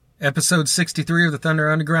Episode 63 of the Thunder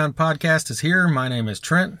Underground podcast is here. My name is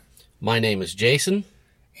Trent. My name is Jason.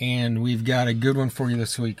 And we've got a good one for you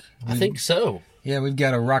this week. I think so. Yeah, we've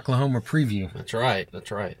got a Rocklahoma preview. That's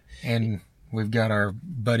right. And we've got our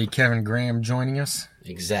buddy Kevin Graham joining us.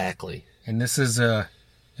 Exactly. And this is,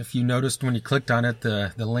 if you noticed when you clicked on it,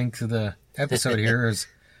 the length of the episode here is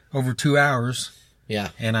over 2 hours. Yeah.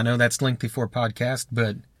 And I know that's lengthy for a podcast,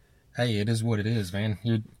 but hey, it is what it is, man.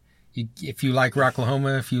 If you like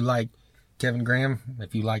Rocklahoma, if you like Kevin Graham,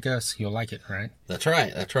 if you like us, you'll like it, right? That's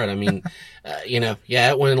right. I mean,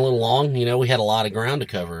 it went a little long. We had a lot of ground to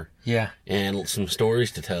cover. Yeah. And some stories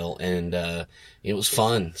to tell, and it was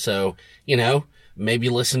fun. So, maybe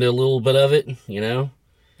listen to a little bit of it,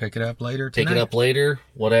 Pick it up later tonight. Pick it up later,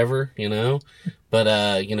 whatever,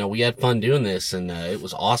 But, we had fun doing this, and it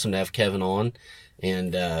was awesome to have Kevin on.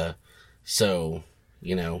 And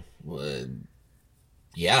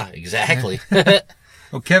yeah, exactly.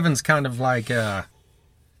 Well, Kevin's kind of like, I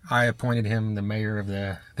appointed him the mayor of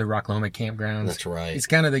the Rocklahoma campgrounds. That's right. He's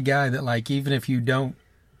kind of the guy that, like, even if you don't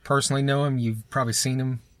personally know him, you've probably seen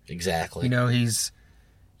him. Exactly. He's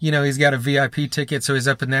got a VIP ticket, so he's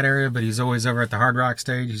up in that area, but he's always over at the Hard Rock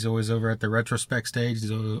stage. He's always over at the Retrospect stage.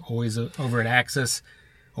 He's always over at Axis,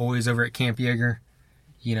 always over at Camp Jager.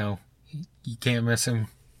 You can't miss him.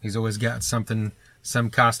 He's always got some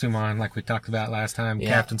costume on, like we talked about last time, yeah.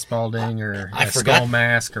 Captain Spaulding or a skull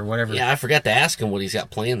mask or whatever. Yeah, I forgot to ask him what he's got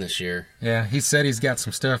planned this year. Yeah, he said he's got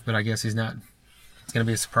some stuff, but I guess he's not. It's going to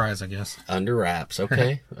be a surprise, I guess. Under wraps.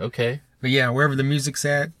 Okay, okay. But yeah, wherever the music's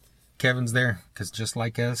at, Kevin's there, because just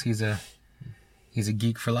like us, he's a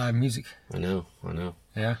geek for live music. I know.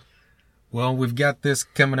 Yeah. Well, we've got this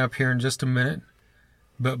coming up here in just a minute.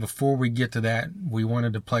 But before we get to that, we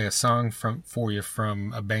wanted to play a song for you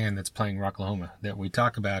from a band that's playing Rocklahoma that we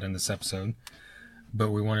talk about in this episode.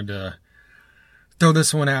 But we wanted to throw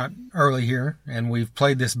this one out early here, and we've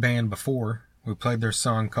played this band before. We played their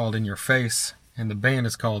song called In Your Face, and the band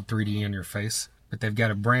is called 3D In Your Face. But they've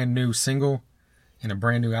got a brand new single and a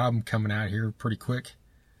brand new album coming out here pretty quick.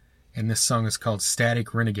 And this song is called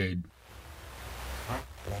Static Renegade.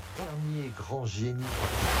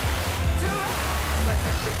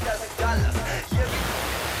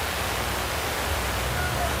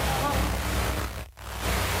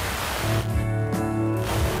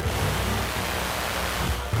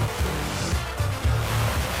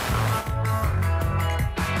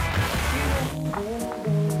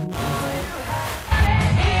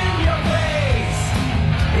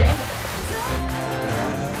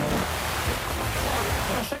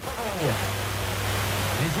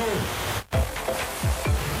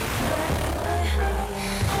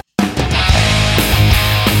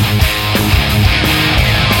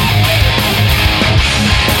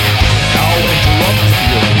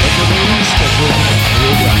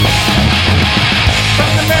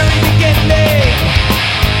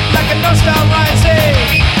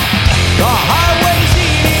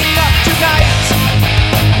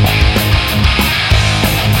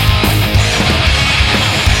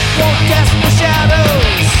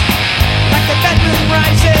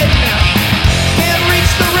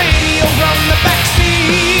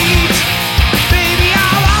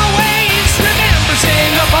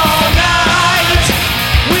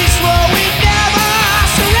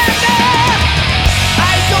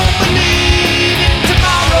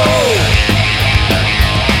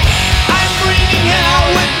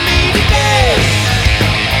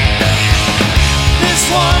 This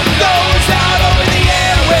one goes out over the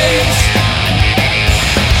airwaves.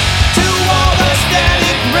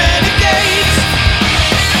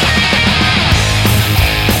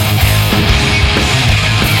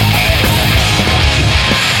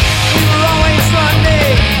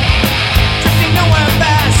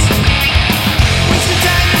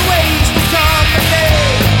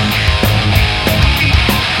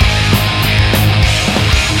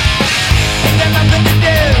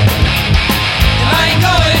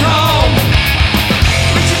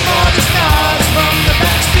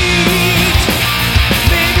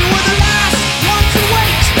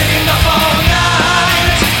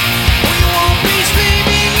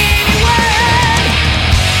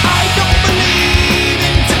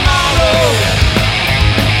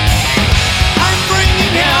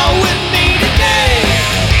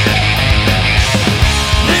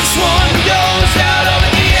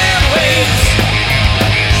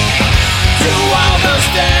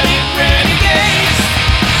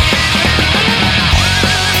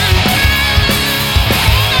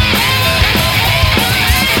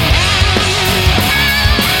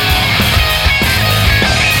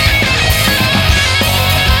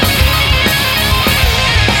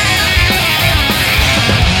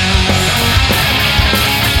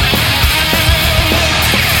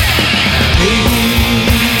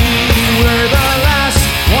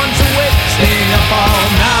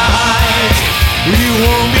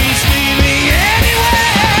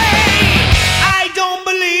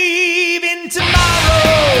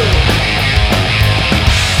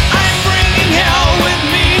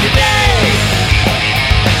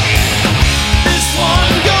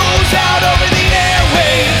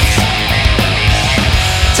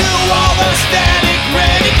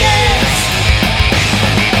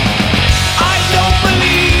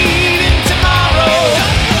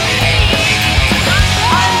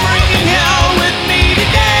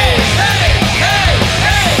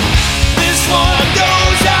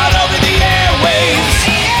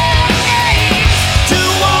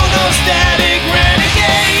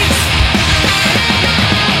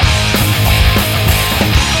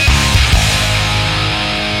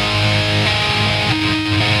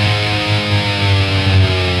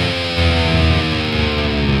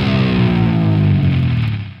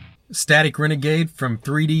 Static Renegade from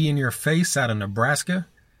 3D in Your Face out of Nebraska.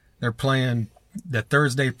 They're playing the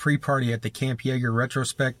Thursday pre-party at the Camp Jager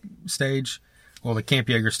Retrospect stage. Well, the Camp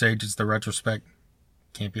Jager stage is the Retrospect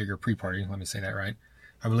Camp Jager pre-party. Let me say that right.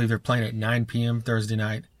 I believe they're playing at 9 p.m. Thursday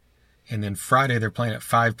night. And then Friday they're playing at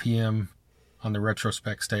 5 p.m. on the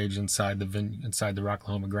Retrospect stage inside the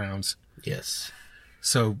Rocklahoma grounds. Yes.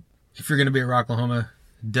 So if you're going to be at Rocklahoma,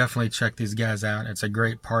 definitely check these guys out. It's a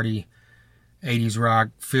great party, 80s rock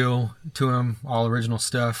feel to them, all original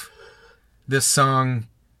stuff. This song,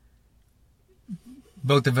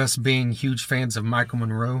 both of us being huge fans of Michael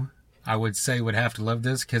Monroe, I would say would have to love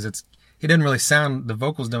this because it doesn't really sound, the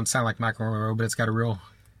vocals don't sound like Michael Monroe, but it's got a real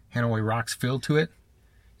Hanoi Rocks feel to it.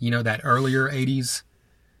 You know, that earlier 80s,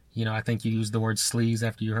 you know, I think you used the word sleaze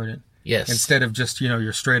after you heard it. Yes. Instead of just, you know,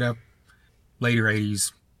 your straight up later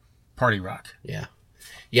 80s party rock. Yeah.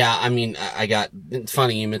 Yeah, I mean, it's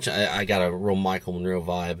funny you mentioned, I got a real Michael Monroe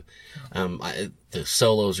vibe. The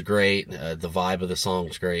solo's great, the vibe of the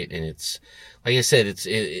song's great, and it's, like I said,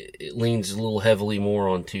 it leans a little heavily more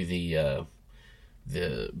onto the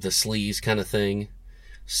sleaze kind of thing.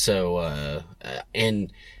 So,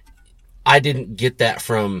 and I didn't get that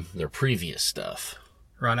from their previous stuff.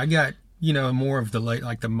 Right, I got, you know, more of the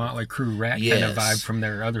the Motley Crue Rat kind of vibe from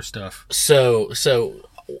their other stuff. So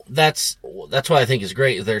that's what I think is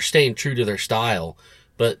great. They're staying true to their style,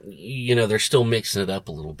 but you know, they're still mixing it up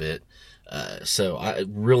a little bit. So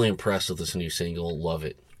I'm really impressed with this new single. Love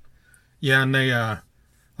it. Yeah, and they,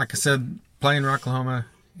 like I said, playing Rocklahoma,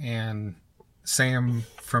 and Sam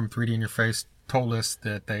from 3D in Your Face told us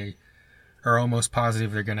that they are almost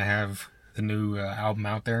positive they're going to have the new album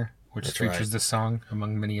out there, which features this song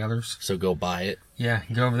among many others. So go buy it. Yeah,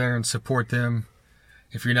 go over there and support them.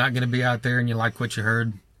 If you're not going to be out there and you like what you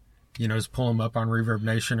heard, you know, just pull them up on Reverb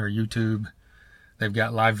Nation or YouTube. They've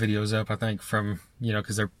got live videos up, I think, from, you know,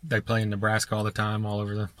 because they play in Nebraska all the time, all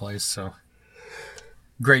over the place. So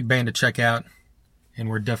great band to check out, and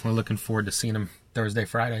we're definitely looking forward to seeing them Thursday,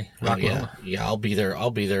 Friday. Oh, yeah, I'll be there.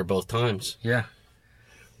 I'll be there both times. Yeah,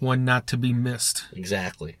 one not to be missed.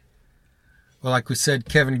 Exactly. Well, like we said,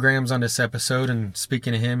 Kevin Graham's on this episode, and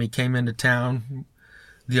speaking of him, he came into town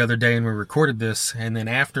the other day and we recorded this, and then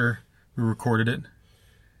after we recorded it,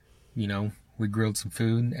 you know, we grilled some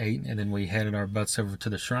food, ate, and then we headed our butts over to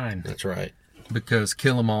the shrine. That's right. Because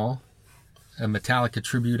Kill 'Em All, a Metallica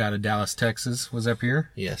tribute out of Dallas, Texas, was up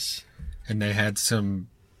here. Yes. And they had some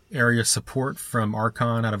area support from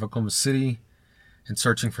Archon out of Oklahoma City and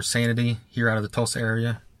Searching for Sanity here out of the Tulsa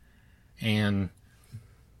area. And,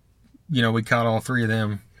 you know, we caught all three of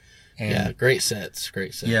them. And yeah, great sets.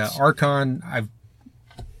 Yeah, Archon,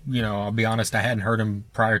 I'll be honest, I hadn't heard him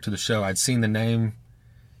prior to the show. I'd seen the name,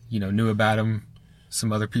 you know, knew about him.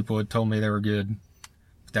 Some other people had told me they were good.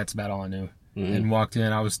 But that's about all I knew. Mm-hmm. And walked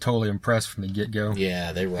in, I was totally impressed from the get-go.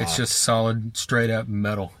 Yeah, they rock. It's just solid, straight-up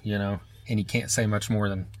metal, you know. And you can't say much more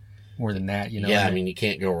than that, you know. Yeah, I mean, you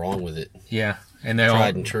can't go wrong with it. Yeah. And they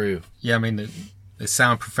tried and true. Yeah, I mean, they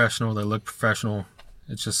sound professional. They look professional.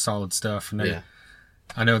 It's just solid stuff. And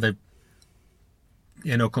I know they're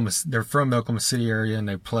from the Oklahoma City area, and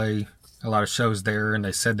they play a lot of shows there, and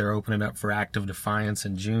they said they're opening up for Active Defiance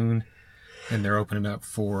in June, and they're opening up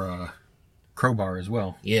for Crowbar as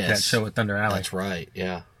well. Yes. That show at Thunder Alley. That's right,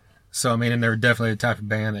 yeah. So, I mean, and they're definitely the type of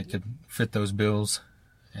band that could fit those bills,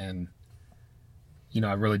 and, you know,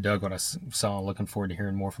 I really dug what I saw. Looking forward to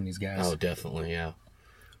hearing more from these guys. Oh, definitely, yeah.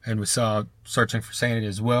 And we saw Searching for Sanity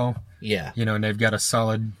as well. Yeah. You know, and they've got a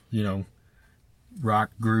solid, you know,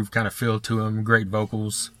 rock groove kind of feel to them. Great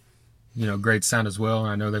vocals, you know, great sound as well.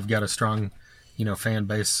 And I know they've got a strong, you know, fan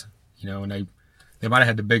base, you know, and they might have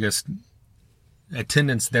had the biggest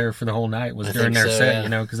attendance there for the whole night was during their set, yeah. You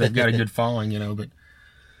know, because they've got a good following, you know, but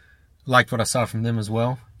liked what I saw from them as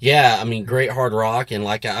well. Yeah, I mean, great hard rock, and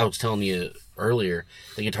like I was telling you earlier,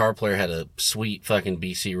 the guitar player had a sweet fucking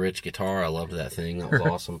BC Rich guitar. I loved that thing. That was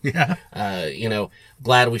awesome. Yeah. You know,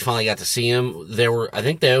 glad we finally got to see him. I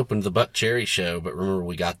think they opened the Buck Cherry show, but remember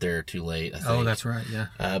we got there too late, I think. Oh, that's right,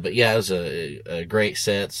 yeah. But yeah, it was a great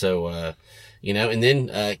set, so, you know, and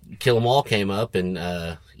then Kill 'Em All came up and,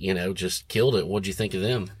 you know, just killed it. What'd you think of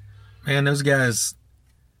them? Man, those guys,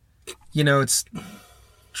 you know, it's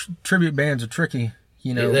tribute bands are tricky.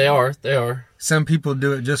 You know, yeah, they are. Some people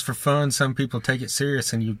do it just for fun. Some people take it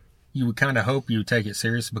serious, and you would kind of hope you would take it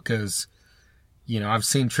serious because, you know, I've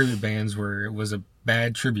seen tribute bands where it was a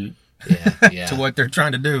bad tribute yeah. to what they're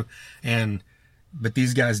trying to do, but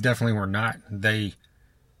these guys definitely were not. They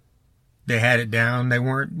had it down. They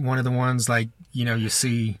weren't one of the ones like, you know, you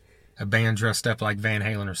see a band dressed up like Van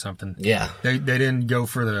Halen or something. Yeah, they didn't go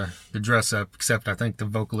for the dress up, except I think the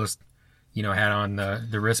vocalist had on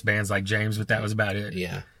the wristbands like James, but that was about it.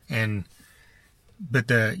 Yeah. But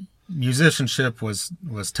the musicianship was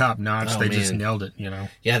top notch. Oh, they man. just nailed it,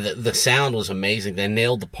 Yeah, the sound was amazing. They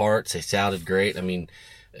nailed the parts. They sounded great. I mean,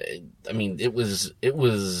 it was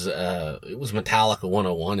Metallica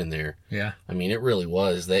 101 in there. Yeah. I mean, it really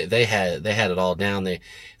was. They had it all down.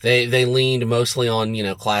 They leaned mostly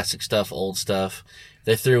on, classic stuff, old stuff.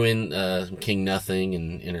 They threw in King Nothing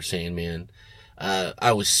and Enter Sandman.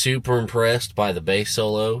 I was super impressed by the bass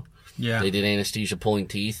solo. Yeah. They did Anesthesia Pulling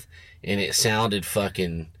Teeth, and it sounded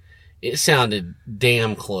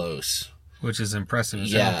damn close. Which is impressive.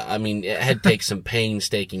 Yeah, I mean, it had to take some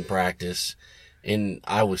painstaking practice, and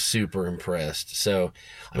I was super impressed. So,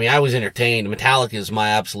 I mean, I was entertained. Metallica is my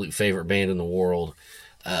absolute favorite band in the world.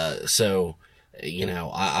 So,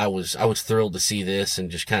 I was thrilled to see this and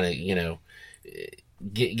just kind of,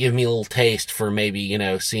 give me a little taste for maybe,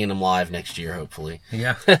 seeing them live next year, hopefully.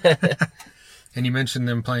 Yeah. And you mentioned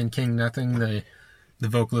them playing King Nothing. The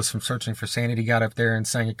vocalist from Searching for Sanity got up there and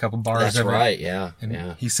sang a couple bars That's of it. right, yeah. And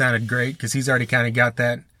yeah. he sounded great because he's already kind of got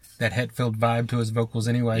that Hetfield vibe to his vocals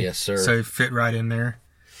anyway. Yes, sir. So he fit right in there.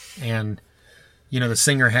 And, the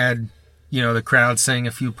singer had, the crowd sang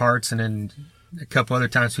a few parts, and then a couple other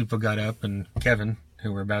times people got up, and Kevin,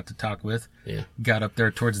 who we're about to talk with, got up there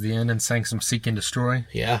towards the end and sang some Seek and Destroy.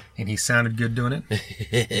 Yeah. And he sounded good doing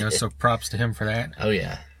it. So props to him for that. Oh,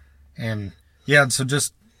 yeah. And, yeah, so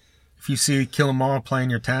just, if you see Kill 'Em All play in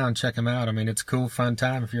your town, check them out. I mean, it's a cool, fun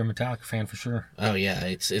time if you're a Metallica fan for sure. Oh, yeah.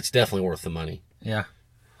 It's definitely worth the money. Yeah.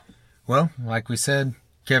 Well, like we said,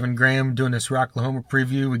 Kevin Graham doing this Rocklahoma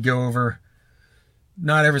preview. We go over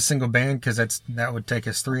not every single band because that would take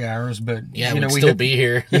us 3 hours, but yeah, we'd still be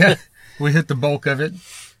here. Yeah, we hit the bulk of it,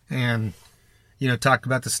 and talk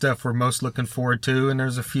about the stuff we're most looking forward to. And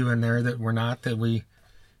there's a few in there that we're not. That we,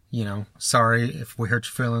 sorry if we hurt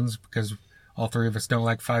your feelings because all three of us don't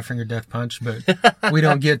like Five Finger Death Punch, but we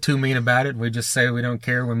don't get too mean about it. We just say we don't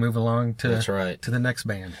care. We move along to That's right. to the next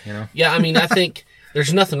band. Yeah, I mean, I think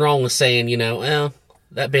there's nothing wrong with saying, well,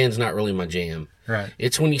 that band's not really my jam. Right.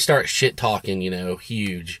 It's when you start shit talking,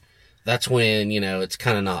 huge. That's when, it's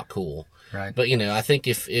kind of not cool. Right. But, I think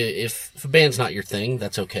if a band's not your thing,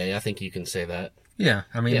 that's okay. I think you can say that. Yeah.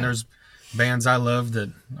 I mean, there's bands I love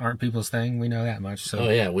that aren't people's thing. We know that much. So. Oh,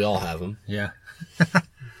 yeah. We all have them. Yeah.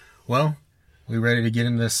 Well, we ready to get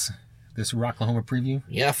in this Rocklahoma preview?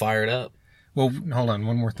 Yeah, fire it up. Well, hold on.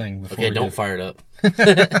 One more thing. Before okay, don't fire it up.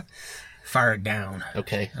 Fire it down.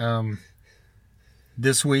 Okay.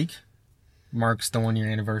 This week marks the 1 year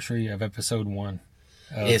anniversary of episode 1.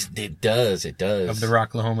 It does. Of the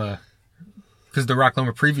Rocklahoma, because the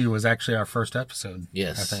Rocklahoma preview was actually our first episode.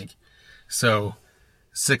 Yes. I think. So,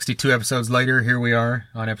 62 episodes later, here we are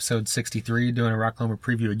on episode 63 doing a Rocklahoma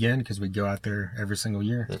preview again because we go out there every single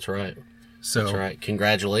year. That's right. So, that's right.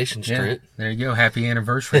 Congratulations, yeah, Trent. There you go. Happy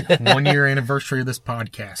anniversary. 1 year anniversary of this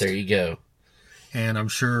podcast. There you go. And I'm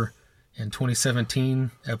sure in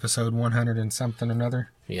 2017, episode 100 and something or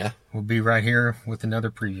another, we'll be right here with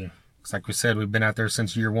another preview. It's like we said, we've been out there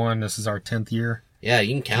since year 1. This is our 10th year. Yeah,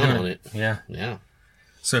 you can count on it. Yeah. Yeah.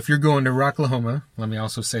 So if you're going to Rocklahoma, let me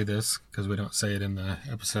also say this, because we don't say it in the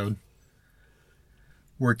episode.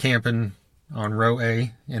 We're camping on row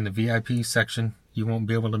A in the VIP section. You won't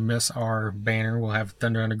be able to miss our banner. We'll have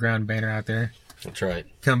Thunder Underground banner out there. That's right.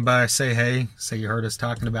 Come by, say hey, say you heard us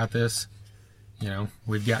talking about this.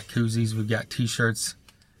 We've got koozies, we've got t-shirts,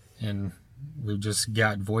 and we've just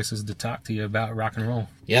got voices to talk to you about rock and roll.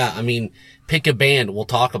 Yeah, I mean, pick a band, we'll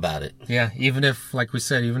talk about it. Yeah, even if, like we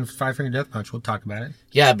said, even if Five Finger Death Punch, we'll talk about it.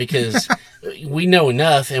 Yeah, because we know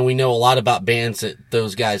enough, and we know a lot about bands that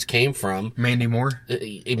those guys came from. Mandy Moore?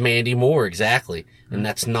 Mandy Moore, exactly. And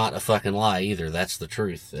that's not a fucking lie either. That's the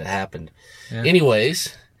truth. It happened. Yeah.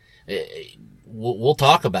 Anyways, we'll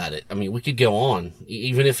talk about it. I mean, we could go on,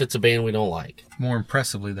 even if it's a band we don't like. More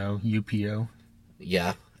impressively, though, UPO.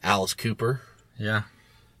 Yeah. Alice Cooper. Yeah.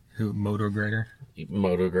 Moto Grader.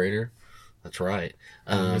 That's right.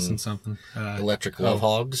 I'm missing something. Electric Love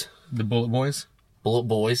Hogs. The Bullet Boys. Bullet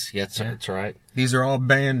Boys. Yes, yeah. That's right. These are all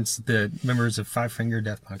bands that members of Five Finger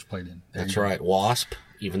Death Punch played in. That's right. Wasp,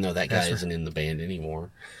 even though that guy isn't in the band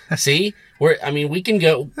anymore. See? We can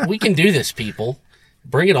do this, people.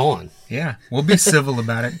 Bring it on. Yeah. We'll be civil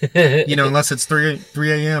about it. Unless it's 3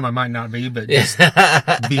 a.m., I might not be, but just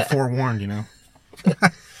be forewarned,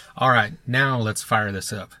 All right, now let's fire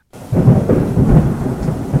this up.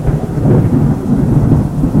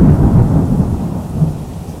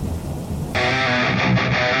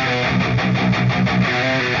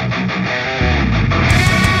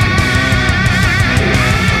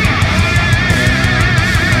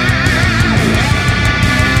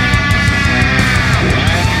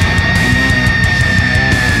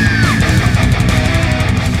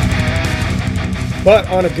 But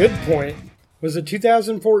on a good point, was it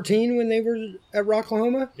 2014 when they were at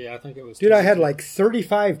Rocklahoma? Yeah, I think it was. Dude, I had like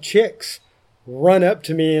 35 chicks run up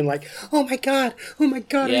to me and like, oh my God,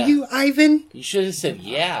 Yeah. are you Ivan? You should have said,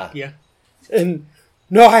 yeah. Yeah. And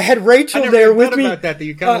no, I had Rachel I never there even with thought me. about that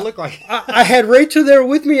you kind of look like. I had Rachel there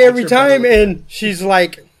with me every your time, brother. and she's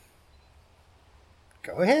like,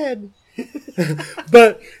 go ahead.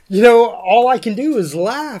 But, you know, all I can do is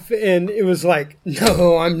laugh, and it was like,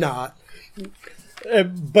 no, I'm not.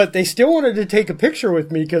 But they still wanted to take a picture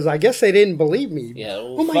with me because I guess they didn't believe me. Yeah,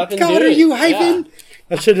 well, oh my fucking God, do are it. you Ivan? Yeah.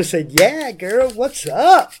 I should have said, yeah, girl, what's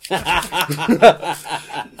up?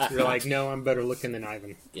 You're like, no, I'm better looking than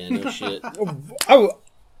Ivan. Yeah, no shit.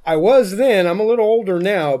 I was then. I'm a little older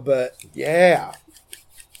now, but yeah.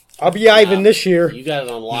 I'll be Ivan this year. You got it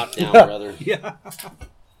on lockdown, brother. Yeah.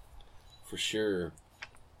 For sure.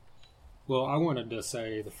 Well, I wanted to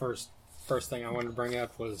say the first thing I wanted to bring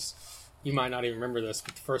up was, you might not even remember this,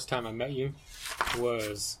 but the first time I met you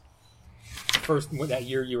was that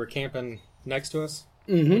year you were camping next to us,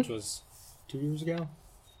 which was 2 years ago.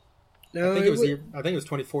 No, I think it was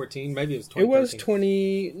 2014. Maybe it was 2013. It was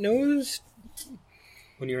 20. No, it was.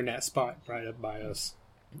 When you were in that spot right up by us.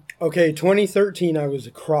 Okay, 2013, I was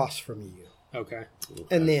across from you. Okay.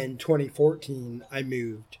 And then 2014, I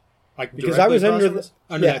moved. Like because I was under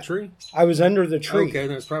that tree? I was under the tree. Okay,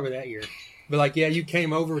 then it's probably that year. But like, yeah, you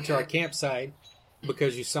came over to our campsite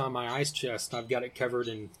because you saw my ice chest. I've got it covered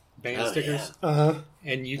in band stickers. Yeah. Uh-huh.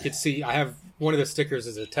 And you could see, I have one of the stickers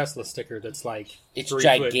is a Tesla sticker that's like It's 3 foot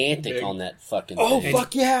gigantic big. on that fucking Oh, thing.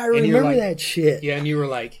 fuck yeah, I and you're remember like- that shit. Yeah, and you were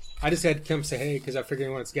like, I just had to come say hey because I figured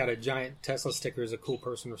anyone that's got a giant Tesla sticker is a cool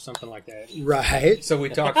person or something like that. Right. So we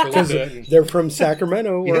talked for a little bit, and, They're from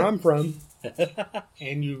Sacramento, where Yeah. I'm from.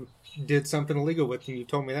 and you did something illegal with them. You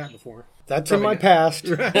told me that before. That's Probably in my not. past.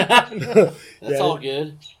 That's Yeah. all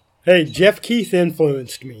good. Hey, Jeff Keith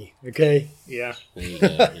influenced me, okay? Yeah. There you go.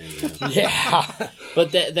 There you go. Yeah.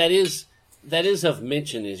 But that is of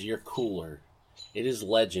mention is your cooler. It is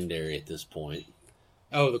legendary at this point.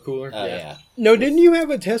 Oh, the cooler. Oh, yeah. No, didn't you have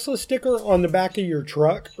a Tesla sticker on the back of your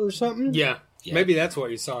truck or something? Yeah. Yeah. Maybe that's what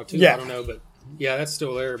you saw too. Yeah. I don't know, but yeah, that's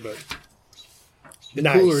still there. But the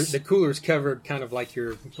Nice. cooler's covered kind of like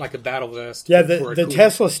a battle vest. Yeah, for a the cooler.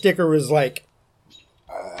 Tesla sticker was like,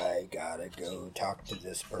 I gotta go talk to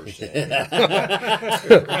this person.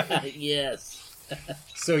 Yes.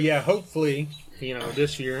 So yeah, hopefully,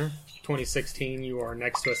 this year, 2016, you are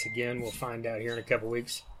next to us again. We'll find out here in a couple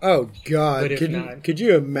weeks. Oh, God. But if not- Could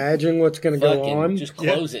you imagine what's going to go on? Just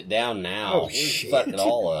close it down now. Oh, We'll shit. fuck it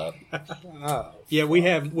all up. Oh. Yeah, we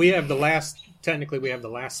have the last. Technically, we have the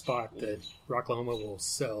last spot that Rocklahoma will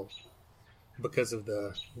sell because of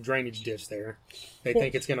the drainage ditch there. They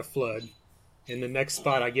think it's going to flood, and the next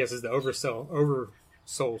spot, I guess, is the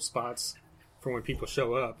oversold spots for when people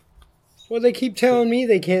show up. Well, they keep telling me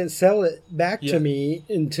they can't sell it back Yeah. to me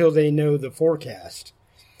until they know the forecast.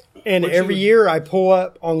 And But every you- year I pull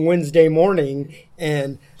up on Wednesday morning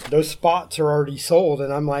and those spots are already sold.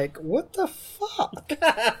 And I'm like, what the fuck?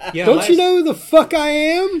 Yeah, Don't you know who the fuck I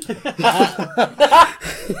am?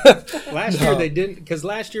 Last year they didn't, because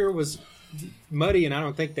last year was muddy, and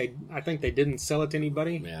I think they didn't sell it to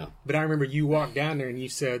anybody. Yeah. But I remember you walked down there and you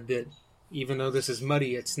said that even though this is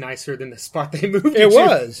muddy, it's nicer than the spot they moved It to.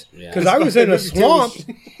 was. Yeah. Because I was in a Moved to was-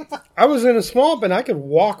 swamp. I was in a swamp and I could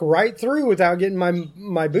walk right through without getting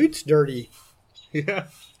my boots dirty. Yeah.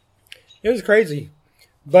 It was crazy.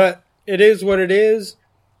 But it is what it is.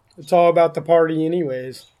 It's all about the party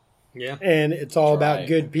anyways. Yeah. And it's all That's about right.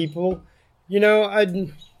 good people.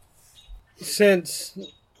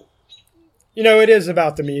 It is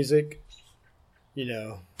about the music,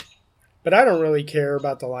 but I don't really care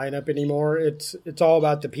about the lineup anymore. It's all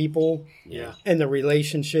about the people Yeah. and the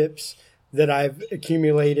relationships that I've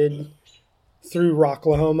accumulated through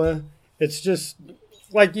Rocklahoma. It's just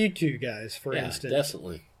like you two guys, for Yeah, instance.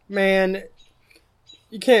 definitely. Man,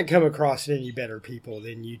 you can't come across any better people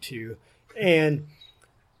than you two. And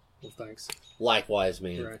Well, thanks. Likewise,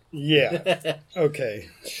 man. Right. yeah, okay,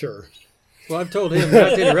 sure. Well, I've told him, not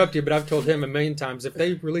to interrupt you, but I've told him a million times, if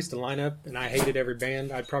they released a lineup and I hated every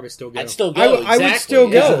band, I'd probably still go. I'd still go. I would exactly, still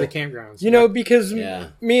Because go. of the campgrounds. Because Yeah.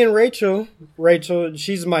 me and Rachel,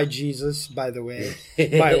 she's my Jesus, by the way,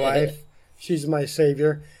 my wife. She's my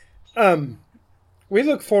savior. We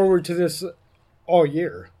look forward to this all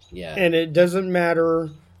year. Yeah. And it doesn't matter,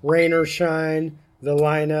 rain or shine, the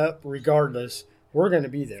lineup, regardless, we're going to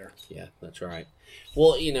be there. Yeah, that's right.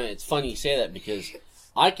 Well, it's funny you say that because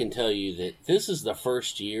I can tell you that this is the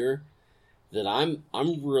first year that I'm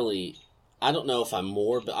really, I don't know if I'm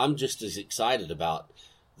more, but I'm just as excited about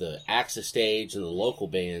the Access Stage and the local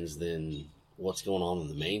bands than what's going on in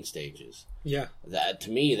the main stages. Yeah. That,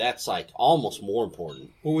 to me, that's like almost more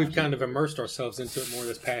important. Well, we've kind of immersed ourselves into it more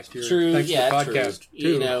this past year. True, thanks yeah, to the podcast, true.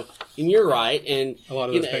 too. You know, and you're right. And a lot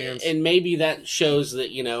of those bands. And maybe that shows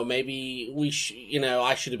that, you know, maybe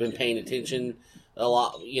I should have been paying attention a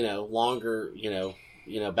lot, you know, longer, you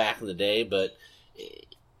know, back in the day. But,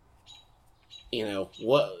 you know,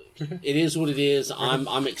 it is what it is.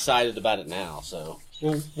 I'm excited about it now. So,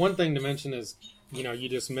 well, one thing to mention is, you know, you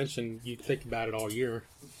just mentioned you think about it all year,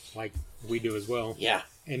 like we do as well. Yeah.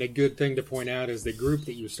 And a good thing to point out is the group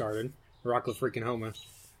that you started, Rocklahoma.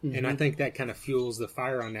 Mm-hmm. And I think that kind of fuels the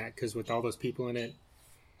fire on that, because with all those people in it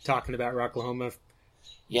talking about Rocklahoma,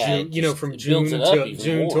 from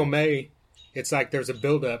June till May, it's like there's a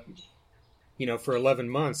buildup, you know, for 11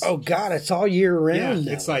 months. Oh, God, it's all year round.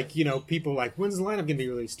 Yeah, it's like, you know, people like, when's the lineup going to be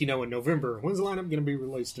released? You know, in November. When's the lineup going to be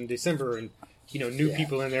released in December? And, you know, new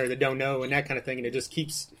people in there that don't know and that kind of thing. And it just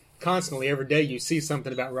keeps constantly, every day you see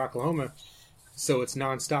something about Rocklahoma. So it's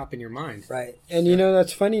nonstop in your mind. Right. And, you know,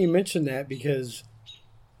 that's funny you mentioned that, because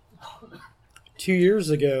 2 years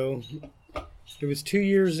ago,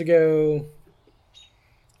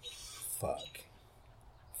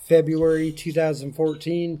 February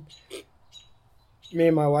 2014, me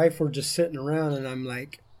and my wife were just sitting around, and I'm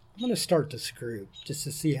like, I'm going to start this group just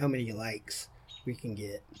to see how many likes we can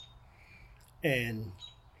get. And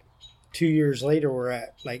 2 years later, we're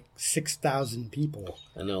at like 6,000 people.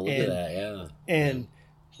 I know, look at that, yeah. And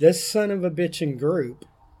this son of a bitchin' group,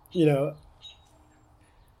 you know,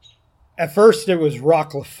 at first it was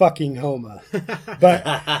Rocklahoma,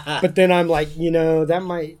 but then I'm like, you know, that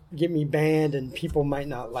might get me banned and people might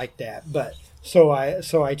not like that. But so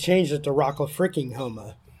I changed it to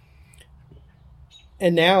Rocklahoma.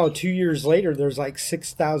 And now 2 years later, there's like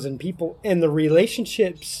 6,000 people, and the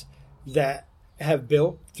relationships that have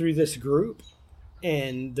built through this group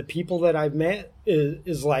and the people that I've met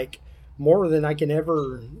is like more than I can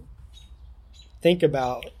ever think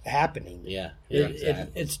about happening. Yeah,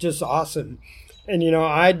 exactly. It's just awesome. And, you know,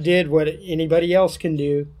 I did what anybody else can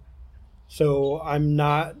do, so I'm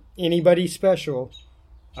not anybody special.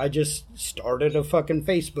 I just started a fucking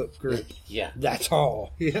Facebook group. Yeah. That's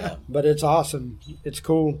all. Yeah. But it's awesome. It's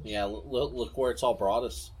cool. Yeah, look where it's all brought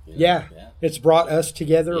us. You know? Yeah. It's brought us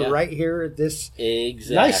together right here at this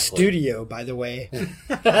nice studio, by the way.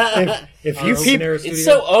 if you people, it's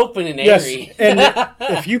so open and airy. Yes, and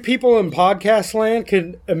if you people in podcast land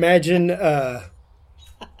could imagine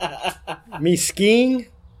me skiing,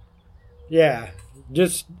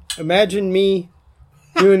 just imagine me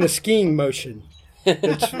doing the skiing motion.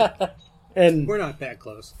 And we're not that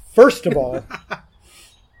close. First of all,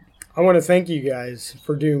 I want to thank you guys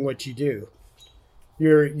for doing what you do.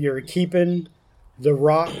 You're keeping the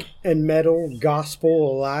rock and metal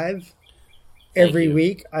gospel alive. Every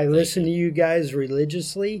week I listen to you guys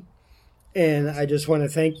religiously, and I just want to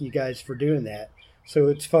thank you guys for doing that. So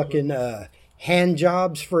it's fucking hand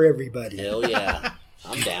jobs for everybody. Hell yeah.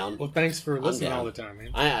 I'm down. Well, thanks for listening all the time,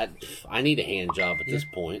 man. I need a hand job at this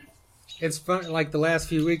point. It's fun. Like the last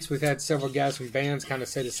few weeks, we've had several guys from bands kind of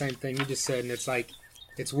say the same thing you just said, and it's like,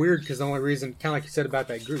 it's weird because the only reason, kind of like you said about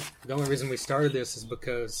that group, the only reason we started this is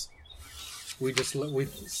because we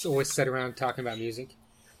always sat around talking about music,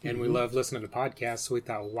 and we love listening to podcasts. So we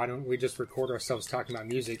thought, why don't we just record ourselves talking about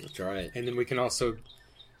music? That's right. And then we can also,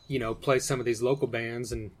 you know, play some of these local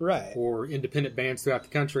bands and or independent bands throughout the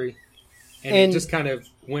country, and it just kind of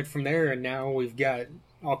went from there. And now we've got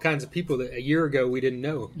all kinds of people that a year ago we didn't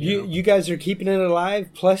know. You guys are keeping it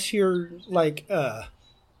alive. Plus, you're like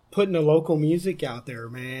putting the local music out there,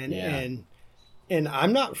 man. Yeah. And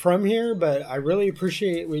I'm not from here, but I really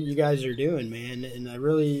appreciate what you guys are doing, man. And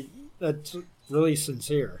that's really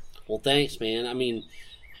sincere. Well, thanks, man. I mean,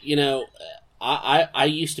 you know, I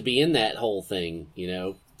used to be in that whole thing, you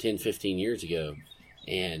know, 10, 15 years ago,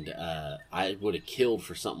 and I would have killed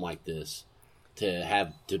for something like this. To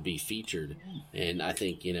have to be featured, and I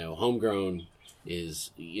think, you know, Homegrown does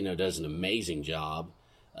an amazing job,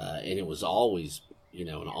 and it was always, you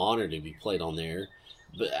know, an honor to be played on there.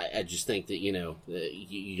 But I just think that, you know,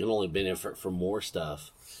 you can only benefit from more stuff.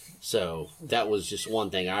 So that was just one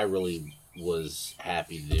thing I really was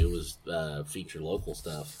happy to do, was feature local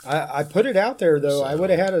stuff. I put it out there though. So, I would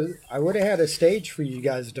have had a stage for you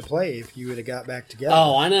guys to play if you would have got back together.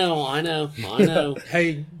 Oh, I know.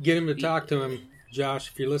 Hey, get him to talk to him, Josh,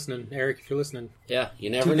 if you're listening. Eric, if you're listening. Yeah, you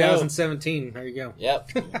never 2017. Know. There you go. Yep.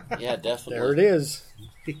 Yeah, definitely. There it is.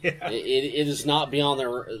 Yeah. It is not beyond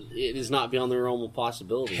their. It is not beyond their realm of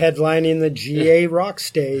possibility. Headlining the GA ROK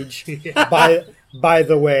Stage. By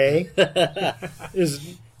the way,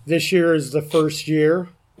 this year is the first year.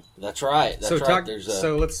 That's right.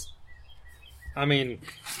 So let's I mean,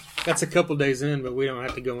 that's a couple days in, but we don't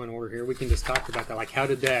have to go in order here. We can just talk about that. Like, how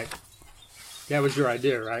did that was your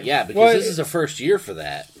idea, right? Yeah, because this is the first year for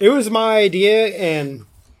that. It was my idea, and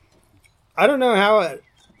I don't know how it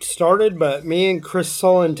started, but me and Chris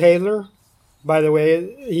Sullen Taylor, by the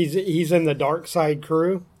way, he's in the Dark Side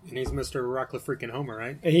crew. And he's Mr. Rocklahoma,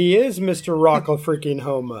 right? He is Mr.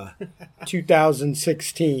 Rocklahoma,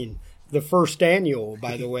 2016. The first annual,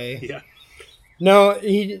 by the way. Yeah. No,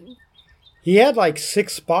 he had like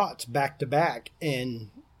 6 spots back to back, and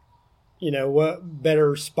what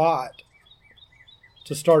better spot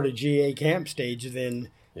to start a GA camp stage than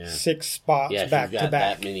 6 spots back to back?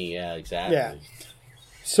 That many, exactly. Yeah.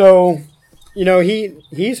 So,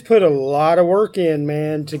 he's put a lot of work in,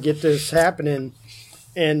 man, to get this happening,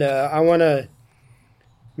 and I want to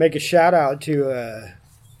make a shout out to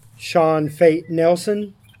Sean Fate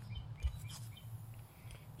Nelson.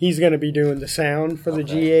 He's going to be doing the sound for the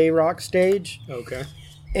GA ROK Stage. Okay.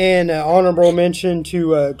 And honorable mention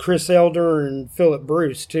to Chris Elder and Philip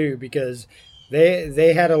Bruce, too, because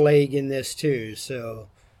they had a leg in this, too. So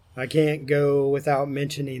I can't go without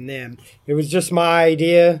mentioning them. It was just my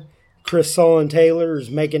idea. Chris Sullen Taylor is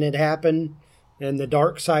making it happen, and the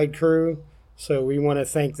Dark Side crew. So we want to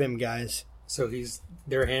thank them guys. So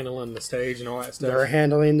they're handling the stage and all that stuff? They're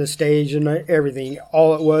handling the stage and everything.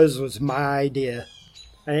 All it was my idea.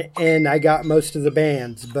 And I got most of the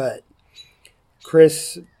bands, but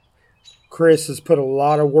Chris has put a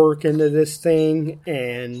lot of work into this thing,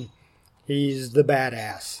 and he's the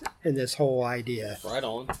badass in this whole idea. Right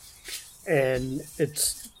on. And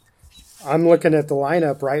I'm looking at the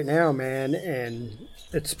lineup right now, man, and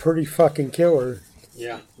it's pretty fucking killer.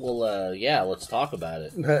 Yeah. Well, let's talk about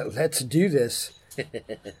it. Let's do this.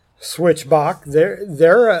 Switchbach,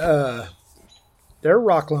 they're a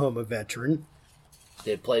Rocklahoma veteran.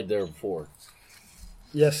 They played there before.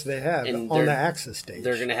 Yes, they have, and on the Axis stage.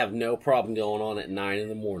 They're going to have no problem going on at 9 in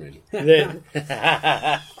the morning.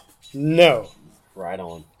 No. Right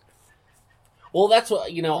on. Well, that's what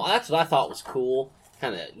I thought was cool.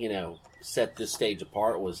 Kind of, set this stage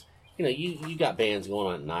apart was, you got bands going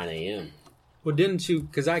on at 9 a.m. Well, didn't you,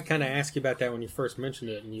 because I kind of asked you about that when you first mentioned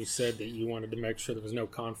it, and you said that you wanted to make sure there was no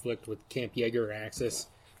conflict with Camp Jager or Axis,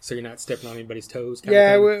 so you're not stepping on anybody's toes.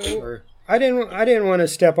 Yeah, I didn't want to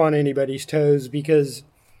step on anybody's toes because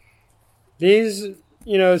these,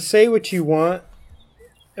 say what you want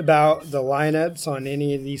about the lineups on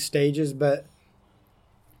any of these stages, but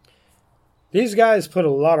these guys put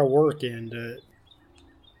a lot of work into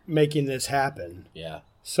making this happen. Yeah.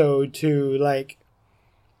 So to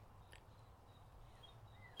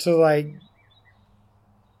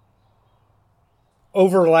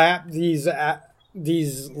overlap these lineups,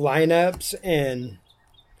 and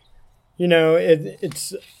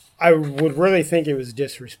it's I would really think it was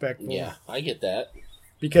disrespectful. Yeah, I get that,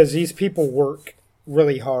 because these people work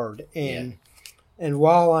really hard, and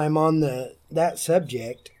while I'm on that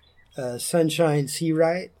subject, Sunshine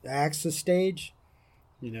Seawright, the Axis stage,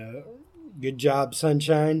 good job,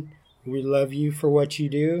 Sunshine. We love you for what you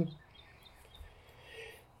do.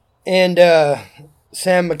 And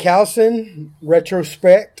Sam McCallison,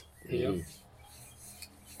 Retrospect. Yeah.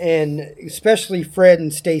 And especially Fred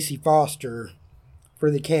and Stacy Foster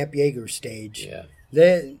for the Camp Jager stage. Yeah.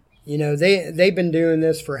 They've been doing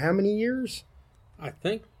this for how many years? I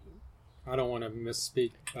don't want to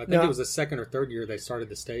misspeak. I think it was the second or third year they started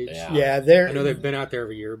the stage. Yeah, I know they've been out there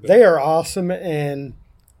every year. But they are awesome, and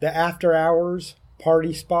the after hours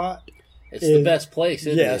party spot. It's the best place,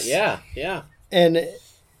 isn't it? Yeah. And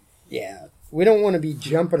we don't want to be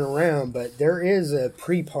jumping around, but there is a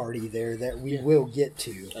pre-party there that we will get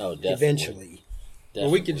to eventually.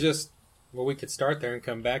 Definitely. Well, we could start there and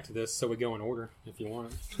come back to this, so we go in order if you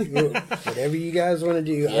want. Whatever you guys want to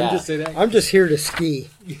do. Yeah. I'm just here to ski.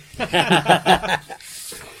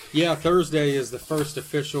 Yeah, Thursday is the first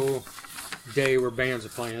official day where bands are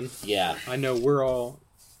playing. Yeah. I know we're all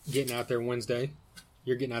getting out there Wednesday.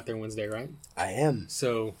 You're getting out there Wednesday, right? I am.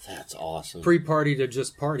 So that's awesome. Pre-party to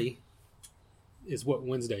just party is what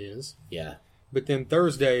Wednesday is. Yeah. But then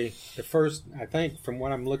Thursday, the first, I think from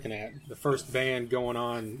what I'm looking at, the first band going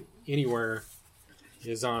on anywhere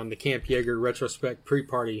is on the Camp Jager Retrospect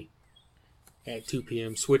pre-party at 2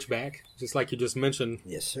 p.m. Switchback, just like you just mentioned.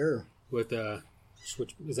 Yes, sir. With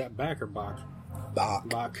switch, is that Back or Bach?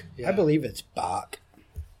 Bach. Yeah. I believe it's Bach.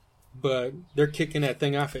 But they're kicking that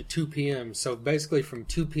thing off at 2 p.m. So basically from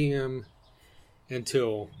 2 p.m.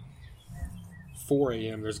 until 4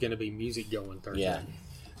 a.m. there's going to be music going Thursday. Yeah.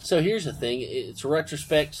 So here's the thing. It's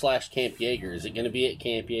Retrospect / Camp Jager. Is it going to be at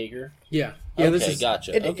Camp Jager? Yeah. Okay,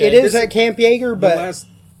 gotcha. It is at Camp Jager, but...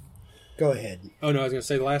 go ahead. Oh, no, I was going to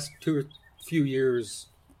say the last 2 or few years,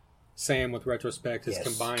 Sam with Retrospect has Yes.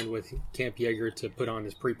 combined with Camp Jager to put on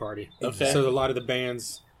his pre-party. Okay. So a lot of the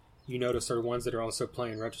bands you notice are ones that are also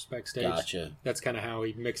playing Retrospect Stage. Gotcha. That's kind of how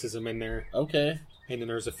he mixes them in there. Okay. And then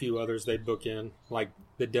there's a few others they book in, like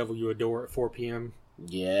The Devil You Adore at 4 p.m.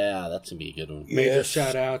 Yeah, that's going to be a good one. Major Yes.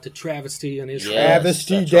 shout out to Travesty and his Yes,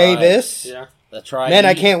 Travesty that's Davis. Yeah. That's right. Man,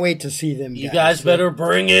 I can't wait to see them. You guys better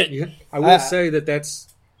bring it. I will say that's,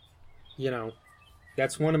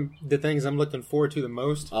 that's one of the things I'm looking forward to the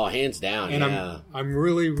most. Oh, hands down, And yeah. I'm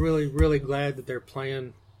really, really, really glad that they're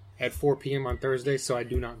playing at 4 p.m. on Thursday, so I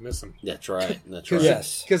do not miss them. That's right. That's right.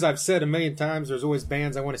 Yes. Because I've said a million times, there's always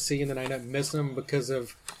bands I want to see, and then I end up missing them because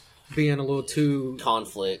of being a little too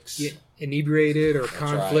Conflicts. inebriated or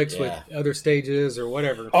conflicts right, yeah. with other stages or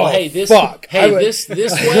whatever. Oh, hey, this fuck. Hey, this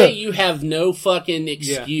way you have no fucking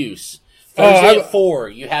excuse. Thursday at 4,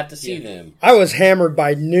 you have to see them. I was hammered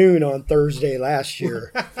by noon on Thursday last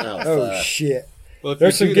year. Oh, fuck. shit. Well, if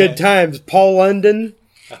There's you some do good times. Paul London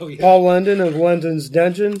yeah. Paul London of London's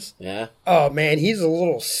Dungeons. Yeah. Oh, man, he's a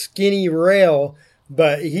little skinny rail,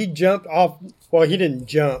 but he jumped off. Well, he didn't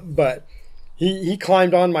jump, but he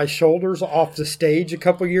climbed on my shoulders off the stage a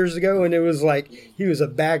couple years ago, and it was like he was a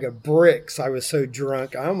bag of bricks. I was so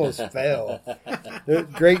drunk. I almost fell.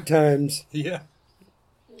 Great times. Yeah.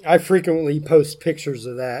 I frequently post pictures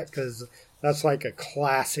of that because that's like a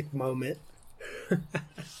classic moment.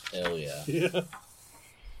 Hell yeah. Yeah.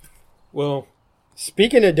 Well,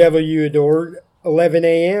 Speaking of Devil You Adore, 11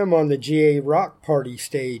 a.m. on the GA ROK Party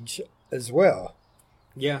stage as well.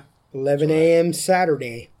 yeah. 11 a.m.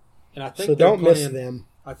 Saturday. And I think So they're don't miss playing- them.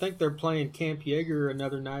 I think they're playing Camp Jager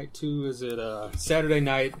another night too. Is it Saturday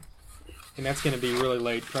night? And that's going to be really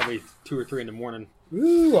late, probably 2 or 3 in the morning.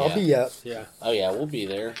 Ooh, I'll Yeah. be up. Yeah, Oh yeah, we'll be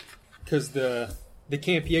there. because the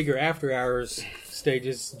Camp Jager after hours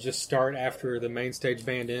stages just start after the main stage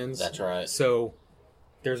band ends. That's right. So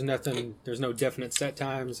there's no definite set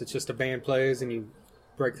times. It's just a band plays and you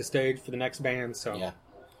break the stage for the next band. So Yeah.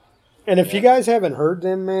 And if Yeah. you guys haven't heard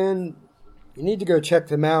them, man, you need to go check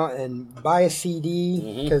them out and buy a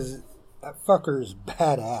CD because that fucker's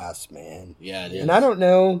badass, man. Yeah, it is. And I don't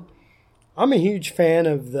know, I'm a huge fan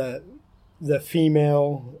of the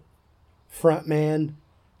female frontman.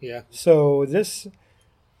 yeah, So there's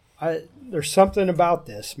something about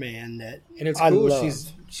this, man, that and it's I cool.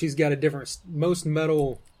 love. She's got a different. Most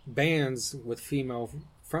metal bands with female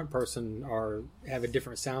front person have a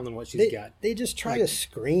different sound than what she's got. They just try Like- to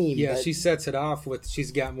scream. Yeah, but she sets it off with.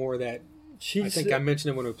 She's got more of that. I think I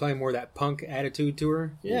mentioned it when we were playing, more of that punk attitude to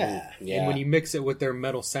her. Yeah. Yeah. And when you mix it with their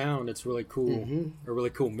metal sound, it's really cool. A really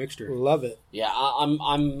cool mixture. love it. Yeah,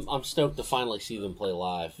 I'm stoked to finally see them play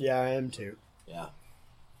live. Yeah, I am too. Yeah.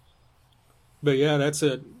 But yeah, that's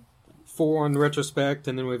it. 4 on Retrospect,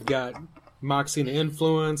 and then we've got Moxie and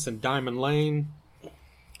Influence and Diamond Lane.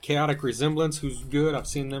 Chaotic Resemblance, who's good. I've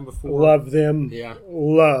seen them before. Love them. Yeah.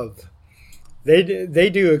 Love. They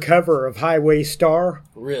do a cover of Highway Star.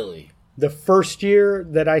 Really? The first year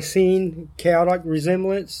that I seen Chaotic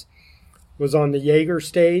Resemblance was on the Jaeger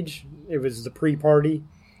stage. It was the pre-party.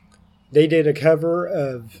 They did a cover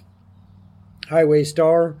of Highway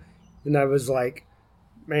Star, and I was like,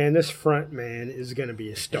 man, this front man is going to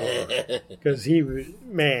be a star. Because he was,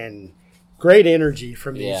 man, great energy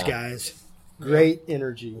from these Yeah. guys. Great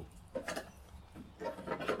energy.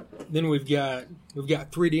 Then we've got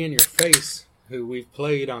 3D in Your Face, who we've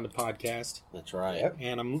played on the podcast. That's right. Yep.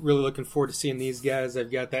 And I'm really looking forward to seeing these guys. They've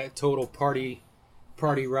got that total party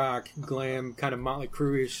rock, glam, kind of Motley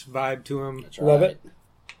Crue-ish vibe to them. That's right. Love it.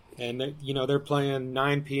 And they're playing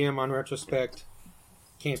 9 p.m. on Retrospect,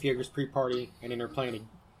 Camp Jager's pre-party, and then they're playing a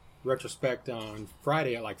Retrospect on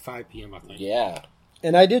Friday at like 5 p.m. I think. Yeah.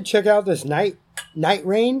 And I did check out this Night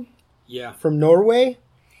Rain Yeah. from Norway.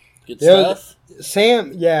 Good They're- stuff.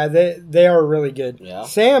 Sam, yeah, they are really good. Yeah.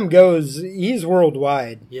 Sam he's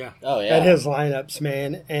worldwide Yeah. Oh yeah. at his lineups,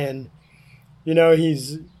 man. And,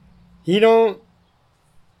 he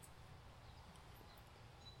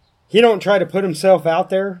don't try to put himself out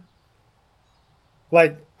there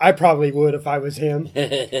like I probably would if I was him.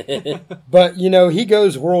 But, he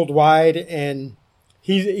goes worldwide and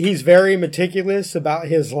he's very meticulous about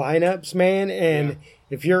his lineups, man. And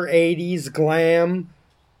if you're 80s glam,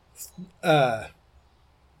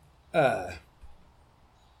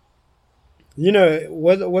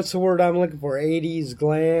 what's the word I'm looking for? 80s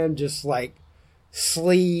glam, just like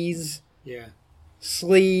sleaze, Yeah.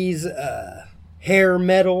 hair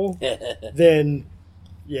metal, then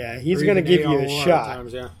yeah, he's Or going to even give you AOR a at shot.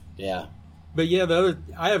 times, yeah. Yeah. But yeah,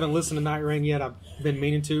 I haven't listened to Night Rain yet. I've been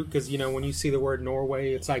meaning to, because when you see the word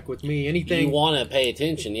Norway, it's like with me, anything You want to pay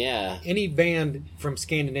attention, yeah. Any band from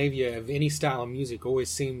Scandinavia of any style of music always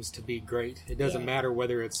seems to be great. It doesn't matter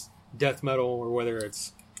whether it's death metal or whether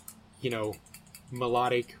it's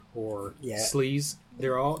melodic or sleaze.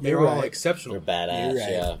 They're all exceptional. They're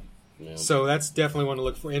badass, yeah. So that's definitely one to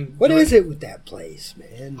look for. And what is it with that place,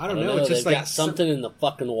 man? I don't know. It's just They've like got something in the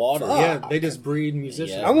fucking water. Yeah, they just breed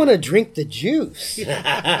musicians. I want to drink the juice.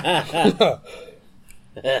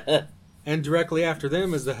 And directly after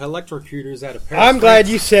them is the Hellectrokuters out of Paris. I'm glad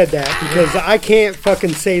you said that, because I can't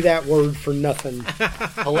fucking say that word for nothing.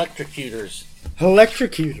 Hellectrokuters.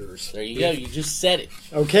 Hellectrokuters. There you go. You just said it.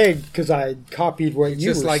 Okay, because I copied what you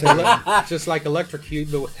were saying. Just like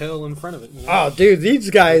Electrocute, but with hell in front of it. Oh, dude, these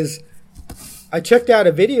guys... I checked out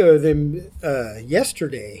a video of them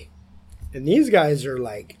yesterday, and these guys are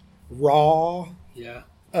like raw. Yeah.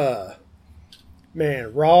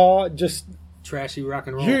 Man, raw, just... Trashy rock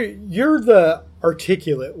and roll. You're the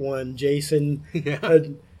articulate one, Jason. Yeah.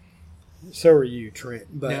 So are you, Trent.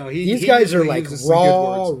 But no, these guys are like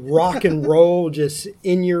raw rock and roll, just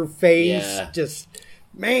in your face. Yeah. Just,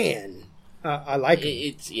 man, I like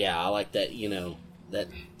it. I like that, that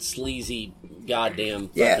sleazy goddamn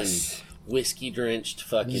fucking whiskey drenched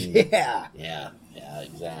fucking. Yeah. Yeah,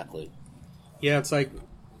 exactly. Yeah, it's like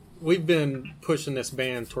we've been pushing this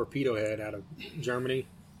band Torpedo Head out of Germany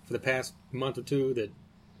for the past month or two that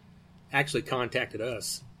actually contacted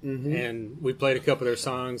us. Mm-hmm. And we played a couple of their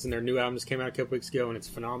songs, and their new album just came out a couple weeks ago, and it's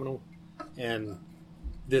phenomenal. And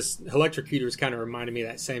this Hellectrokuters kind of reminded me of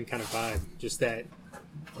that same kind of vibe, just that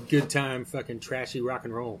good time, fucking trashy rock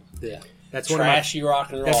and roll. Yeah, that's trashy rock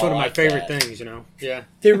and roll. That's one of my favorite things, Yeah,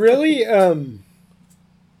 they really.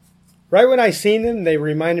 Right when I seen them, they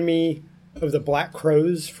reminded me of the Black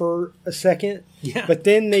Crowes for a second. Yeah, but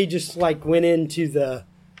then they just like went into the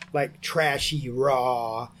like trashy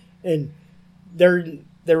raw, and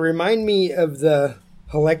they remind me of the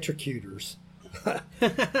Hellectrokuters. To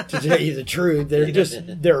tell you the truth, they're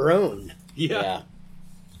just their own. Yeah.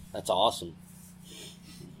 That's awesome.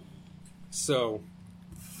 So.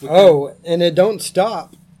 And it don't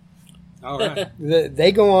stop. All right.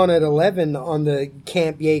 They go on at 11 on the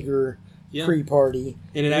Camp Jager pre-party.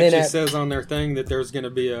 And it actually says on their thing that there's going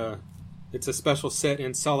to be it's a special set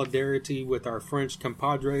in solidarity with our French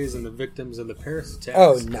compadres and the victims of the Paris attacks.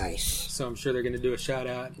 Oh, nice. So I'm sure they're going to do a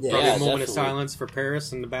shout-out. Yeah. Probably a moment definitely. of silence for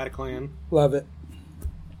Paris and the Bataclan. Love it.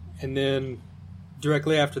 And then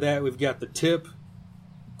directly after that, we've got the Tip,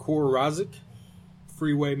 Kor Razik,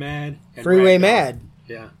 Freeway Mad. And Freeway Ragdoll. Mad.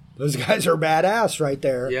 Yeah. Those guys are badass right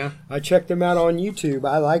there. Yeah. I checked them out on YouTube.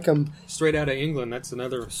 I like them. Straight out of England. That's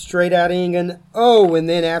another. Straight out of England. Oh, and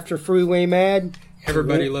then after Freeway Mad...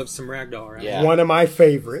 Everybody loves some Ragdoll, right? Yeah. One of my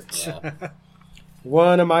favorites. Yeah.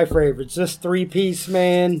 One of my favorites. This three-piece,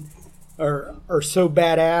 man, are so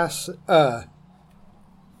badass.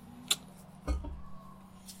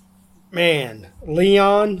 Man,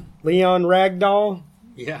 Leon Ragdoll.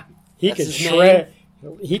 Yeah. He can shred.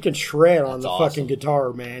 He can shred on the awesome. fucking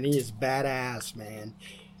guitar, man. He is badass, man.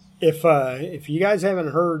 If you guys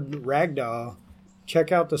haven't heard Ragdoll,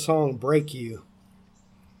 check out the song "Break You."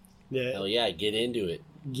 Yeah. Hell yeah, get into it.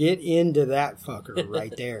 Get into that fucker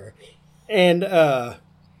right there. And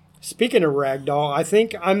speaking of Ragdoll, I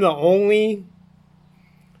think I'm the only...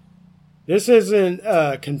 This isn't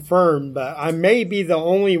confirmed, but I may be the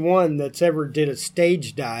only one that's ever did a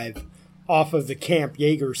stage dive off of the Camp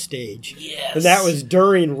Jager stage. Yes. And that was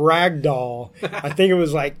during Ragdoll. I think it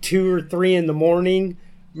was like 2 or 3 in the morning.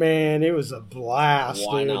 Man, it was a blast.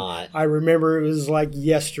 Why dude. not? I remember it was like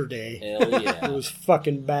yesterday. Hell yeah. It was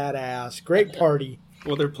fucking badass. Great party.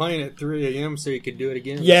 Well, they're playing at 3 a.m., so you could do it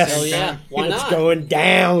again. Yes. Hell yeah. Why It's not? going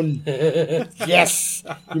down. Yes.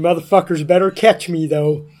 You motherfuckers better catch me,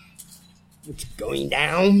 though. It's going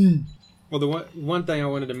down. Well, the one thing I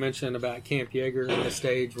wanted to mention about Camp Jager on the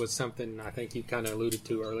stage was something I think you kind of alluded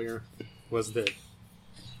to earlier, was that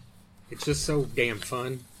it's just so damn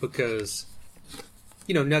fun because...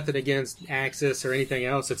 nothing against Axis or anything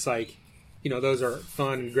else. It's like, those are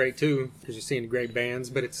fun and great too because you're seeing great bands.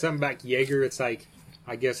 But it's something about Jaeger. It's like,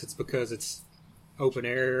 I guess it's because it's open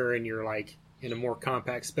air and you're like in a more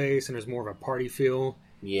compact space and there's more of a party feel.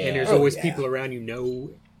 Yeah. And there's always people around,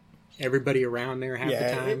 everybody around there half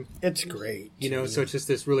the time. It's great. So it's just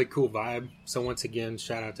this really cool vibe. So once again,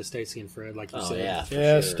 shout out to Stacy and Fred, like you said. Yeah, for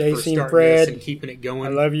Yeah, sure. Stacy for and starting this Fred. and keeping it going. I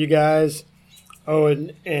love you guys. Oh,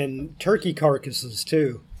 and turkey carcasses,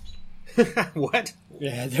 too. What?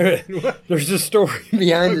 Yeah, there's a story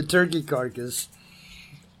behind the turkey carcass.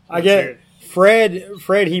 I Let's get hear it.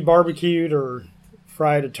 Fred, he barbecued, or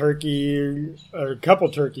fried a turkey or a couple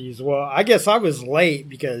turkeys. Well, I guess I was late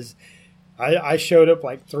because I showed up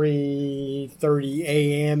like 3:30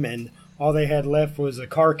 a.m. and all they had left was a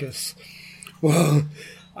carcass. Well,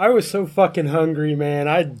 I was so fucking hungry, man.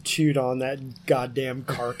 I chewed on that goddamn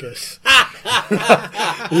carcass.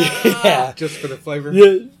 Yeah. Just for the flavor?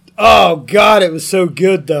 Yeah. Oh, God, it was so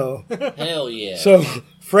good, though. Hell yeah. So,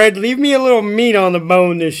 Fred, leave me a little meat on the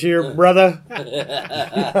bone this year, brother.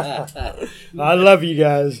 I love you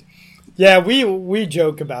guys. Yeah, we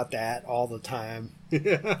joke about that all the time.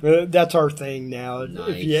 That's our thing now.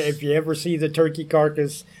 Nice. If you ever see the turkey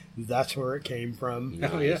carcass, that's where it came from.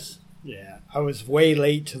 Nice. Oh, yes. Yeah, I was way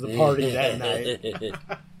late to the party that night.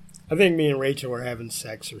 I think me and Rachel were having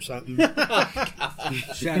sex or something.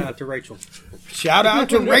 Shout out to Rachel. Shout out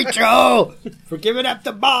to Rachel for giving up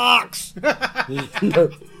the box.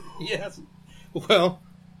 Yes. Well,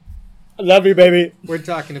 I love you, baby. we're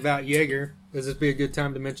talking about Jaeger. Does this be a good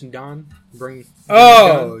time to mention Don? Bring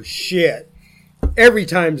Oh, Don? shit. Every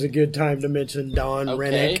time's a good time to mention Don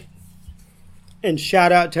Rennick. Okay. And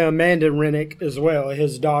shout out to Amanda Rennick as well,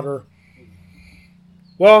 his daughter.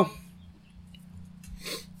 Well,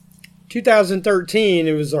 2013,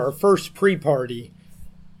 it was our first pre-party.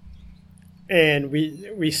 And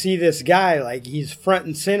we see this guy, like, he's front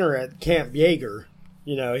and center at Camp Jager.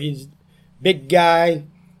 You know, he's big guy,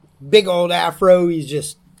 big old afro. He's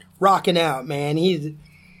just rocking out, man. He's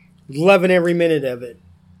loving every minute of it.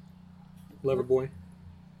 Loverboy.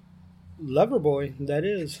 Loverboy, that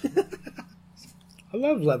is. I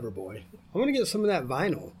love Loverboy. I want to get some of that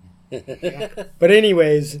vinyl. But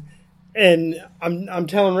anyways, and I'm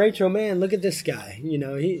telling Rachel, man, look at this guy. You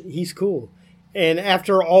know, he's cool. And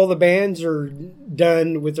after all the bands are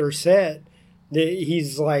done with their set,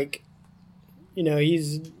 he's like, you know,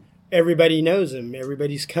 everybody knows him.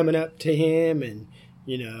 Everybody's coming up to him, and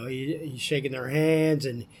you know, he's shaking their hands,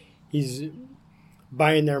 and he's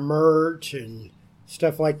buying their merch and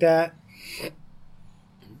stuff like that.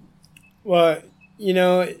 Well, you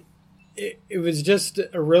know, it was just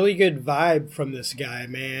a really good vibe from this guy,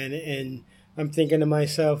 man. And I'm thinking to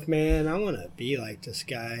myself, man, I want to be like this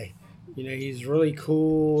guy. You know, he's really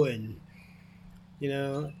cool, and, you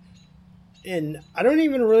know, and I don't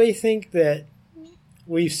even really think that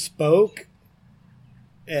we spoke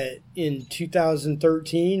in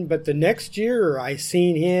 2013, but the next year I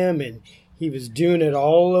seen him, and he was doing it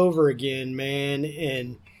all over again, man.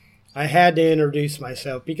 And I had to introduce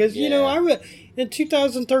myself because, you know, in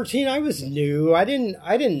 2013 I was new. I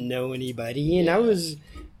didn't know anybody, and I was,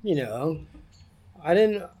 you know,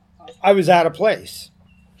 I was out of place.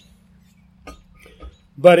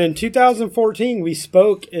 But in 2014 we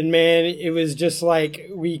spoke, and man, it was just like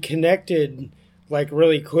we connected like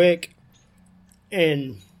really quick.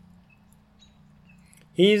 And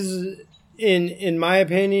he's in my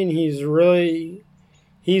opinion, he's the real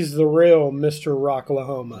Mr.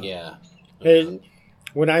 Rocklahoma. Yeah. And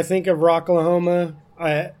when I think of Rocklahoma,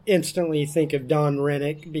 I instantly think of Don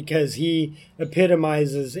Rennick because he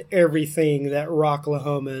epitomizes everything that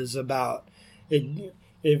Rocklahoma is about.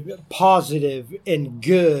 Positive and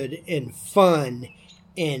good and fun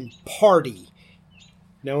and party.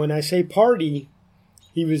 Now, when I say party,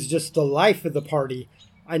 he was just the life of the party.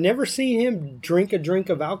 I never seen him drink a drink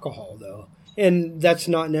of alcohol, though. And that's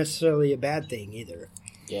not necessarily a bad thing either.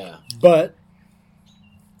 Yeah. But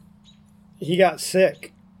he got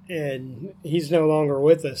sick, and he's no longer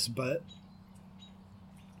with us. But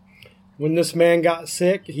when this man got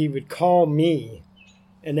sick, he would call me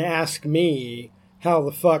and ask me how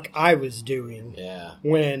the fuck I was doing. Yeah.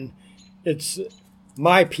 When it's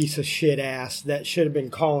my piece of shit ass that should have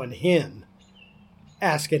been calling him,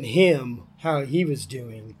 asking him how he was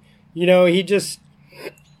doing. You know,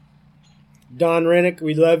 Don Rennick,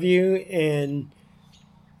 we love you, and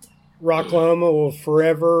Rocklahoma will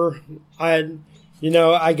forever. You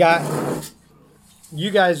got,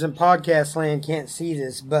 you guys in podcast land can't see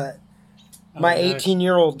this, but my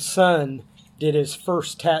 18-year-old son did his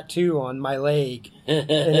first tattoo on my leg, and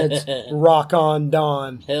it's Rock On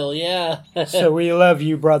Don. Hell yeah. So we love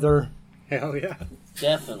you, brother. Hell yeah.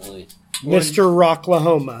 Definitely. Mr.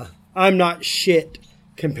 Rocklahoma. I'm not shit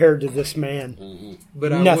compared to this man. Mm-hmm.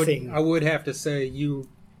 But Nothing. I would have to say you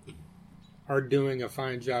are doing a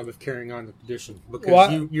fine job of carrying on the tradition,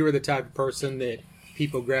 because you are the type of person that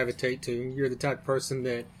people gravitate to. You're the type of person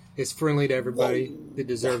that is friendly to everybody, that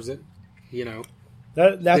deserves it, you know.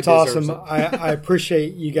 That's awesome. I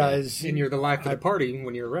appreciate you guys. And you're the life of the party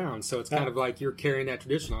when you're around, so it's kind of like you're carrying that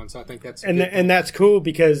tradition on. So I think that's and that's cool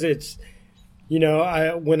because it's, you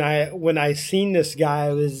know, when I seen this guy,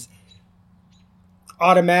 I was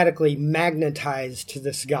automatically magnetized to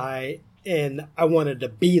this guy, and I wanted to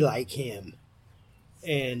be like him.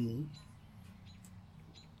 And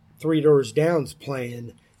Three Doors Down's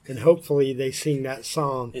playing, and hopefully they sing that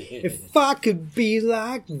song. If I could be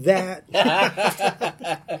like that.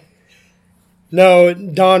 No,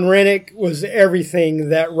 Don Rennick was everything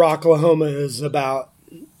that Rocklahoma is about.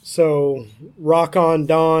 So, rock on,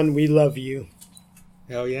 Don. We love you.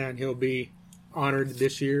 Hell yeah, and he'll be honored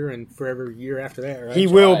this year and forever year after that, right? He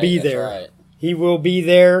will be That's there. right. He will be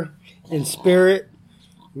there in spirit.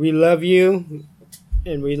 We love you.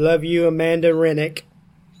 And we love you, Amanda Rennick.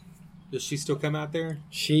 Does she still come out there?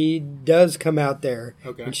 She does come out there.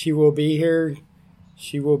 Okay. And she will be here.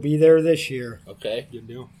 She will be there this year. Okay. Good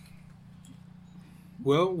deal.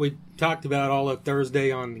 Well, we talked about all of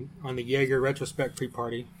Thursday on the Jager Retrospect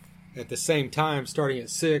pre-party. At the same time, starting at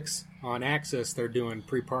 6 on Access, they're doing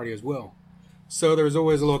pre-party as well. So there's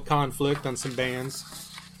always a little conflict on some bands.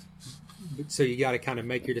 So you got to kind of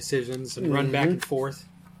make your decisions and run back and forth.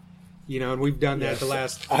 You know, and we've done that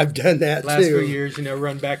I've done that last too. few years, you know,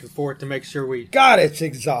 run back and forth to make sure we God, it's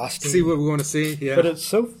exhausting. see what we want to see. Yeah. But it's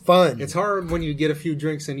so fun. It's hard when you get a few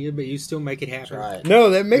drinks in you, but you still make it happen. Right. No,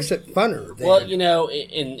 that makes it funner. then. Well, you know,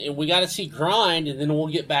 and we got to see Grind, and then we'll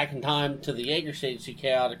get back in time to the Jager Stage to see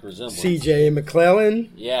Chaotic Resemblance. CJ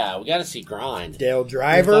McClellan, Yeah, we got to see Grind. Dale I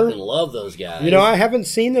Driver. fucking love those guys. You know, I haven't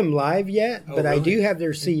seen them live yet, but I really? do have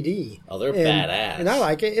their CD. Oh, they're and, badass. And I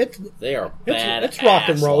like it. They are It's- badass. it's rock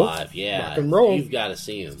and roll. Live. Yeah, Rock and roll. You've got to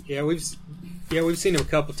see them. Yeah, we've seen them a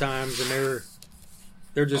couple times, and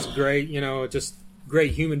they're just great. You know, just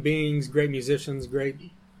great human beings, great musicians, great.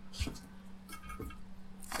 Sorry,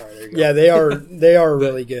 there you go. Yeah, they are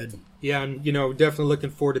really good. Yeah, and you know, definitely looking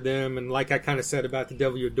forward to them. And like I kind of said about the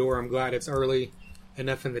Devil You Adore, I'm glad it's early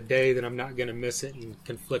enough in the day that I'm not going to miss it and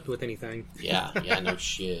conflict with anything. Yeah, no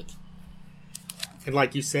shit. And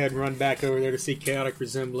like you said, run back over there to see Chaotic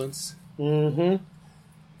Resemblance. Mm-hmm.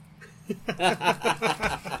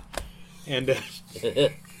 And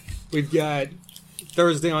we've got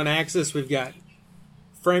Thursday on Axis. We've got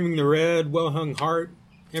Framing the Red, Well Hung Heart,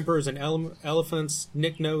 Emperors and Elephants,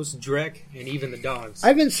 Nick Nose, Drek, and Even the Dogs. I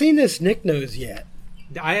haven't seen this Nick Nose yet.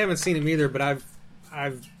 I haven't seen him either, but I've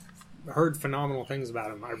heard phenomenal things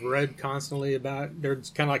about him. I've read constantly about. They're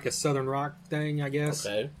kind of like a southern rock thing, I guess.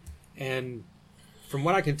 Okay. And from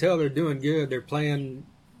what I can tell, they're doing good. They're playing.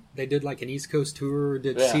 They did like an East Coast tour,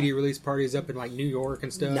 did Yeah. CD release parties up in like New York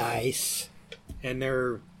and stuff. Nice. And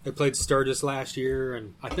they played Sturgis last year,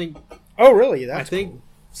 and I think Oh, really? That's cool.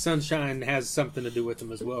 Sunshine has something to do with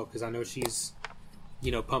them as well, because I know she's,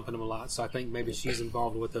 you know, pumping them a lot. So I think maybe she's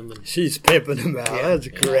involved with them. And She's pimping him out. That's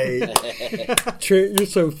great. Trent, you're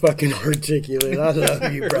so fucking articulate. I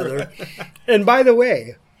love you, brother. And by the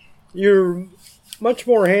way, you're much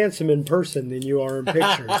more handsome in person than you are in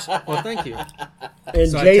pictures. well, thank you.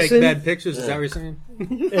 And So I take Jason, bad pictures. Is that what you're saying?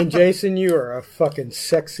 and Jason, you are a fucking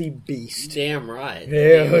sexy beast. Damn right.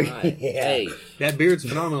 Hell Damn right. yeah. Hey, That beard's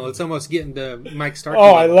phenomenal. It's almost getting to Mike Starkey.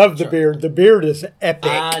 Oh, I love the beard. The beard is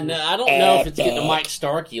epic. I don't know if it's getting to Mike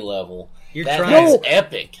Starkey level. You're That's trying. No.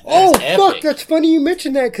 epic. Oh, That's fuck, epic. that's funny you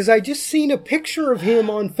mentioned that, because I just seen a picture of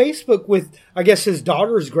him on Facebook with, I guess his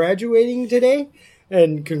daughter's graduating today,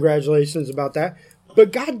 and congratulations about that.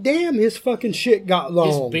 But goddamn, his fucking shit got His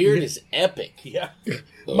long. beard is epic. Yeah.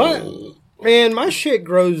 My shit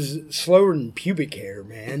grows slower than pubic hair,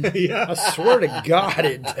 man. Yeah. I swear to God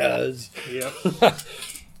it does. Yep.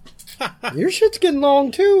 Your shit's getting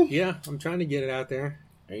long too. Yeah, I'm trying to get it out there.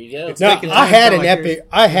 There you go. It's No, taking I time had to an like epic. yours.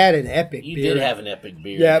 I had an epic You beard. did have an epic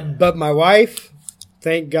beard. Yeah, but my wife,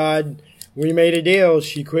 thank God, we made a deal.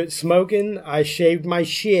 She quit smoking. I shaved my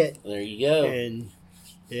shit, There you go. and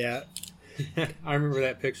yeah, I remember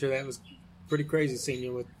that picture. That was pretty crazy seeing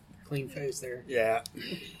you with a clean face there. yeah.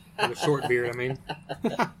 With a short beard, I mean.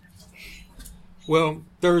 Well,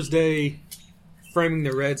 Thursday, Framing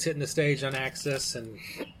the Red's hitting the stage on Access, and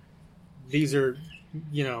these are,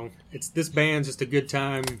 you know, this band's just a good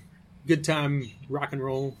time rock and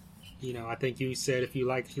roll. You know, I think you said if you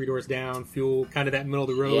like Three Doors Down, Fuel, kind of that middle of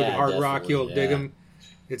the road, Yeah, hard rock, definitely, you'll dig yeah. them.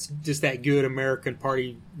 It's just that good American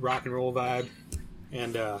party rock and roll vibe.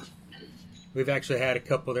 And we've actually had a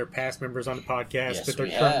couple of their past members on the podcast, Yes, but their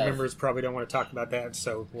we current have. members probably don't want to talk about that,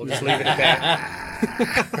 so we'll just leave it at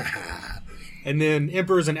that. And then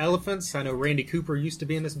Emperors and Elephants. I know Randy Cooper used to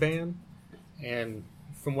be in this band, and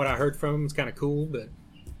from what I heard from him, it's kind of cool, but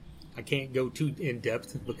I can't go too in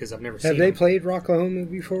depth because I've never seen Have they them. played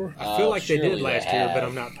Rocklahoma before? I feel like they did surely last they year, but have.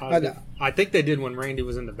 I'm not positive. I think they did when Randy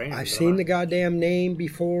was in the band. I've but seen I'm the goddamn name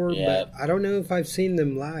before, Yeah. but I don't know if I've seen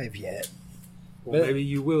them live yet. Well, maybe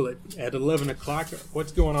you will at 11 o'clock.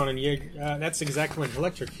 What's going on in Jager? That's exactly when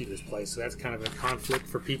Hellectrokuters play, so that's kind of a conflict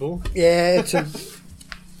for people. Yeah, it's a...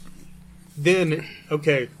 Then,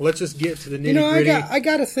 okay, let's just get to the nitty-gritty. I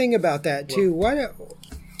got a thing about that, too.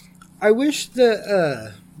 I wish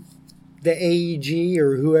the AEG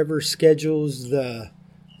or whoever schedules the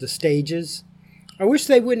stages, I wish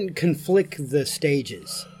they wouldn't conflict the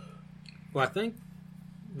stages. Well, I think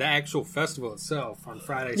the actual festival itself on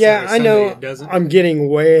Friday, yeah, Saturday, I know. Sunday, it doesn't. I'm getting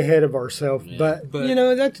way ahead of ourselves, Yeah. but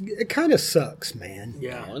it kind of sucks, man.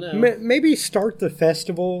 Yeah. I know. Maybe start the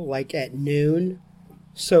festival like at noon,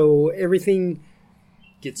 so everything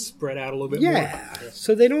Gets spread out a little bit more. yeah,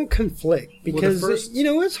 so they don't conflict because first-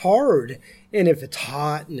 it's hard, and if it's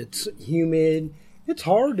hot and it's humid, it's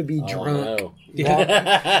hard to be drunk.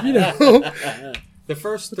 No. The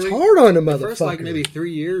first It's three, hard on a the motherfucker. first like maybe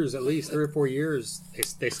 3 years, at least 3 or 4 years,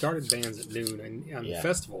 they started bands at noon on the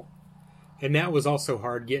festival, and that was also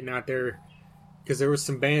hard getting out there because there was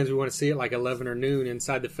some bands we want to see at like 11 or noon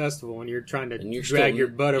inside the festival, and you're trying to drag your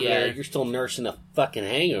butt over there. You're still nursing a fucking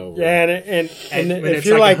hangover. Yeah, and when if it's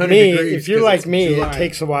you're like like 100 me, degrees if you're 'cause like it's me, July. it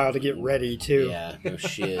takes a while to get ready too. Yeah, no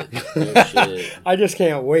shit. No shit. I just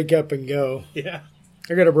can't wake up and go. Yeah.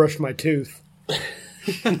 I gotta brush my tooth.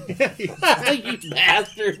 You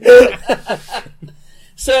bastard.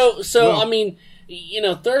 So Well- I mean,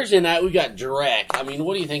 Thursday night we got Drek. I mean,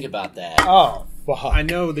 what do you think about that? Oh, fuck. I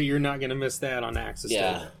know that you're not going to miss that on Axis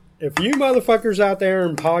Yeah. Day. If you motherfuckers out there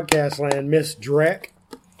in podcast land miss Drek,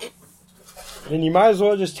 then you might as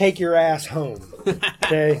well just take your ass home.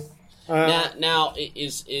 Okay? Now,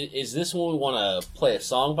 is this when we want to play a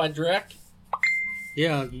song by Drek?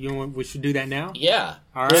 Yeah, we should do that now? Yeah.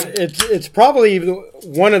 All right. It's probably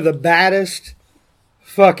one of the baddest,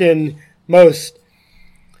 fucking most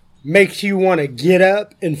makes you want to get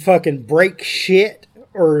up and fucking break shit.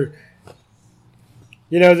 Or,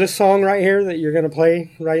 this song right here that you're going to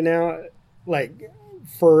play right now, like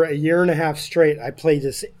for a year and a half straight, I play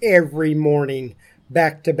this every morning,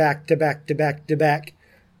 back to back to back to back to back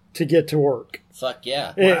to get to work. Fuck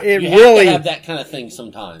yeah. It you really have to have that kind of thing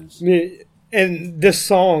sometimes. And this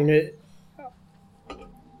song,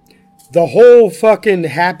 the whole fucking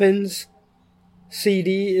Happens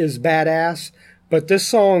CD is badass, but this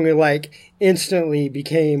song like instantly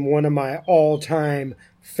became one of my all-time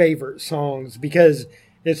favorite songs because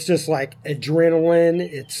it's just like adrenaline,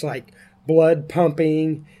 it's like blood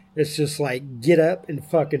pumping, it's just like get up and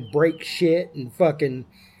fucking break shit and fucking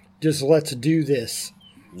just let's do this.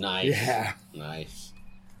 Nice. Yeah. Nice.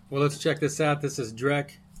 Well, let's check this out. This is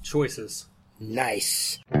Drek Choices.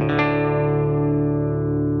 Nice.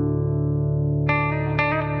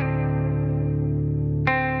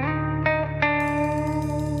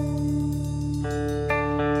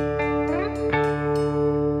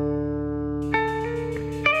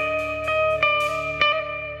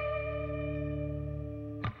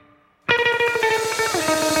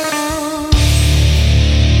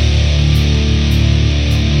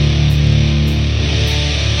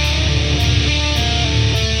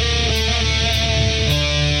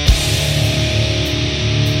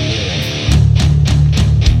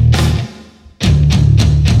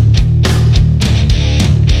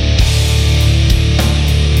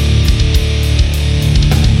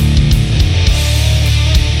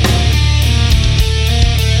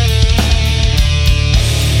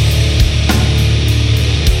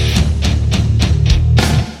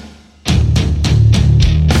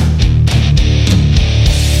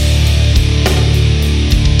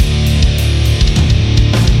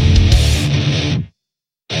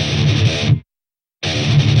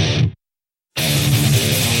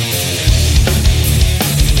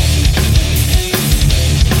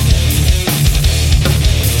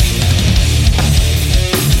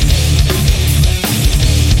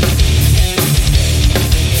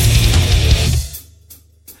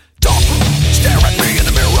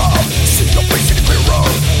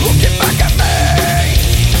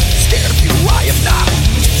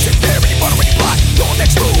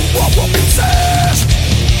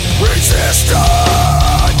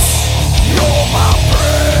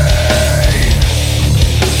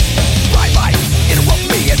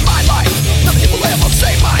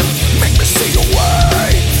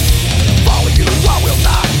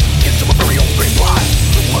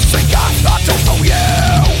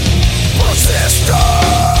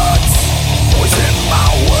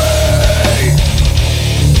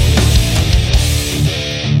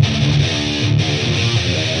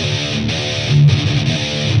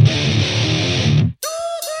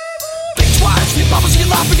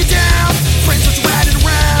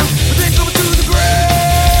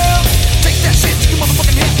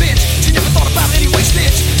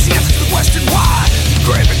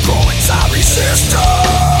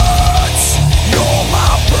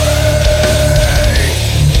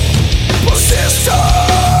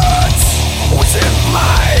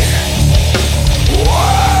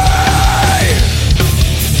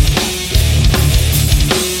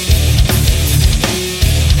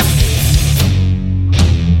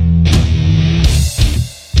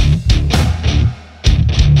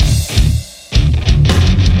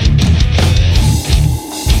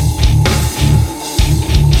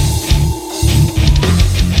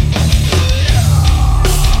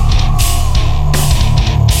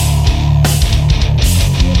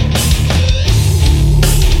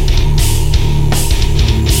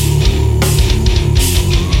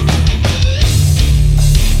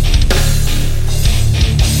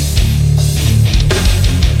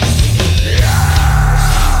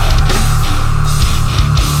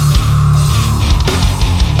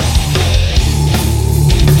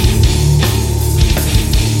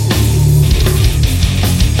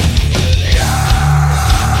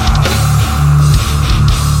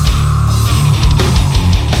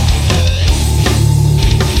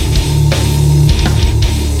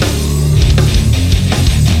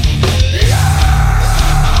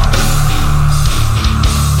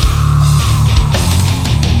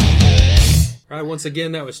 All right, once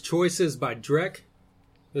again, that was Choices by Drek.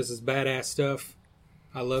 This is badass stuff.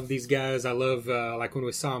 I love these guys. I love, like when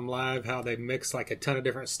we saw them live, how they mix like a ton of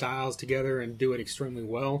different styles together and do it extremely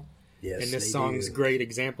well. Yes, and this they song's a do. great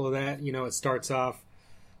example of that. You know, it starts off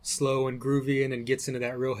slow and groovy and then gets into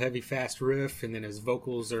that real heavy, fast riff, and then his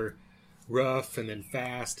vocals are rough and then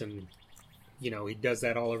fast, and, you know, he does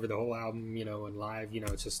that all over the whole album, you know, and live. You know,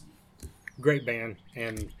 it's just great band.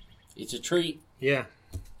 And It's a treat. yeah,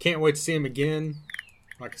 can't wait to see him again.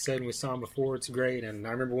 Like I said, when we saw him before, it's great. And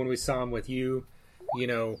I remember when we saw him with you, you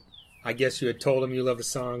know, I guess you had told him you loved the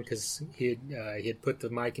song because he had put the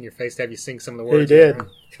mic in your face to have you sing some of the He words. did.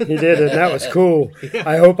 He did, and that was cool.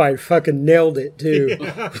 I hope I fucking nailed it, too.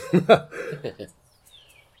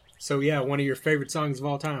 So, yeah, one of your favorite songs of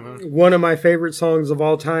all time, huh? One of my favorite songs of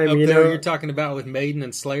all time, Up you there, know. you're talking about with Maiden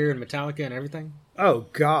and Slayer and Metallica and everything? Oh,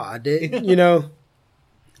 God. You know,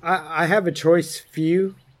 I have a choice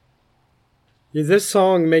few. Yeah, this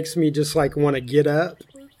song makes me just, like, want to get up.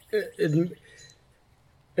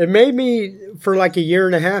 It made me, for like a year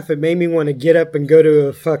and a half, it made me want to get up and go to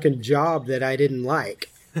a fucking job that I didn't like.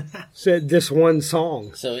 So this one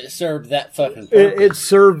song. So it served that fucking purpose. It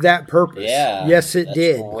served that purpose. Yeah. Yes, it that's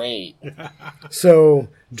did. Great. So,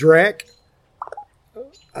 Drek,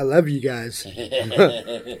 I love you guys.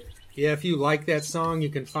 Yeah, if you like that song, you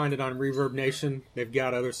can find it on Reverb Nation. They've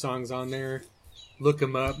got other songs on there. Look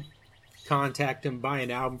them up. Contact them. Buy an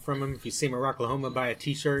album from them. If you see them at Rocklahoma, buy a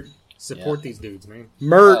t-shirt. Support these dudes, man.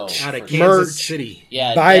 Merch. Out of For Kansas merch. City.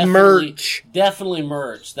 Yeah, Buy definitely- merch. Definitely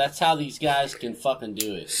merch. That's how these guys can fucking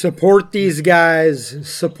do it. Support these guys.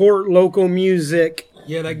 Support local music.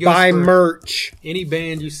 Yeah, that goes Buy for merch. any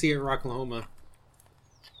band you see at Rocklahoma.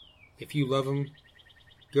 If you love them,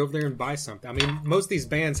 go over there and buy something. I mean, most of these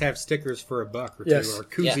bands have stickers for $1 or $2, Yes. or a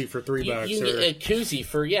koozie Yeah. for $3. You can get a koozie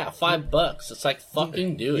for $5. It's like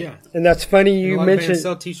fucking do it. Yeah. And that's funny And you a lot of bands mentioned.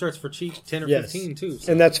 sell t-shirts for cheap, 10 or Yes. 15 too.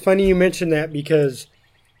 So. And that's funny you mentioned that because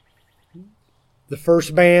the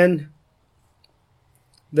first band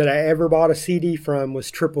that I ever bought a CD from was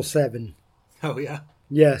 777. Oh yeah.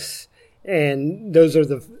 Yes. And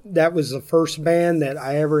that was the first band that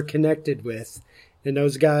I ever connected with. And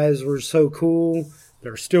those guys were so cool.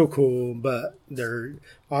 They're still cool, but they're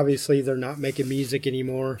not making music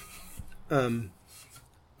anymore.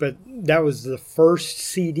 But that was the first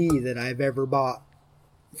CD that I've ever bought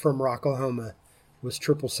from Rocklahoma was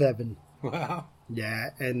 777. Wow. Yeah,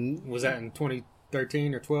 and Was that in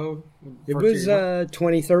 2013 or 12? it was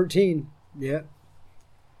 2013. Yeah.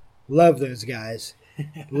 Love those guys.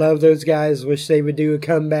 Love those guys. Wish they would do a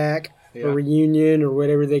comeback Yeah. or reunion or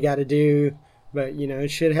whatever they got to do. But, you know,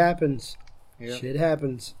 shit happens. Yep. Shit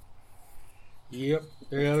happens. Yep.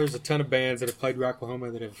 Yeah, there's a ton of bands that have played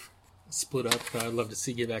Rocklahoma that have split up. I'd love to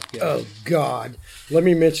see get back together. Oh, God. Let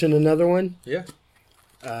me mention another one. Yeah.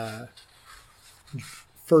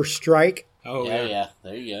 First Strike. Oh, Yeah, yeah. yeah.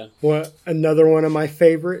 There you go. Another one of my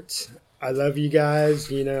favorites. I love you guys.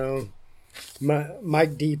 You know,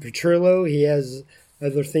 Mike DiPetrillo, he has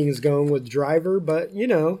other things going with Dryvr, but, you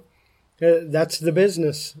know, that's the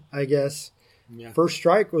business, I guess. Yeah. First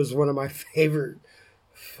Strike was one of my favorite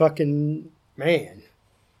fucking, man.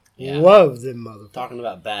 Yeah. Love them motherfuckers. Talking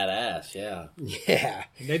about badass, yeah. Yeah.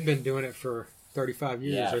 And they've been doing it for 35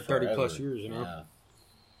 years Yeah, or 30 plus forever. years, you know. Yeah.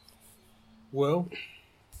 Well,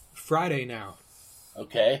 Friday now.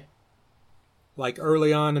 Okay. Like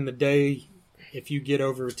early on in the day, if you get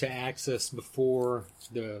over to Access before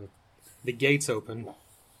the gates open,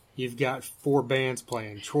 you've got 4 bands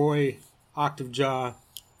playing. Troy, Octave Jaw,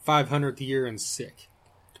 500th Year, and Sick.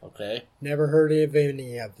 Okay. Never heard of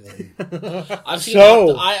any of them. I've seen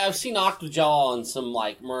So- I've seen Octave Jaw on some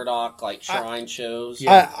like Murdoch like shrine shows.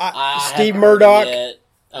 Yeah. Steve haven't heard Murdoch. yet,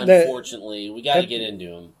 unfortunately, we got to get into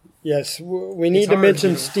him. Yes, we need It's to hard, mention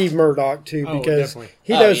you know. Steve Murdoch too Oh, because definitely.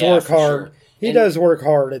 he Oh, does yeah, work for hard. sure. He And- does work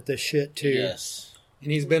hard at this shit too. Yes.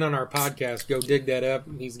 And he's been on our podcast. Go dig that up.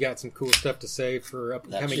 He's got some cool stuff to say for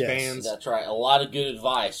upcoming Yes. bands. That's right. A lot of good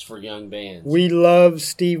advice for young bands. We love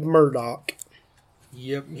Steve Murdoch,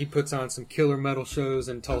 Yep, he puts on some killer metal shows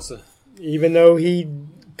in Tulsa. even though he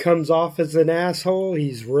comes off as an asshole.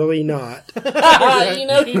 He's really not. You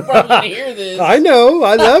know, you probably gonna hear this. I know.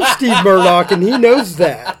 I love Steve Murdoch, and he knows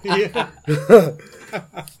that. Yeah.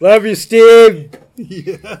 Love you, Steve.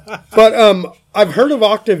 But I've heard of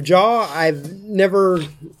Octave Jaw. I've never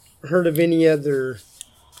heard of any other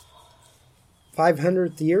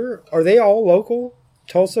 500th Year. Are they all local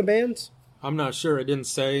Tulsa bands? I'm not sure. It didn't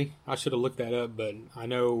say. I should have looked that up, but I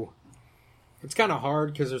know it's kind of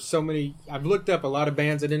hard because there's so many. I've looked up a lot of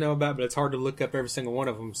bands I didn't know about, but it's hard to look up every single one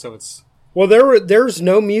of them. So it's Well, there's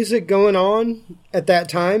no music going on at that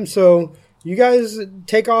time, so You guys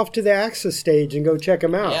take off to the Axis stage and go check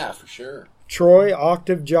them out. Yeah, for sure. Troy,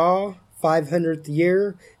 Octave Jaw, 500th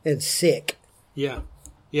Year, and Sick. Yeah.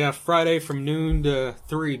 Yeah, Friday from noon to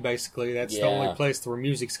 3, basically. That's the only place where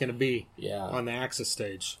music's going to be on the Axis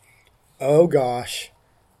stage. Oh, gosh.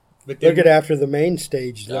 But then, look at after the main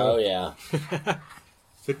stage, though. Oh, yeah.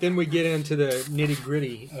 But then we get into the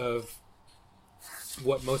nitty-gritty of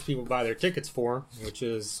what most people buy their tickets for, which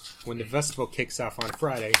is when the festival kicks off on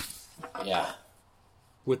Friday. Yeah.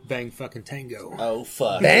 With Bang fucking Tango. Oh,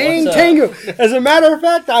 fuck. Bang Tango! As a matter of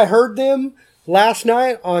fact, I heard them last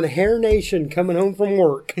night on Hair Nation coming home from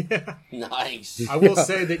work. Nice. I will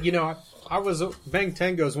say that, Bang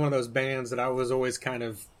Tango is one of those bands that I was always kind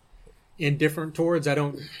of indifferent towards. I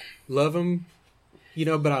don't love them,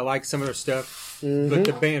 but I like some of their stuff. Mm-hmm. But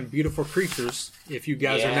the band Beautiful Creatures, if you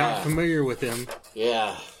guys are not familiar with them,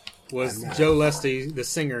 was Joe Leslie, the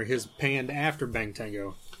singer, his band after Bang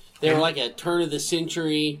Tango. They were like a turn of the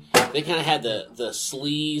century. They kind of had the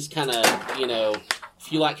sleaze kind of,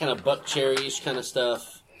 if you like kind of Buck Cherries kind of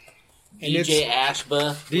stuff. And DJ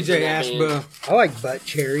Ashba. DJ Ashba. I like Butt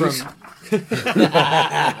Cherries. DJ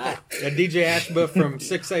Ashba from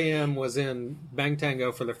 6 a.m. was in Bang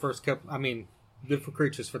Tango for the first couple, Beautiful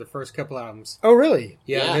Creatures for the first couple albums. Oh, really?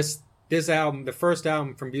 Yeah. This album, the first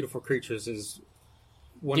album from Beautiful Creatures is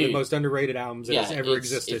one of the most underrated albums that has ever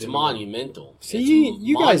existed. It's monumental. See,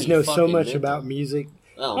 you guys know so much about music.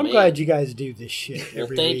 Oh, I'm glad you guys do this shit every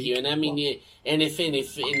Well, thank week. you. And I mean, if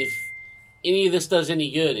any of this does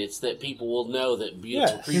any good, it's that people will know that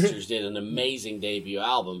Beautiful Creatures did an amazing debut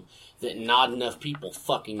album that not enough people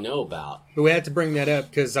fucking know about. But we had to bring that up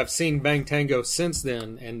because I've seen Bang Tango since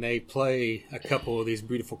then, and they play a couple of these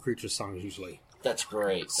Beautiful Creatures songs usually. That's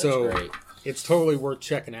great. That's great. It's totally worth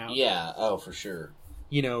checking out. Yeah, oh, for sure.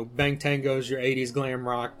 Bang Tango's your 80s glam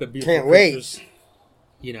rock, but Beautiful Can't Creatures,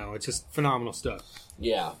 it's just phenomenal stuff.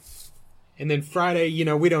 Yeah. And then Friday,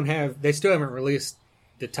 they still haven't released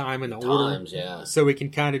the time and the order. Yeah. So we can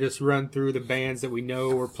kind of just run through the bands that we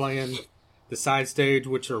know are playing the side stage,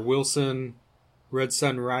 which are Wilson, Red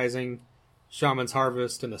Sun Rising, Shaman's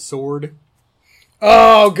Harvest, and The Sword.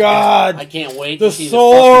 Oh, God. I can't wait to see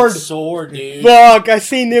Sword. the fucking Sword, dude. Fuck, I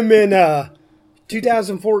seen them in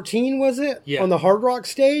 2014, was it? Yeah. On the Hard Rock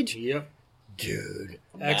stage? Yep. Dude.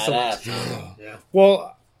 Excellent. Yeah.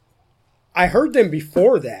 Well, I heard them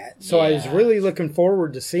before that, so I was really looking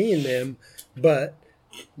forward to seeing them. But,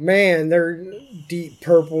 man, they're Deep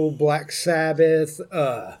Purple, Black Sabbath,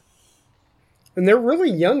 and they're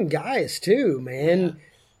really young guys, too, man.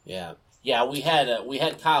 Yeah. Yeah, we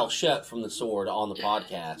had Kyle Shutt from The Sword on the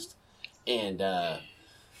podcast. And,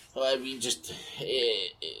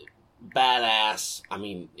 badass. I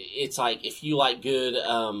mean, it's like if you like good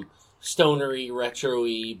stonery,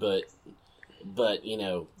 retro-y, but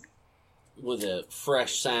with a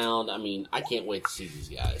fresh sound. I mean, I can't wait to see these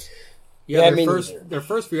guys. Yeah, their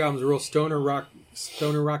first few albums are real stoner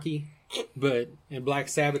rocky, and Black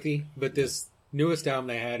Sabbathy. But this newest album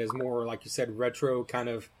they had is more, like you said, retro kind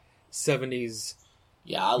of 70s.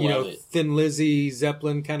 Yeah, I love it. Thin Lizzy,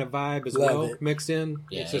 Zeppelin kind of vibe as mixed in.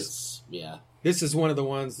 Yeah, This is one of the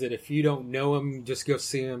ones that if you don't know them, just go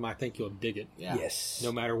see them. I think you'll dig it. Yeah. Yes.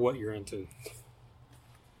 No matter what you're into.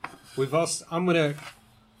 I'm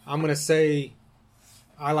gonna say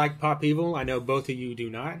I like Pop Evil. I know both of you do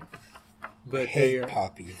not, but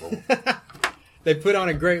Pop Evil. They put on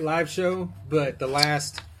a great live show, but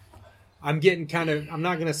I'm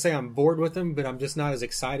not gonna say I'm bored with them, but I'm just not as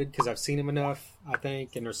excited because I've seen them enough. I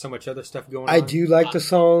think, and there's so much other stuff going on. I do like the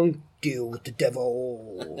song "Deal with the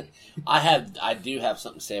Devil." I do have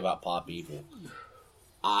something to say about Pop Evil.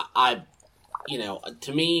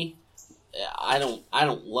 To me, I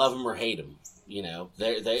don't love them or hate them.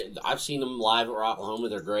 I've seen them live at Rocklahoma.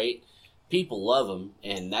 They're great. People love them,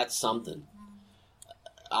 and that's something.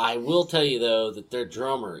 I will tell you though that their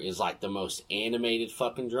drummer is like the most animated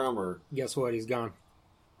fucking drummer. Guess what? He's gone.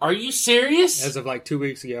 Are you serious? As of like 2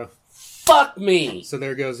 weeks ago. Fuck me. So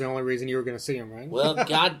there goes the only reason you were going to see him, right? Well,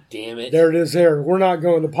 god damn it. There it is there. We're not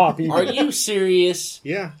going to Pop Evil. Are you serious?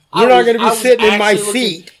 Yeah. You're not going to be sitting in my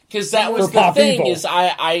seat. Because that was the thing, is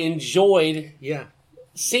I enjoyed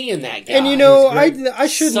seeing that guy. And I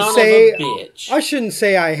shouldn't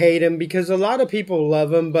say I hate him because a lot of people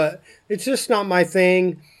love him, but it's just not my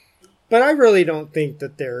thing. But I really don't think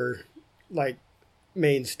that they're like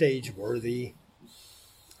main stage worthy.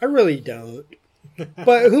 I really don't.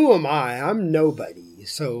 But who am I? I'm nobody.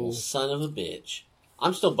 So son of a bitch.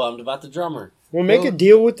 I'm still bummed about the drummer. Well, make a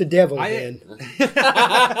deal with the devil then.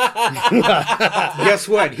 Guess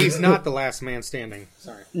what? He's not the last man standing.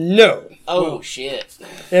 Sorry. No. Oh, shit.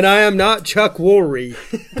 And I am not Chuck Woolery.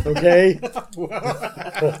 Okay?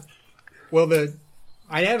 Well,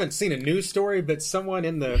 I haven't seen a news story, but someone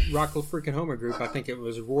in the Rocklahoma group, I think it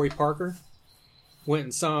was Roy Parker, went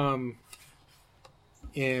and saw him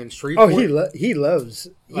in Shreveport. Oh, he loves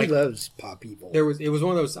pop people. It was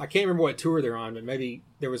one of those. I can't remember what tour they're on, but maybe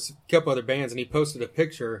there was a couple other bands, and he posted a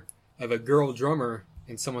picture of a girl drummer,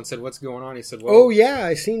 and someone said, "What's going on?" He said, "Well, oh yeah,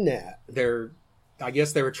 I seen that." I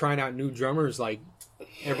guess they were trying out new drummers like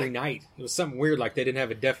every night. It was something weird, like they didn't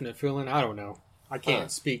have a definite feeling. I don't know. I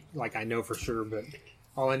can't speak like I know for sure, but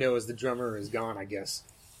all I know is the drummer is gone, I guess.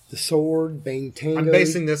 The sword, bang tango. I'm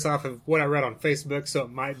basing this off of what I read on Facebook, so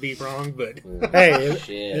it might be wrong, but...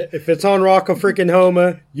 Hey, if it's on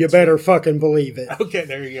Rocklahoma, you better fucking believe it. Okay,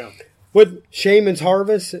 there you go. With Shaman's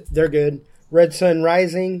Harvest, they're good. Red Sun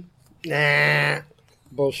Rising, nah.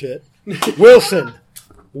 Bullshit. Wilson's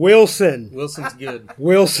good.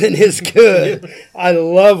 Wilson is good. I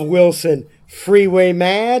love Wilson. Freeway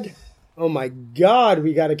Mad. Oh my God,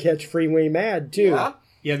 we got to catch Freeway Mad too.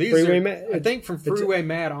 Yeah, these Freeway Mad. I think from Freeway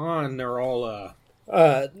Mad on, they're all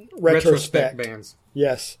retrospect bands.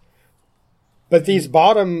 Yes, but these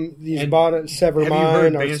bottom Severmind. Have you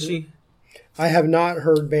heard Banshee? I have not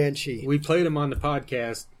heard Banshee. We played them on the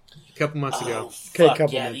podcast a couple months ago. Okay, a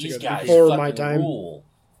couple months ago, before my time. Rule.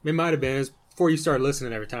 It might have been. It was before you started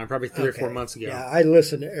listening every time, probably 3 or 4 months ago. Yeah, I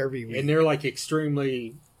listen every week, and they're like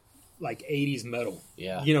extremely like 80s metal.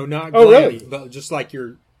 Yeah, you know, not really, but just like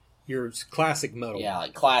your classic metal. Yeah,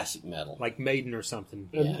 like classic metal, like Maiden or something.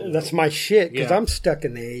 Yeah. That's my shit because I'm stuck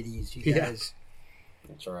in the 80s, you guys.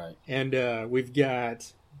 That's right. And we've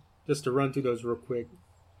got, just to run through those real quick.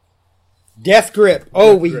 Death Grip.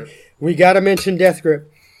 Oh, we got to mention Death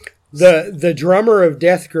Grip. The drummer of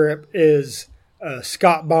Death Grip is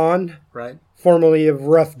Scott Bond, right? Formerly of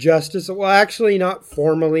Rough Justice. Well, actually, not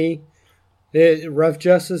formerly. Rough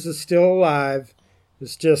Justice is still alive.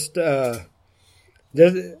 It's just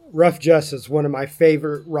Rough Justice, one of my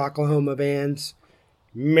favorite Rocklahoma bands.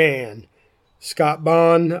 Man, Scott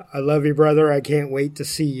Bond, I love you, brother. I can't wait to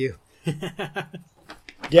see you.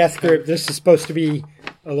 Death Grip. This is supposed to be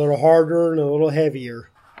a little harder and a little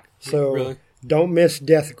heavier. So don't miss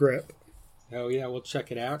Death Grip. Oh, yeah, we'll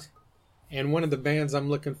check it out. And one of the bands I'm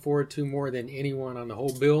looking forward to more than anyone on the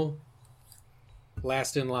whole bill,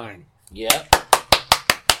 Last in Line. Yep.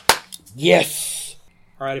 Yes.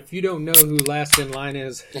 All right, if you don't know who Last in Line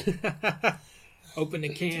is, open the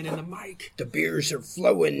can in the mic. The beers are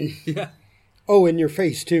flowing. Yeah. Oh, in your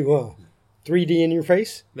face, too, huh? 3D in your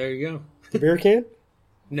face? There you go. The beer can?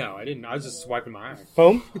 No, I didn't. I was just wiping my eye.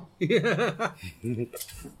 Foam? Yeah.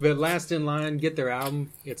 But Last in Line, get their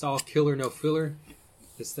album. It's all killer, no filler.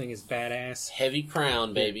 This thing is badass. Heavy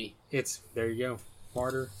crown, baby. There you go.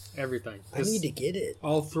 Martyr, everything. I need to get it.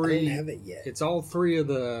 All three. I don't have it yet. It's all three of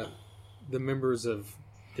the members of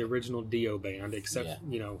the original Dio band, except,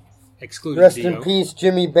 excluding Rest Dio. in peace,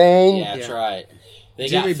 Jimmy Bain. Yeah, that's right.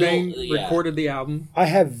 Jimmy Bain recorded the album. I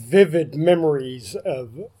have vivid memories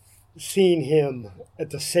of seeing him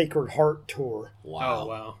at the Sacred Heart tour. Wow. Oh,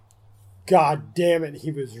 wow. God damn it,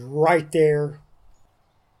 he was right there.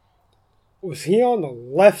 Was he on the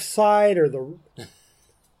left side or the...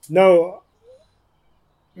 No.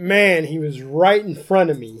 Man, he was right in front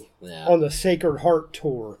of me on the Sacred Heart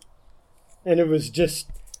tour. And it was just...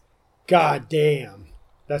 God damn.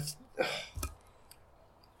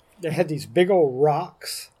 They had these big old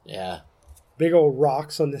rocks. Yeah. Big old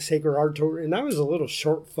rocks on the Sacred Heart tour. And I was a little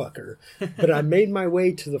short fucker. But I made my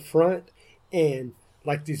way to the front. And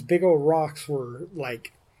like these big old rocks were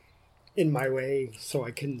like in my way. So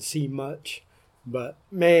I couldn't see much. But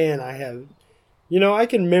man, I have... I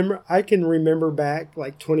can remember back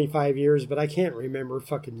like 25 years. But I can't remember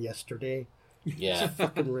fucking yesterday. Yeah. It's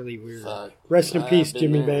fucking really weird. Rest in peace,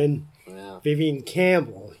 Jimmy Bain. Yeah. Vivian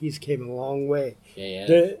Campbell. He's came a long way. Yeah.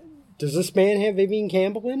 Does this band have Vivian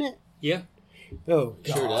Campbell in it? Yeah. Oh,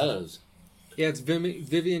 God. Sure does. Yeah, it's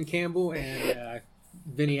Vivian Campbell and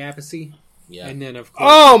Vinny Appice. Yeah. And then, of course...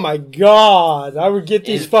 Oh, my God. I would get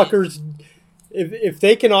these fuckers... If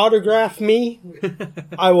they can autograph me,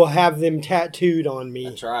 I will have them tattooed on me.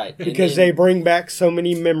 That's right. Because they bring back so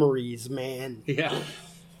many memories, man. Yeah.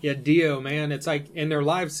 Yeah, Dio, man. It's like, in their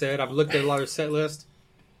live set, I've looked at a lot of set list.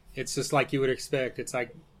 It's just like you would expect. It's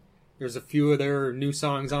like, there's a few of their new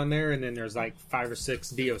songs on there, and then there's like 5 or 6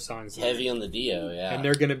 Dio songs. Heavy on the Dio, yeah. And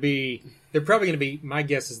they're probably going to be, my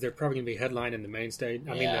guess is they're probably going to be headlining the main stage.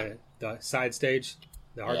 I mean, the side stage,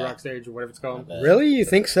 the hard rock stage, or whatever it's called. Really? You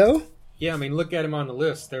think so? Yeah, I mean, look at them on the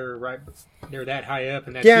list. They're that high up,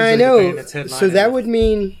 and that's Yeah, I usually the know. band that's headlining. So that would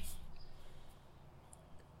mean...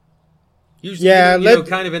 Usually, Yeah,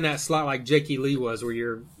 kind of in that slot like Jakey Lee was, where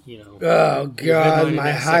you're, Oh, you're God, headlining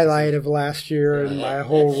my that highlight of last year and my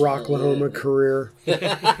whole Rocklahoma career.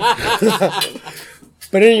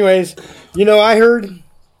 But anyways, I heard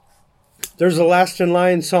there's a Last in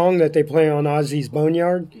Line song that they play on Ozzy's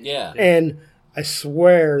Boneyard. Yeah. And I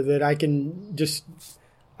swear that I can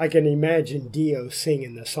imagine Dio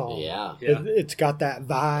singing the song. Yeah. It's got that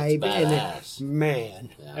vibe. It's And badass. man.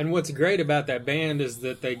 Yeah. And what's great about that band is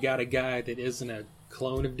that they got a guy that isn't a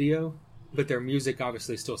clone of Dio, but their music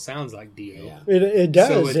obviously still sounds like Dio. Yeah. It does.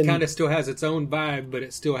 So it and kind of still has its own vibe, but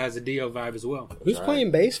it still has a Dio vibe as well. who's right.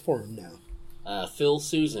 playing bass for him now? Phil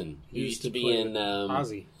Susan, who used to be play in... with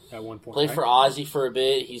Ozzy at one point. Played right? for Ozzy for a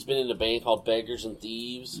bit. He's been in a band called Beggars and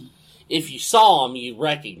Thieves. If you saw him, you'd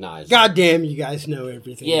recognize him. God damn, you guys know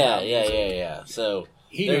everything. Yeah. So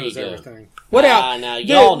He there knows you go. everything. What Nah, else? now,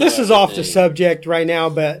 y'all know This is off the everything. subject right now,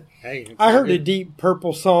 but Hey, it's I all heard a good. Deep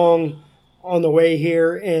Purple song on the way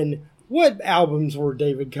here, and what albums were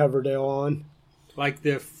David Coverdale on? Like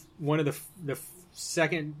one of the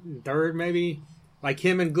second and third, maybe. Like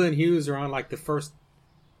him and Glenn Hughes are on like the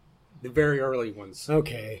very early ones.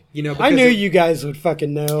 Okay. I I knew you guys would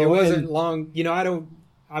fucking know. It wasn't and- long.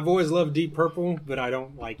 I've always loved Deep Purple, but I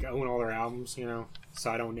don't like own all their albums. So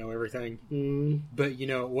I don't know everything. But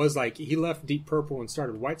it was like he left Deep Purple and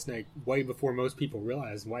started Whitesnake way before most people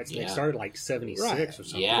realized. Whitesnake started like 76 Right. or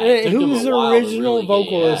something. Yeah. Hey, it took him who's a the while to original really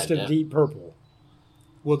vocalist get- of Deep Purple?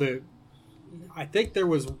 Well, I think there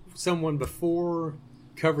was someone before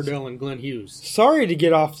Coverdale and Glenn Hughes. Sorry to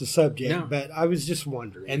get off the subject, No. but I was just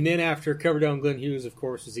wondering. And then after Coverdale and Glenn Hughes, of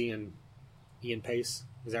course, was Ian Pace.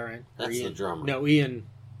 Is that right? Or That's the Ian? drummer. No, Ian.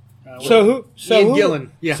 So Ian who, Gillan.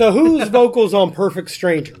 Yeah, So who's vocals on Perfect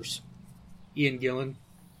Strangers? Ian Gillan.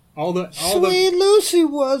 All the Sweet Lucy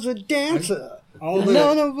was a dancer. all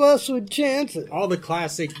None the of us would chance it. all the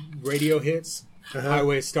classic radio hits.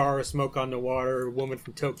 Highway Star, Smoke on the Water, Woman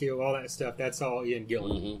from Tokyo, all that stuff. That's all Ian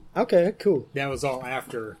Gillan. Okay, cool. That was all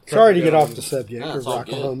after. Sorry to get Coverdale off the subject No, of it's all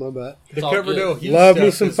good. Rocklahoma, but The It's all Coverdale good. Hughes love me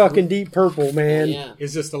stuff some is- fucking Deep Purple, man. Yeah.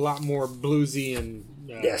 It's just a lot more bluesy and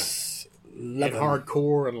Yes. and Love 'em.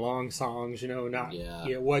 hardcore and long songs. Not Yeah.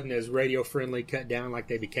 it wasn't as radio friendly, cut down like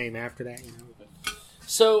they became after that. But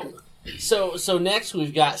So next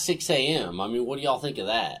we've got 6 a.m. I mean, what do y'all think of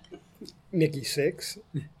that? Nikki Six.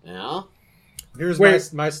 Yeah? here's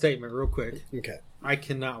Wait. my statement, real quick. Okay. I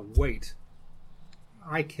cannot wait.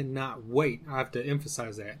 I have to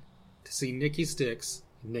emphasize that to see Nikki Six.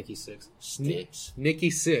 Nikki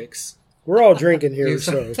Six. We're all drinking here, It's-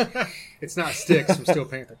 so It's not Styx from Steel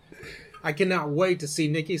Panther. I cannot wait to see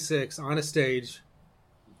Nikki Six on a stage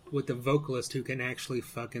with a vocalist who can actually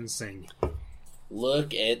fucking sing.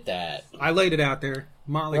 Look at that. I laid it out there.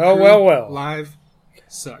 Motley Well, Crue well. live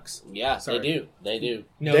sucks. Yeah, Sorry. They do.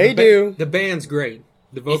 No, They do. The band's great.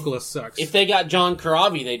 The vocalist sucks. If they got John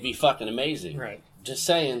Corabi, they'd be fucking amazing. Right. Just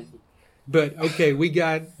saying. But okay, we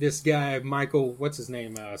got this guy Michael. What's his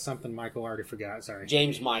name? Something Michael. I already forgot. Sorry.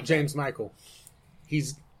 James Michael.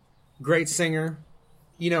 He's great singer.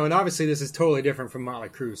 And obviously this is totally different from Motley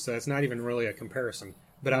Crue, so it's not even really a comparison.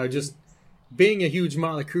 But I just, being a huge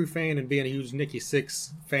Motley Crue fan and being a huge Nikki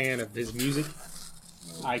Sixx fan of his music,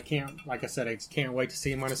 I can't wait to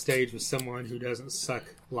see him on a stage with someone who doesn't suck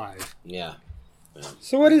live. Yeah.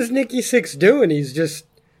 So what is Nikki Sixx doing? He's just...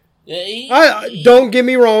 Yeah, don't get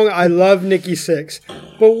me wrong, I love Nikki Sixx.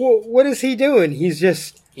 But what is he doing? He's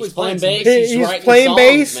just... he's playing bass. He's writing playing songs,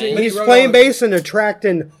 bass. man. He He's wrote playing all- bass and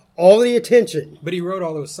attracting all the attention. But he wrote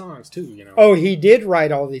all those songs too, Oh, he did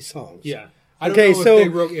write all these songs. Yeah. I don't Okay, know so-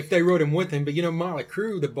 if they wrote him with him, but Motley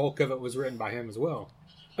Crue, the bulk of it was written by him as well.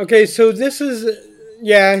 Okay, so this is...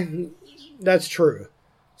 Yeah, that's true.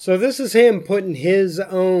 So this is him putting his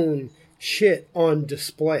own shit on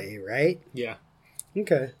display, right? Yeah.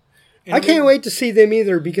 Okay. And I can't wait to see them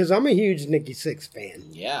either because I'm a huge Nikki Sixx fan.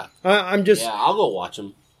 Yeah. I'm just... Yeah, I'll go watch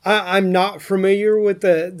them. I'm not familiar with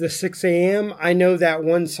the 6 a.m. I know that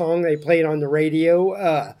one song they played on the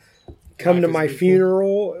radio, Come Life to is My Beautiful.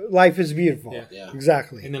 Funeral, Life is Beautiful. Yeah.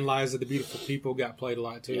 Exactly. And then Lives of the Beautiful People got played a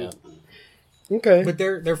lot too. Yeah. Okay. But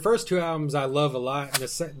their first two albums I love a lot.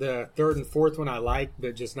 The third and fourth one I like,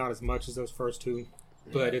 but just not as much as those first two.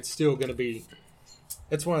 But it's still going to be...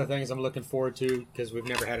 It's one of the things I'm looking forward to because we've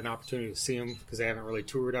never had an opportunity to see them because they haven't really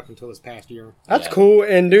toured up until this past year. That's Yeah. cool.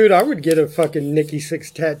 And, dude, I would get a fucking Nikki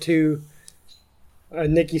Sixx tattoo, a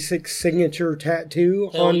Nikki Sixx signature tattoo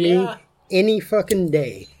Hell on yeah. me any fucking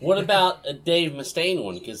day. What about a Dave Mustaine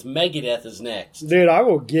one? Because Megadeth is next. Dude, I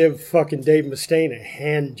will give fucking Dave Mustaine a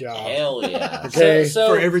hand job. Hell yeah. Okay.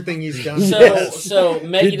 For everything he's done. So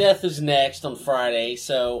Megadeth is next on Friday,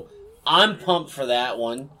 so I'm pumped for that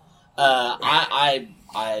one.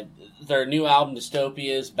 Their new album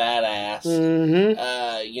Dystopia is badass.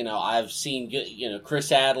 Mm-hmm. I've seen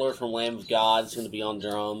Chris Adler from Lamb of God is going to be on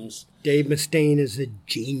drums. Dave Mustaine is a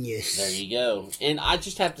genius. There you go. And I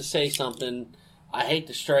just have to say something. I hate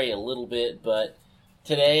to stray a little bit, but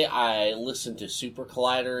today I listened to Super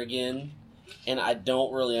Collider again, and I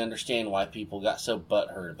don't really understand why people got so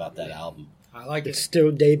butthurt about that album. I like It's it.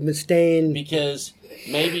 still Dave Mustaine. Because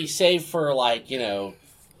maybe save for the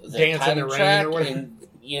Dance in the title Rain track or whatever.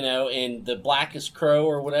 and the Blackest Crow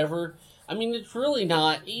or whatever. I mean, it's really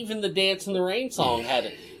not. Even the Dance in the Rain song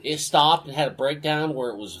it stopped and had a breakdown where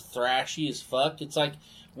it was thrashy as fuck. It's like,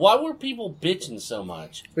 why were people bitching so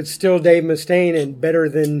much? But still Dave Mustaine and better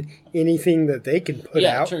than anything that they can put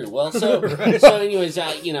Yeah, out. true. Well, so anyways,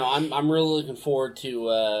 I'm really looking forward to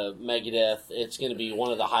Megadeth. It's going to be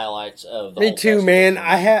one of the highlights of the Me whole too, festival. man.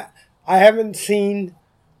 I haven't seen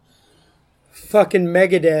fucking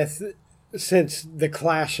Megadeth since the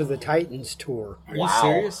Clash of the Titans tour. Are you Wow.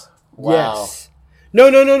 serious? Wow. Yes.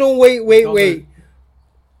 No. Wait.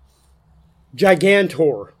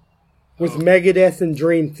 Gigantor with Megadeth and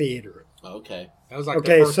Dream Theater. Okay. That was like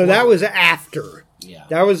Okay, the first so that one. was after. Yeah.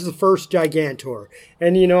 That was the first Gigantor.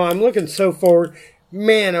 And, I'm looking so forward.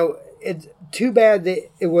 Man, it's too bad that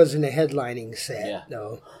it wasn't a headlining set, Yeah.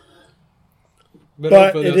 though. But But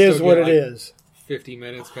hopefully it they'll is still what get, it like, is. 50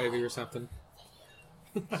 minutes maybe or something.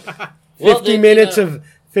 50 minutes of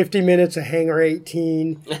Hangar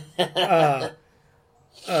 18.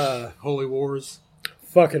 Holy Wars.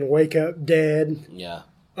 Fucking Wake Up Dead. Yeah.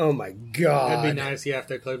 Oh my god. That'd be nice, if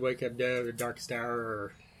they played Wake Up Dead or Darkest Hour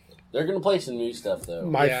or They're going to play some new stuff, though.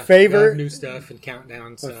 My favorite new stuff and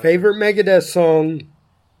countdown my stuff. favorite Megadeth song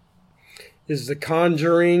is The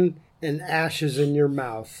Conjuring and Ashes in Your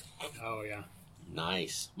Mouth. Oh yeah.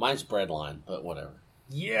 Nice. Mine's Breadline, but whatever.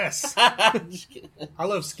 Yes. Just kidding. I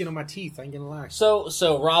love skin on my teeth, I ain't gonna lie. So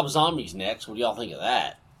Rob Zombie's next. What do y'all think of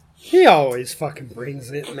that? He always fucking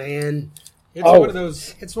brings it, man. It's one of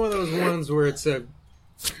those ones where it's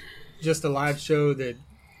just a live show that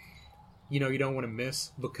you don't want to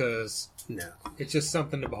miss because No. it's just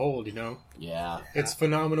something to behold, Yeah. It's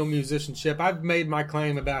phenomenal musicianship. I've made my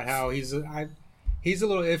claim about how he's a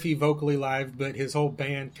little iffy vocally live, but his whole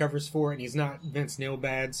band covers for it, and he's not Vince Neil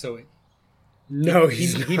bad, so No, he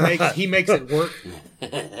not. makes it work.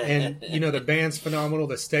 And the band's phenomenal.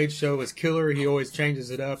 The stage show is killer. He always changes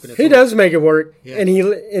it up, and He does make it work, Yeah. and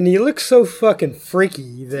he looks so fucking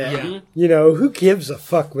freaky that who gives a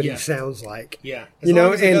fuck what Yeah. he sounds like? Yeah, as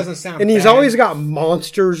long as it doesn't sound and he's bad. always got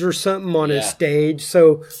monsters or something on his Yeah. stage,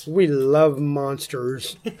 so we love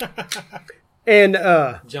monsters. And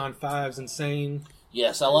John Five's insane.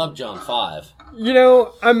 Yes, I love John 5.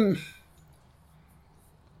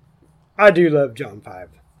 I do love John 5.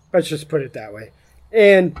 Let's just put it that way.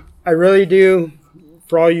 And I really do,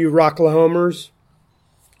 for all you Rocklahomers,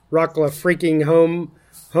 freaking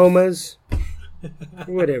homas,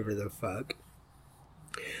 whatever the fuck.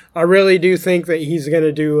 I really do think that he's going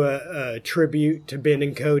to do a tribute to Ben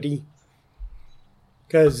and Cody.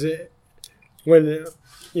 Because when,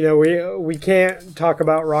 we can't talk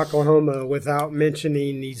about Rocklahoma without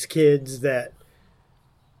mentioning these kids that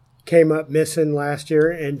came up missing last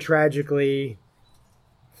year and tragically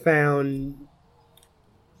found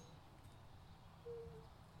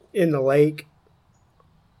in the lake,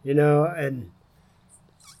 and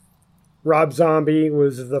Rob Zombie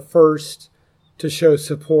was the first to show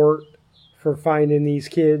support for finding these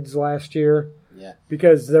kids last year. Yeah.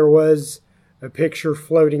 Because there was a picture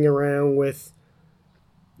floating around with,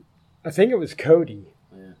 I think it was Cody.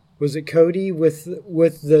 Yeah. Was it Cody with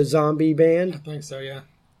the zombie I band? think so. Yeah.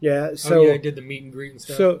 Yeah. So I did the meet and greet and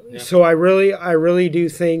stuff. So I really do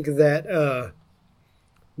think that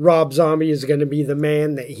Rob Zombie is going to be the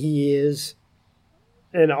man that he is,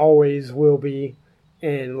 and always will be,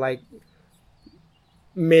 and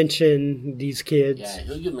mention these kids. Yeah,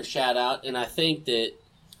 he'll give him a shout out, and I think he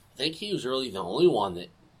was really the only one that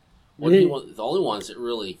the only ones that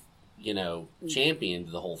really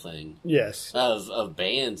championed the whole thing. Yes. Of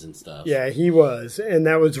bands and stuff. Yeah, he was, and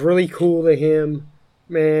that was really cool to him,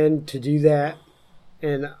 man, to do that,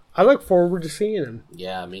 and I look forward to seeing him.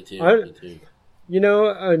 Yeah, me too. I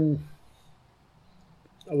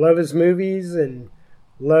love his movies and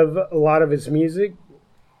love a lot of his music,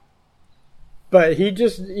 but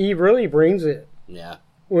he really brings it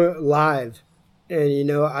live,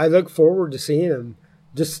 and I look forward to seeing him.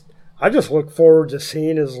 I just look forward to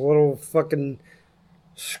seeing his little fucking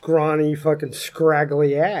scrawny, fucking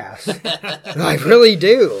scraggly ass. I really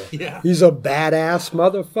do. Yeah. He's a badass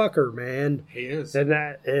motherfucker, man. He is. And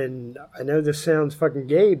I know this sounds fucking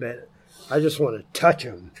gay, but I just want to touch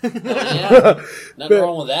him. Yeah, nothing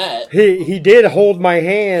wrong with that. He did hold my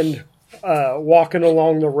hand walking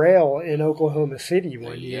along the rail in Oklahoma City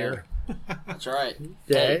one year. That's right.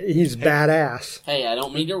 Yeah, he's badass. Hey, I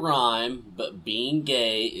don't mean to rhyme, but being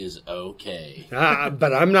gay is okay.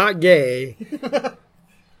 But I'm not gay.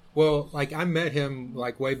 Well, like, I met him,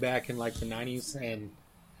 like, way back in, like, the 90s, and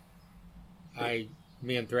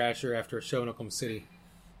me and Thrasher, after a show in Oklahoma City,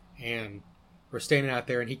 and we're standing out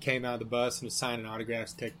there, and he came out of the bus and was signing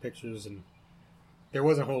autographs, taking pictures, and there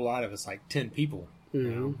wasn't a whole lot of us, like 10 people, you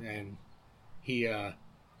know, and he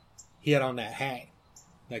had on that hat,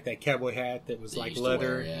 like that cowboy hat that was, like,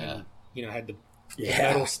 leather, and, you know, had the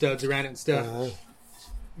metal studs around it and stuff.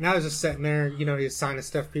 And I was just sitting there, you know, he was signing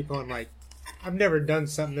stuff to people, and, like, I've never done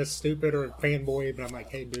something this stupid or fanboy, but I'm like,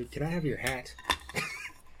 hey, dude, can I have your hat?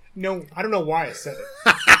 No, I don't know why I said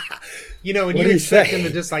it. You know, and you expect him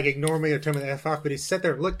to just, like, ignore me or turn me the F off, but he sat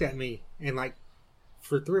there and looked at me, and, like,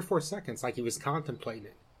 for 3 or 4 seconds, like, he was contemplating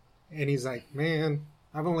it. And he's like, man,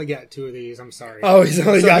 I've only got 2 of these. I'm sorry. Oh, he's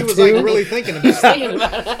only got 2? He was, like, really thinking about it.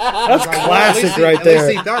 That's like, classic right there. At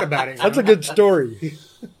least he thought about it. That's a good story.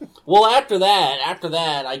 Well, after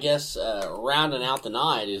that, I guess rounding out the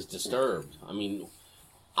night is Disturbed. I mean,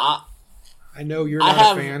 I know you're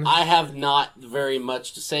not a fan. I have not very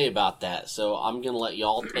much to say about that, so I'm going to let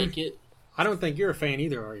y'all take it. I don't think you're a fan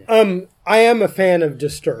either, are you? I am a fan of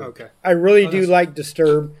Disturbed. Okay. I really do like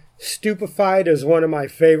Disturbed. Stupefied is one of my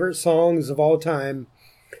favorite songs of all time.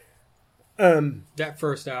 That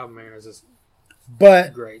first album, man, is just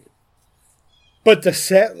great. But the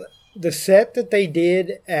set that they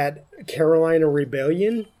did at Carolina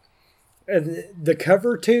Rebellion, the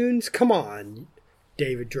cover tunes, come on,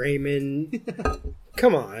 David Draymond,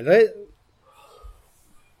 come on, let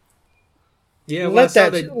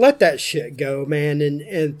that shit go, man,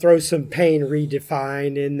 and throw some Pain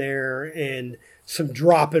Redefined in there and some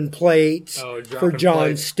Dropping Plates for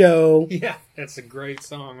John Stowe. Yeah, that's a great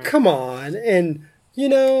song. Man. Come on, and you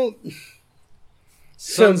know,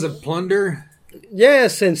 Sons of Plunder.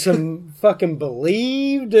 Yes, and some fucking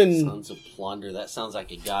Believed and Sons of Plunder. That sounds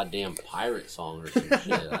like a goddamn pirate song or some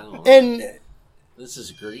shit. I don't know. And this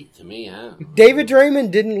is Greek to me, huh? David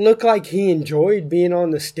Draymond didn't look like he enjoyed being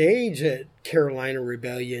on the stage at Carolina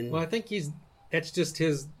Rebellion. Well, I think that's just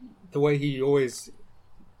the way he always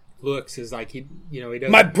looks is like he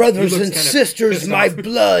doesn't. My brothers and sisters, my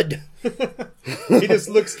blood. He just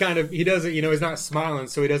looks he doesn't, he's not smiling,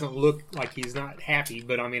 so he doesn't look like he's not happy,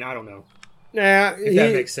 but I mean, I don't know. Nah, if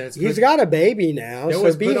that makes sense. He's got a baby now,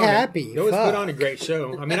 so be happy. He always put on a great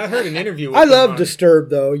show. I mean, I heard an interview with I love Disturbed,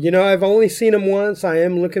 though. You know, I've only seen him once. I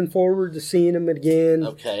am looking forward to seeing him again.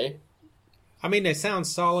 Okay. I mean, they sound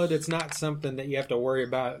solid. It's not something that you have to worry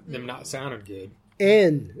about them not sounding good.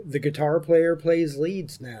 And the guitar player plays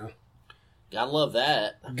leads now. Gotta love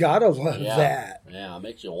that. Gotta love that. Yeah, it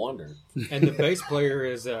makes you wonder. And the bass player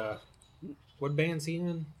is, what band's he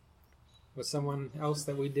in? With someone else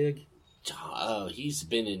that we dig? Oh, he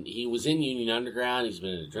was in Union Underground. He's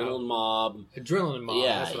been in Adrenaline Mob. Adrenaline Mob.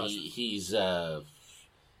 Yeah, that's what he's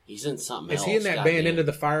in something else. Is he in that band Into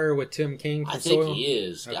the Fire with Tim King from I think Soil? he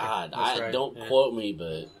is. Okay, God, right. Don't quote me,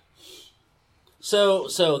 but so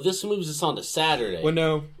this moves us on to Saturday. Well,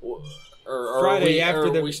 no. Or Friday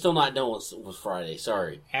we're still not done with Friday.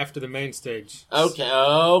 Sorry. After the main stage.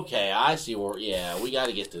 Okay. I see where. Yeah, we got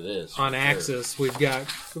to get to this. On Axis, we've got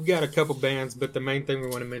a couple bands, but the main thing we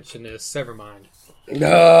want to mention is Severmind.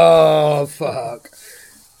 Oh fuck!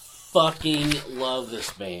 Fucking love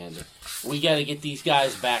this band. We got to get these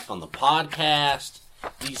guys back on the podcast.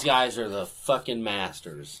 These guys are the fucking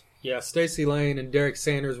masters. Yeah, Stacey Lane and Derek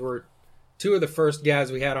Sanders were 2 of the first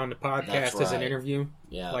guys we had on the podcast as an interview.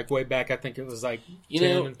 Yeah. Like way back, I think it was like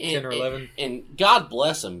 10 or 11. And God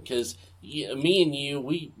bless them, because me and you,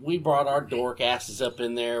 we brought our dork asses up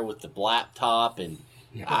in there with the laptop, and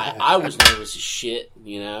I was nervous as shit,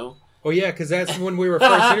 you know? Well, yeah, because that's when we were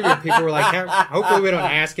first interviewing. People were like, hopefully we don't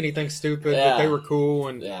ask anything stupid, but they were cool.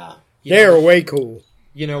 And they were way cool.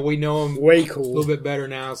 You know, we know them way cool. A little bit better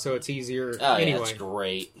now, so it's easier. Oh, anyway, yeah, that's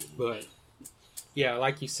great. But, yeah,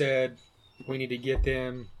 like you said, we need to get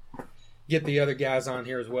the other guys on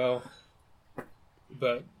here as well.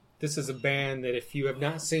 But this is a band that if you have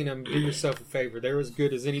not seen them, do yourself a favor. They're as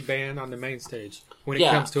good as any band on the main stage when it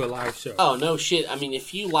comes to a live show. Oh, no shit. I mean,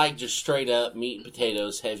 if you like just straight up meat and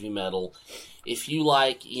potatoes, heavy metal, if you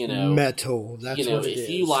like, metal, that's what it is. If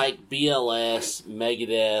you like BLS,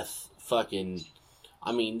 Megadeth, fucking...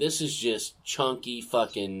 I mean, this is just chunky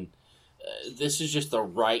fucking... this is just the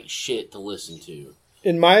right shit to listen to.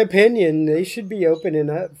 In my opinion, they should be opening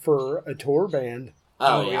up for a tour band.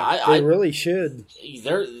 Oh, yeah. They really should.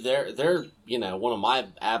 They're one of my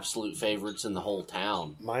absolute favorites in the whole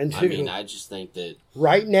town. Mine too. I mean, I just think that...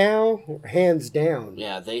 Right now, hands down.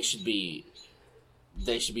 Yeah, they should be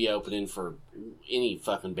opening for any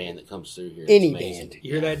fucking band that comes through here. Any it's amazing. band.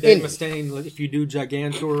 You hear that, Dave Mustaine? If you do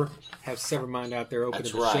Gigantour, have Severmind out there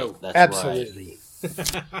opening the show. That's Absolutely.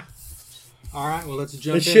 right. All right, well, let's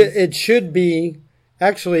jump in. It should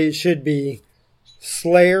be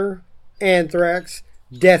Slayer, Anthrax,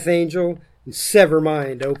 Death Angel, and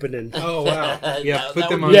Severmind opening. Oh, wow. Yeah, put that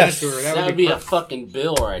them would on be- that tour. That would be a fucking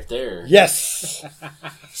bill right there. Yes.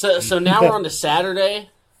 So now we're on to Saturday.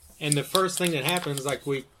 And the first thing that happens, like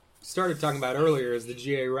we started talking about earlier, is the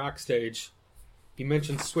GA ROK Stage. You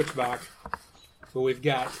mentioned Switchbach, but we've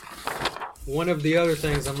got one of the other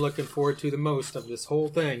things I'm looking forward to the most of this whole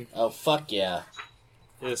thing Oh, fuck yeah.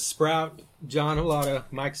 is Sprout, John Halata,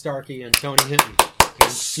 Mike Starkey, and Tony Hinton.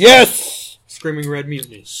 Yes. Screaming Red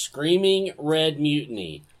Mutiny. Screaming Red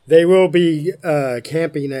Mutiny. They will be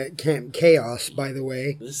camping at Camp Chaos, by the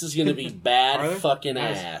way. This is going to be Are bad they? fucking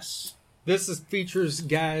Nice. ass. This features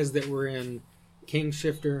guys that were in King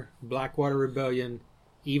Shifter, Blackwater Rebellion,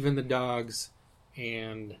 Even the Dogs,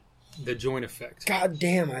 and The Joint Effect. God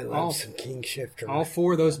damn, I love All- some King Shifter. All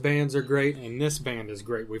four of those bands are great, and this band is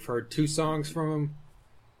great. We've heard 2 songs from them.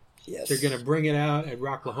 Yes. They're going to bring it out at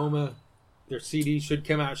Rocklahoma. Their CD should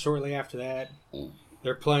come out shortly after that.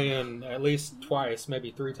 They're playing at least twice,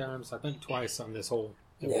 maybe 3 times. I think twice on this whole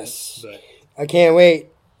event. Yes. But I can't wait.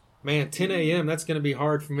 man, 10 a.m. That's going to be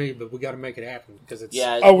hard for me, but we got to make it happen because it's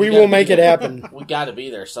Yeah. Oh, we gotta will be make it there. happen. We got to be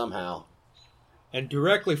there somehow. And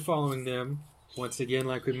directly following them, once again,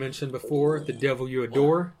 like we mentioned before, The Devil You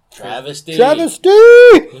Adore. Travesty.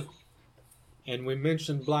 Travesty! And we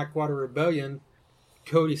mentioned Blackwater Rebellion.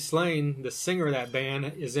 Cody Slane, the singer of that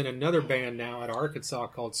band, is in another band now at Arkansas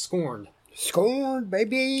called Scorned. Scorned,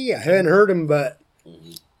 baby. I haven't heard him, but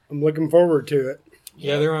I'm looking forward to it.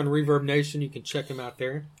 Yeah, they're on Reverb Nation. You can check them out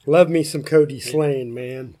there. Love me some Cody Slane,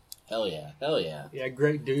 man. Hell yeah. Hell yeah. Yeah,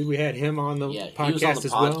 great dude. We had him on the Yeah, podcast he was on the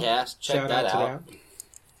as well. podcast. Check Shout that out to out. that.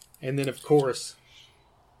 And then, of course,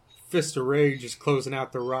 Fist of Rage is closing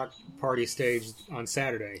out the rock party stage on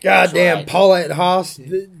Saturday. Goddamn, right. Paulette Haas.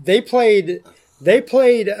 They played,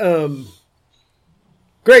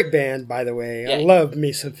 great band, by the way. I Yeah. love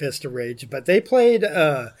me some Fist of Rage, but they played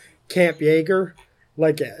Camp Jager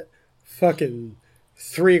like at fucking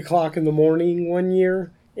 3 o'clock in the morning one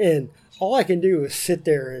year, and all I can do is sit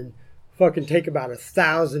there and fucking take about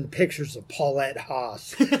 1,000 pictures of Paulette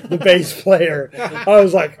Haas, the bass player. I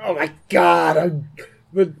was like, oh my God.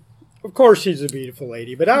 But of course she's a beautiful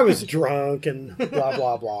lady, but I was drunk and blah,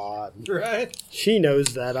 blah, blah. Right? She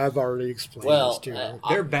knows that. I've already explained Well, this to her.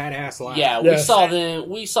 They're badass live. Yeah, we Yes. saw them.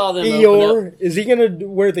 We saw them open up. Eeyore? Is he going to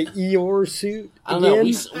wear the Eeyore suit I don't know. again?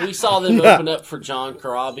 We saw them open up for John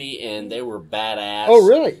Karabi, and they were badass. Oh,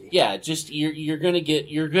 really? Yeah, just you're gonna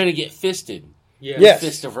get fisted. Yeah. Yes.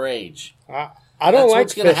 Fist of Rage. I That's don't like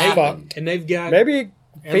what's gonna fist happen. fuck. And they've got... Maybe a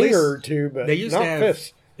At finger least or two, but They used not to have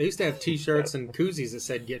fist. They used to have T-shirts and koozies that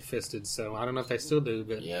said "Get Fisted," so I don't know if they still do,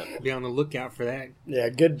 but Yeah. be on the lookout for that. Yeah,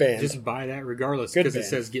 good band. Just buy that regardless Good because it band.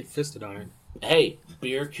 says "Get Fisted" on it. Hey,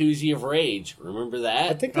 beer koozie of rage. Remember that?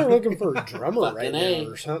 I think they're looking for a drummer right Fucking now A.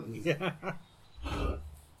 or something. Yeah.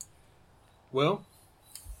 Well,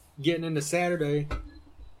 getting into Saturday.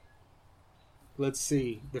 Let's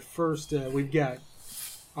see. The first we've got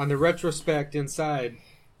on the retrospect inside.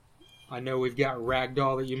 I know we've got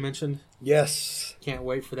Ragdoll that you mentioned. Yes. Can't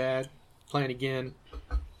wait for that. Playing again.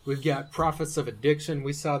 We've got Prophets of Addiction.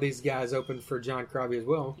 We saw these guys open for John Crosby as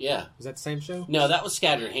well. Yeah. Is that the same show? No, that was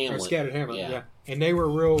Scattered Or Hamlet. Scattered Hamlet, Yeah. yeah. And they were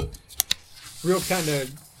real kind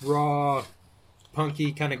of raw,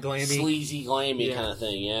 punky, kind of glammy. Sleazy, glammy Yeah. kind of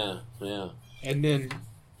thing. Yeah, yeah. And then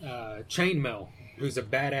Chainmail, who's a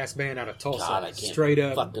badass band out of Tulsa. God, I can't Straight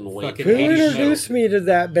up fucking wait. Who 80s metal. introduced me to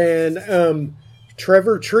that band?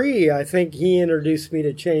 Trevor Tree. I think he introduced me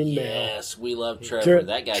to Chainmail. Yes, we love Trevor.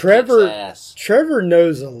 That guy Trevor, kicks ass. Trevor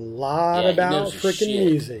knows a lot Yeah, he about knows his freaking shit.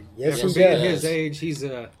 music. Yes, For he being does. his age, he's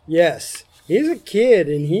Yes, he's a kid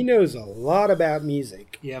and he knows a lot about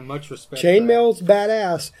music. much respect. for that. Chainmail's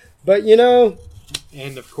badass, but you know,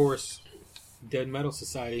 And of course, Dead Metal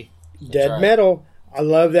Society. dead right. metal. I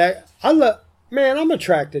love that. Man, I'm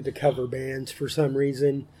attracted to cover bands for some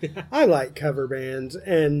reason. I like cover bands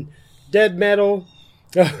and dead metal.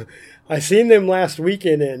 I seen them last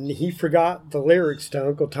weekend and he forgot the lyrics to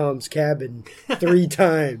Uncle Tom's Cabin 3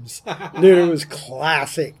 times. Dude, it was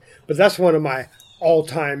classic. But that's one of my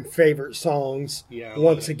all-time favorite songs. Yeah,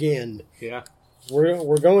 Once again, Yeah.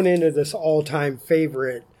 we're going into this all-time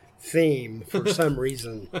favorite theme for some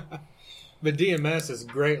reason. But DMS is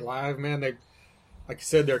great live, man. They, like I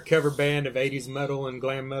said, they're a cover band of 80s metal and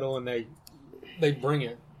glam metal, and they bring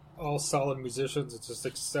it. All solid musicians. It's just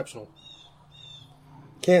exceptional.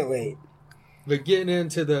 Can't wait. But getting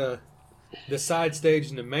into the side stage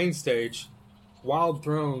and the main stage, Wild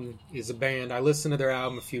Throne is a band. I listened to their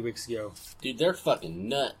album a few weeks ago. Dude, they're fucking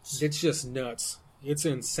nuts. It's just nuts. It's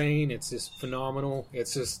insane. It's just phenomenal.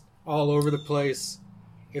 It's just all over the place.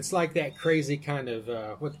 It's like that crazy kind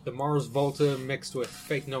of what the Mars Volta mixed with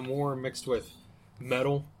Faith No More mixed with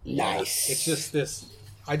metal. Nice. It's just this.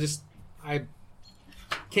 I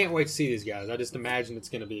can't wait to see these guys. I just imagine it's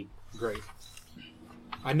going to be great.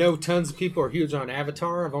 I know tons of people are huge on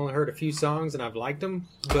Avatar. I've only heard a few songs and I've liked them.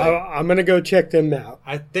 But I'm going to go check them out.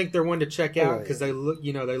 I think they're one to check out because they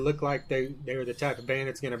look like they were the type of band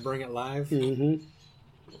that's going to bring it live. Mm-hmm.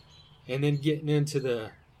 And then getting into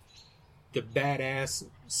the badass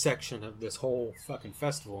section of this whole fucking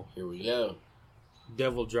festival. Here we go.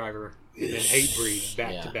 Devildriver and Hatebreed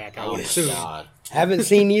back to back. I Oh would my assume. God. Haven't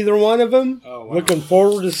seen either one of them. Oh, wow. Looking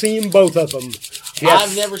forward to seeing both of them. Yes.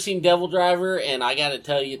 I've never seen Devildriver, and I got to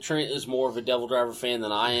tell you, Trent is more of a Devildriver fan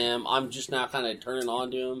than I am. I'm just now kind of turning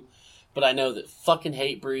on to him. But I know that fucking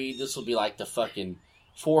Hatebreed, this will be like the fucking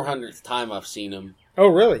 400th time I've seen him. Oh,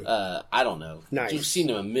 really? I don't know. Nice. You've seen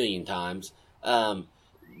them a million times.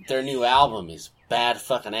 Their new album is bad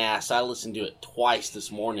fucking ass. I listened to it twice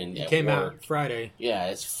this morning. It at came work. out Friday. Yeah,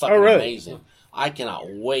 it's fucking really? amazing. I cannot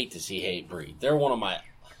wait to see Hatebreed. They're one of my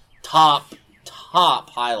top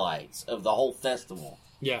highlights of the whole festival.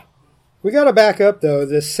 Yeah. We got to back up, though.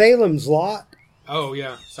 The Salem's Lot. Oh,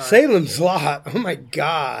 yeah. Sorry. Salem's Lot. Oh, my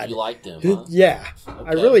God. You like them, huh? Yeah, I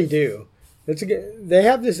Okay. really do. They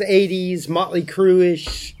have this 80s Motley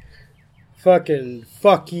Crue-ish fucking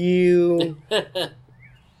fuck you.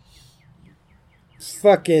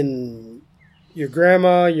 Fucking your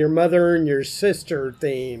grandma, your mother, and your sister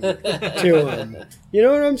theme to them. You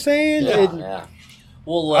know what I'm saying? Yeah.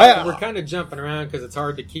 Well, We're kind of jumping around because it's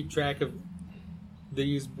hard to keep track of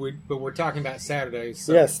these, but we're talking about Saturdays.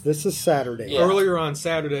 So Yes, this is Saturday. Yeah. Earlier on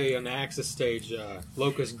Saturday on the Axis stage,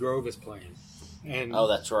 Locust Grove is playing. And oh,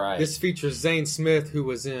 that's right. this features Zane Smith, who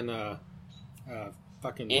was in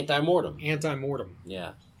fucking Anti-Mortem. Anti-Mortem.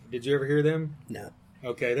 Yeah. Did you ever hear them? No.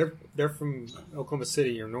 Okay, they're from Oklahoma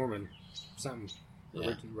City or Norman, something,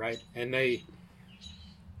 Yeah. right? And they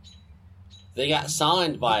got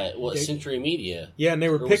signed by Century Media. yeah, and they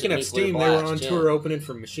were Or was picking it up Nuclear steam. They were Blast? on Yeah. tour opening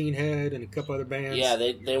for Machine Head and a couple other bands. Yeah,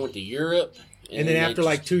 they went to Europe. and then after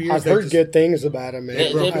like 2 years, I've heard good things about them, man.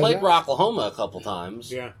 They played Rocklahoma a couple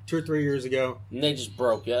times. Yeah, 2 or 3 years ago. And they just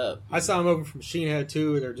broke up. I saw them open for Machine Head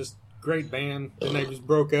too. They're just great band, and they just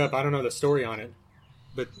broke up. I don't know the story on it,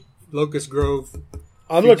 but Locust Grove.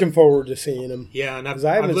 I'm looking forward to seeing them. Yeah, and Because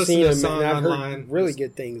I haven't listened seen to a them, song and I've online. heard really It's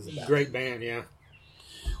good things about them. Great band, yeah.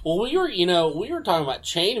 Well, we were talking about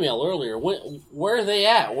Chainmail earlier. Where are they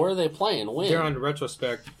at? Where are they playing? When? They're on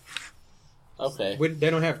Retrospect. Okay. They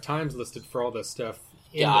don't have times listed for all this stuff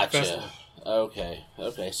in the Gotcha. festival.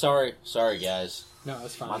 Okay. Sorry, guys. No,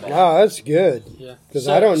 that's My fine. bad. Oh, that's good. Yeah. Because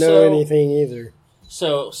So- I don't know so- anything either.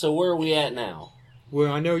 So where are we at now?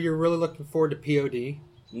 Well, I know you're really looking forward to POD.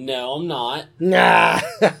 No, I'm not. Nah.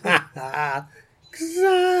 'Cause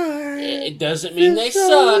It doesn't mean they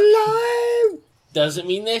suck. Doesn't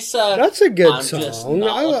mean they suck. That's a good I'm song. just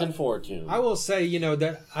not looking forward to them. I will say,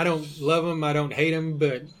 that I don't love them, I don't hate them,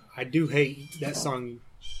 but I do hate that song,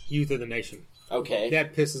 "Youth of the Nation." Okay.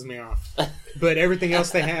 That pisses me off. But everything else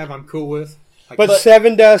they have, I'm cool with. Like, But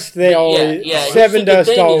Sevendust, they always Here's Sevendust the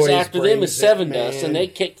thing always is after them is brings it, Sevendust, man. and they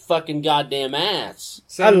kicked fucking goddamn ass.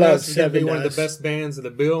 I love Sevendust is going to be one of the Sevendust. best bands of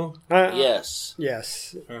the bill. Yes.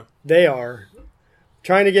 Yes, Yeah. they are.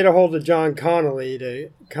 Trying to get a hold of John Connolly to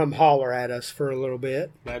come holler at us for a little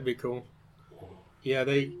bit. That'd be cool. Yeah,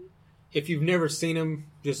 if you've never seen them,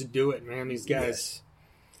 just do it, man. These guys. Yes.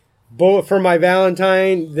 Bullet for My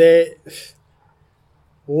Valentine, they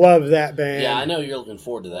love that band. Yeah, I know you're looking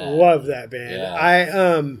forward to that. Love that band. Yeah. I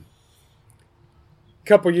a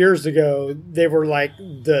couple years ago, they were like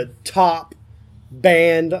the top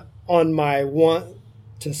band on my want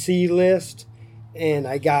to see list, and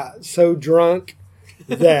I got so drunk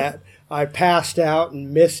that I passed out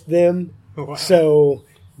and missed them. Wow. So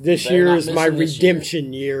this Better year not is miss my them this year.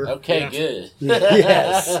 redemption year. Okay, Yeah. good.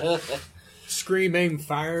 Yes. Scream, Aim,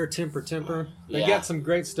 Fire, Temper. They Yeah. got some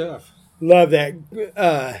great stuff. Love that.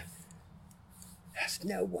 That Has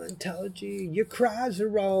no one told you your cries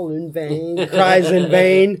are all in vain? Cries in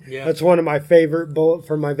vain. Yeah. That's one of my favorite Bullet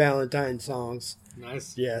for My Valentine songs.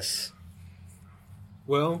 Nice. Yes.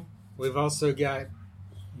 Well, we've also got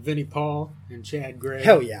Vinnie Paul and Chad Gray.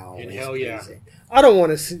 Hell yeah. And Always hell yeah. crazy. I don't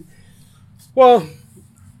want to see... Well,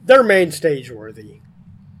 they're main stage worthy.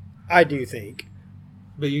 I do think.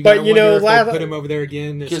 But you know, if they put him over there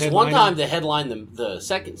again. Because one time they headlined the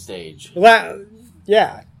second stage.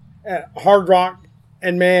 Yeah. Hard Rock.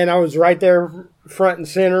 And man, I was right there front and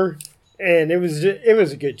center. And it was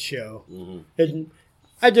a good show. Mm-hmm.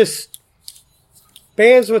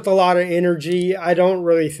 Bands with a lot of energy, I don't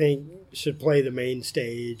really think should play the main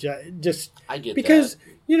stage. I get because,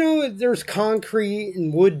 that. There's concrete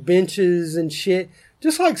and wood benches and shit.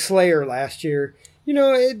 Just like Slayer last year.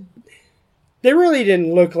 They really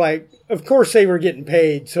didn't look like... Of course, they were getting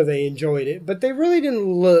paid, so they enjoyed it. But they really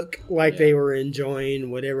didn't look like they were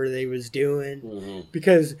enjoying whatever they was doing. Mm-hmm.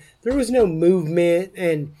 Because there was no movement.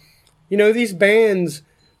 And, these bands,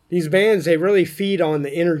 they really feed on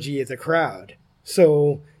the energy of the crowd.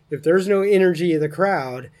 So, if there's no energy of the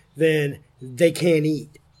crowd, then they can't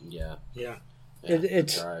eat. Yeah.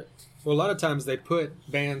 It's right. Well, a lot of times they put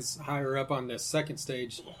bands higher up on the second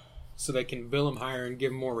stage so they can bill them higher and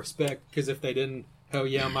give them more respect. Because if they didn't, hell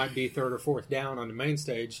yeah, might be third or fourth down on the main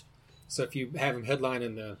stage. So if you have them headline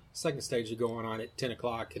in the second stage, you're going on at 10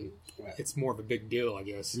 o'clock, and it's more of a big deal, I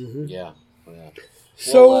guess. Mm-hmm. Yeah.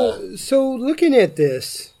 So looking at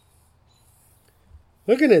this,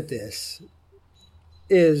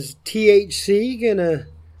 is THC gonna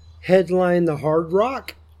headline the Hard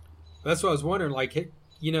Rock? That's what I was wondering. Like,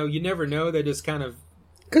 you never know. They just kind of...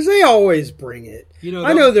 Because they always bring it.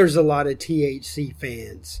 I know there's a lot of THC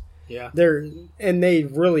fans. Yeah. And they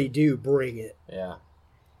really do bring it. Yeah.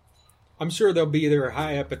 I'm sure they'll be either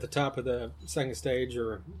high up at the top of the second stage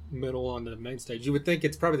or middle on the main stage. You would think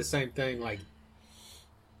it's probably the same thing, like,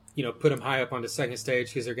 put them high up on the second stage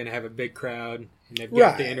because they're going to have a big crowd and they've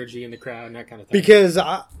got the energy in the crowd and that kind of thing. Because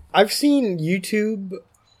I've seen YouTube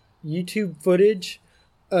footage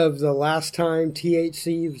of the last time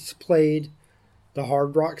THC was played the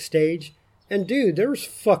Hard Rock stage, and dude, there's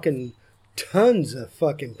fucking tons of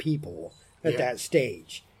fucking people at that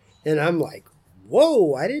stage, and I'm like,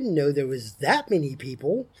 whoa, I didn't know there was that many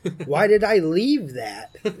people. Why did I leave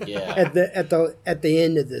that at the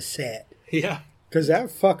end of the set? Yeah, because that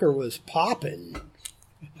fucker was popping.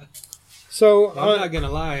 So I'm not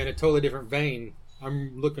gonna lie, in a totally different vein,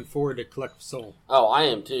 I'm looking forward to Collective Soul. Oh, I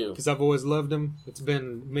am too. Because I've always loved them. It's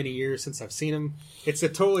been many years since I've seen them. It's a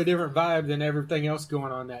totally different vibe than everything else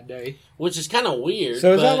going on that day. Which is kind of weird.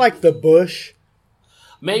 So is that like the Bush?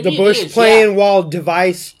 Maybe the Bush playing while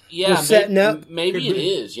Device was setting up? Maybe it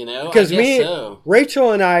is, Because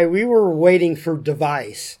Rachel and I, we were waiting for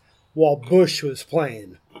Device while Bush was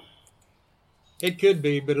playing. It could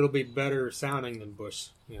be, but it'll be better sounding than Bush.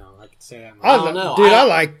 I could say that. I don't know. Dude, I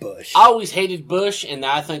like Bush. I always hated Bush, and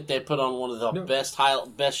I think they put on one of the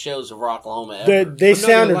best shows of Rocklahoma ever. They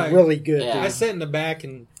sounded really good. Yeah. I sat in the back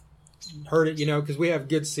and heard it, because we have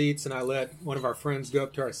good seats, and I let one of our friends go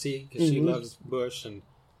up to our seat because she loves Bush. And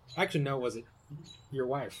actually, no, was it your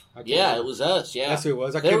wife? It was us. Yeah, that's who it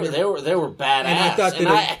was. They were badass, and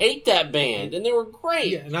I hate that band, and they were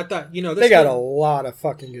great. Yeah, and I thought, they got a lot of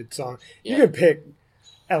fucking good songs. Yeah. You can pick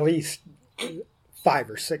at least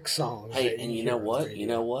 5 or 6 songs. Hey, and you know what? They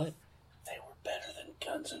were better than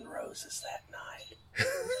Guns N' Roses that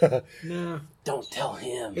night. No. Don't tell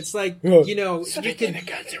him. It's like, Speaking of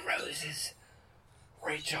Guns N' Roses,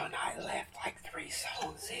 Rachel and I left like 3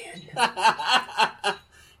 songs in.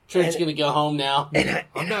 Trent's going to go home now. And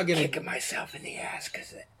I'm not going to kick myself in the ass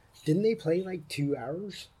because didn't they play like 2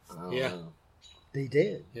 hours? Yeah. They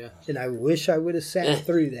did. Yeah. And I wish I would have sat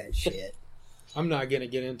through that shit. I'm not going to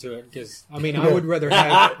get into it because, I would rather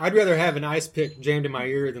have an ice pick jammed in my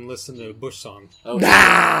ear than listen to a Bush song. Okay.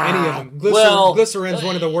 Any of them. Glycerin's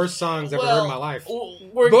one of the worst songs I've ever heard in my life.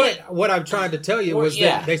 What I've tried to tell you was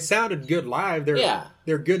that they sounded good live.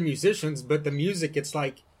 They're good musicians, but the music, it's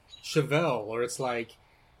like Chevelle or it's like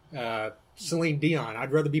Celine Dion.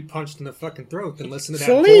 I'd rather be punched in the fucking throat than listen to that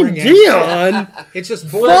Celine Dion? It's just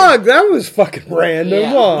boring. Fuck, that was fucking random.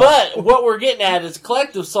 Yeah. But what we're getting at is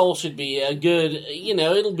Collective Soul should be a good,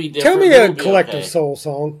 it'll be different. Tell me a Collective Soul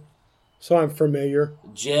song so I'm familiar.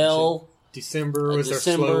 Gel. December was their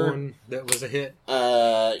slow one that was a hit.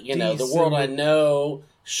 The World I Know.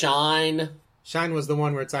 Shine. Shine was the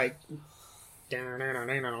one where it's like... Yeah.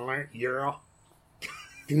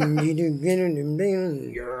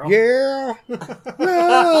 Yeah.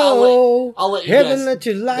 No. I'll let you Heaven guys, let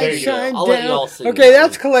your light shine down. Let you all sing okay,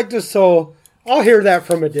 that's Collective Soul. I'll hear that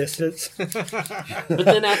from a distance. But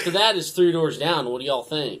then after that is Three Doors Down. What do y'all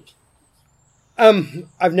think?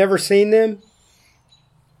 I've never seen them.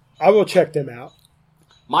 I will check them out.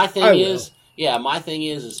 My thing is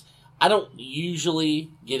I don't usually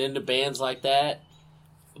get into bands like that,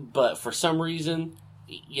 but for some reason,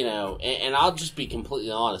 you know, and I'll just be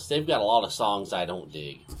completely honest, they've got a lot of songs I don't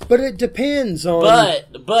dig. But it depends on...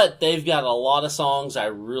 But they've got a lot of songs I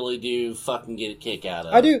really do fucking get a kick out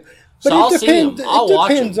of. I do. But so I'll see them. I'll watch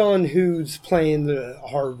them. It depends on who's playing the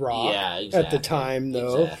hard rock at the time,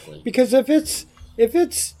 though. Exactly. Because if it's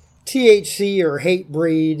THC or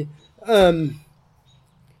Hatebreed,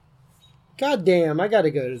 goddamn, I got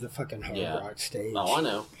to go to the fucking hard rock stage. Oh, I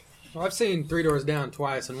know. Well, I've seen Three Doors Down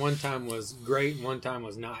twice, and one time was great, and one time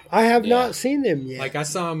was not. I have not seen them yet. Like, I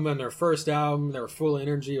saw them on their first album. They were full of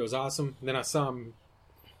energy. It was awesome. And then I saw them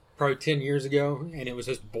probably 10 years ago, and it was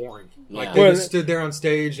just boring. Like, they just stood there on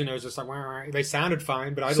stage, and it was just like, wah. They sounded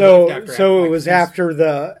fine, but I left after. So it was after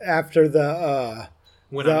the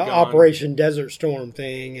Operation Desert Storm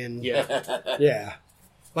thing, and yeah.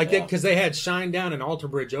 Like, because they had Shine Down and Alter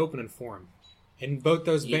Bridge opening for them. And both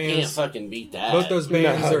those bands... You can't fucking beat that. Both those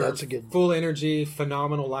bands are full energy,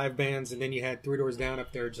 phenomenal live bands, and then you had Three Doors Down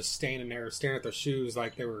up there just standing there, staring at their shoes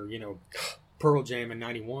like they were, you know, Pearl Jam in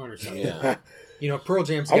 91 or something. Yeah. You know, Pearl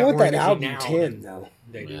Jam's got more energy now. I want that album 10, though.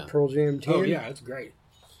 They do. Pearl Jam 10? Oh, yeah, it's great.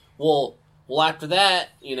 Well, after that,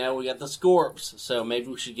 you know, we got the Scorps, so maybe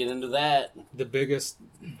we should get into that. The biggest,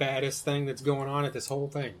 baddest thing that's going on at this whole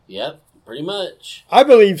thing. Yep, pretty much. I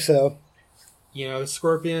believe so. You know, the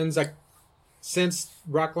Scorpions, like, since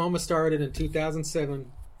Rocklahoma started in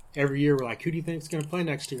 2007, every year we're like, who do you think's going to play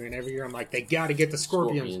next year? And every year I'm like, they got to get the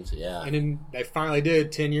Scorpions. Yeah. And then they finally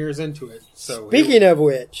did 10 years into it. So speaking of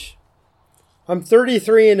which, I'm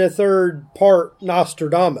 33 and a third part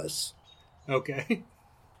Nostradamus. Okay.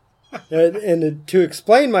 and to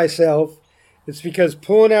explain myself, it's because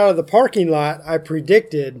pulling out of the parking lot, I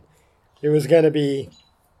predicted it was going to be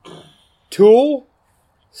Tool,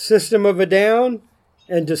 System of a Down,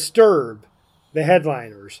 and Disturbed, the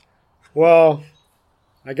headliners. Well,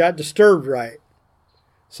 I got Disturbed right.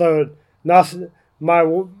 So my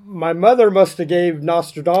mother must have gave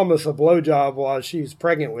Nostradamus a blowjob while she was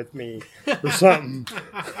pregnant with me or something.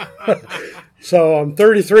 So I'm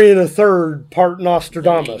 33 and a third part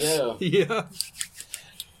Nostradamus. Yeah.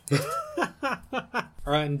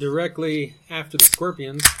 All right, and directly after the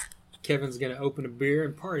Scorpions, Kevin's going to open a beer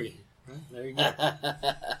and party. Right, there you go.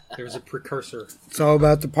 There's a precursor. It's all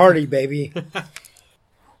about the party, baby.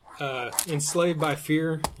 Enslaved by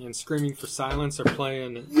Fear and Screaming for Silence are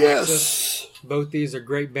playing. Yes. Both these are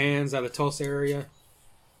great bands out of the Tulsa area.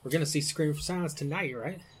 We're going to see Screaming for Silence tonight,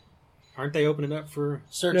 right? Aren't they opening up for...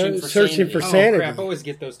 Searching for Sanity. Oh, crap. I always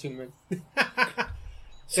get those two.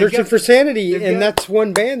 Searching for Sanity, and that's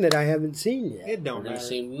one band that I haven't seen yet. It don't We're going matter. to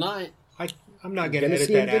see them tonight. I'm not going to edit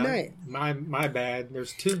that out. My bad.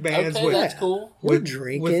 There's two bands okay, with... that's cool. We're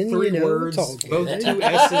drinking, with three words, it's all good. both two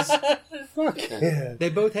S's. Fuck yeah. They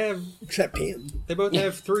both have... Except him. They both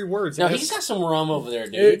have three words. No, he's got some rum over there,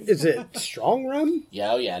 dude. Is it strong rum?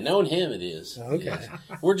 Yeah, oh yeah. Knowing him, it is. Okay. Yeah.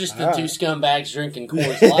 We're just the two scumbags drinking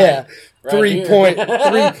Coors Light. Yeah. Right 3 point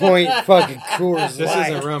fucking Coors This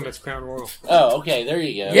Light. isn't rum, it's Crown Royal. Oh, okay. There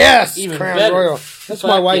you go. Yes! Even Crown better. Royal. That's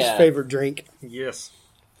my wife's favorite drink. Yes.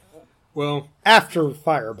 Well... After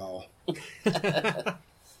Fireball.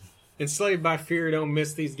 Enslaved by Fear, don't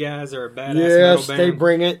miss these guys. They're a badass metal band. Yes, they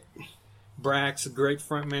bring it. Brax, a great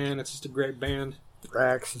front man. It's just a great band.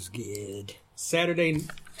 Brax is good. Saturday,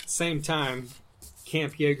 same time,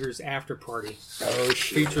 Camp Jager's After Party. Oh,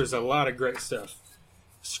 shit. Features a lot of great stuff.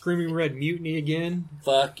 Screaming Red Mutiny again.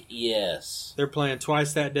 Fuck yes. They're playing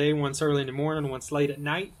twice that day, once early in the morning, once late at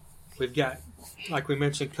night. We've got, like we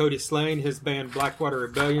mentioned, Cody Slane, his band Blackwater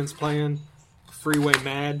Rebellion's playing. Freeway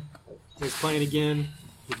Mad is playing again.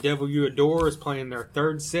 The Devil You Adore is playing their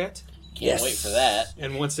third set. Can't wait for that.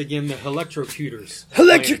 And once again, the Hellectrokuters.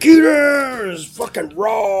 Hellectrokuters! Fucking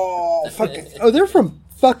raw! They're from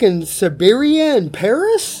fucking Siberia and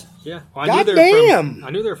Paris? Yeah. Well, Goddamn! I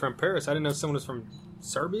knew they were from Paris. I didn't know someone was from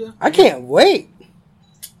Serbia. I can't wait.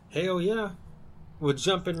 Hell yeah. Well,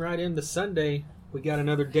 jumping right into Sunday, we got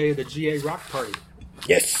another day of the GA Rock Party.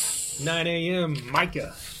 Yes! 9 a.m.,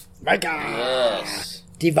 Micah. Yes.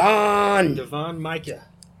 Devon Micah.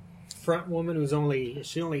 Front woman who's only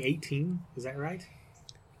 18? Is that right?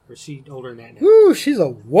 Or is she older than that now? Ooh, she's a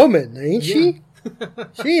woman, ain't she?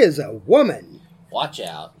 She is a woman. Watch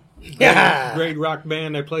out. Yeah. Great rock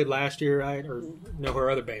band. They played last year, right? Or no, her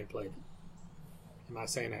other band played. Am I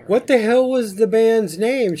saying that right? What the hell was the band's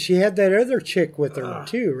name? She had that other chick with her,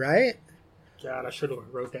 too, right? God, I should have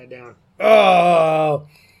wrote that down. Oh,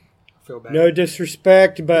 I feel bad. no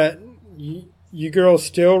disrespect, but you girls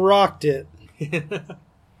still rocked it.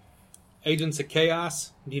 Agents of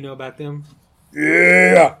Chaos. Do you know about them?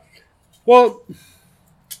 Yeah. Well,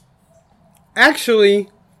 actually,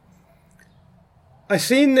 I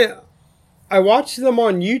watched them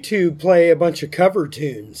on YouTube play a bunch of cover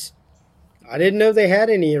tunes. I didn't know they had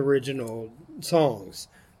any original songs,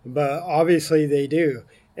 but obviously they do.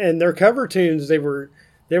 And their cover tunes, they were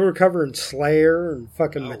covering Slayer and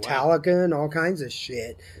fucking Metallica and all kinds of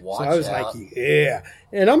shit. So I was like, yeah.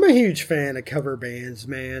 And I'm a huge fan of cover bands,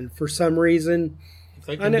 man. For some reason, If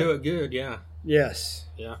they can do it good, yeah. yes,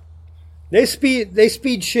 Yeah. they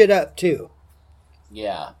speed shit up too.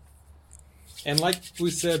 Yeah. And like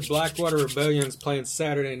we said, Blackwater Rebellion's playing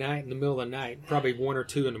Saturday night in the middle of the night, probably 1 or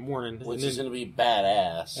 2 in the morning. Which is going to be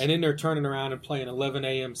badass. And then they're turning around and playing 11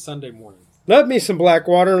 a.m. Sunday morning. Love me some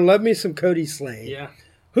Blackwater and love me some Cody Slane. Yeah.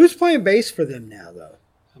 Who's playing bass for them now, though?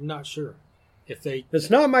 I'm not sure. If they...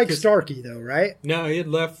 It's not Mike Starkey, though, right? No, he had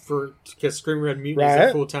left because Scream Red Mutiny is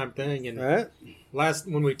a full-time thing. And Right.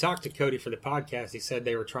 when we talked to Cody for the podcast, he said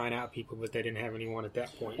they were trying out people, but they didn't have anyone at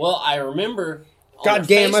that point. Well, I remember... God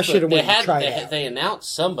damn, I should have went and tried it. They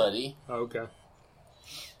announced somebody, Oh, okay.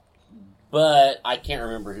 but I can't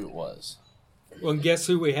remember who it was. Well, and guess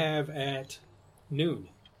who we have at noon?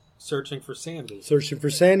 Searching for Sanity. Searching for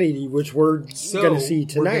Sanity, which we're going to see We're going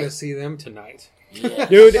tonight. to see them tonight. Yeah.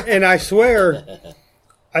 Dude, and I swear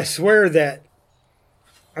that,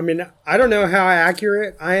 I mean, I don't know how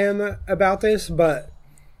accurate I am about this, but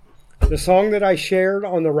the song that I shared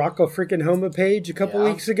on the Rocklahoma page a couple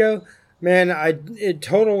weeks ago, man, it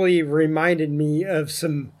totally reminded me of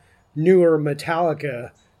some newer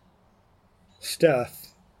Metallica stuff.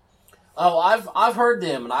 Oh, I've heard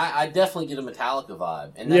them, and I definitely get a Metallica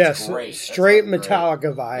vibe, and that's great. Straight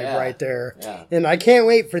Metallica vibe right there. Yeah. And I can't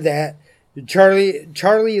wait for that. Charlie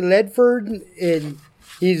Ledford, and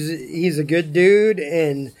he's a good dude,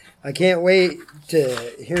 and I can't wait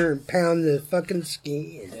to hear him pound the fucking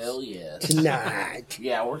skin. Hell yes. Tonight.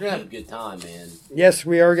 Yeah, we're gonna have a good time, man. Yes,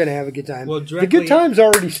 we are gonna have a good time. Well, the good time's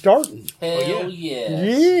already starting. Hell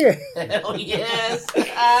yes. Yeah. Hell yes.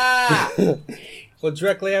 Ah. Well,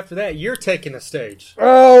 directly after that, you're taking the stage.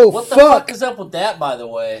 Oh, What the fuck is up with that, by the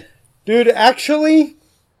way? Dude, actually,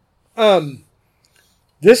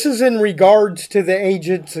 this is in regards to the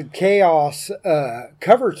Agents of Chaos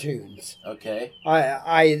cover tunes. Okay.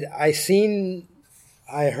 I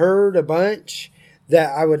heard a bunch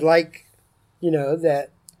that I would like, I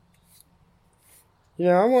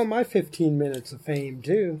want my 15 minutes of fame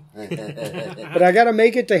too. But I got to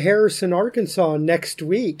make it to Harrison, Arkansas next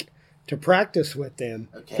week to practice with them,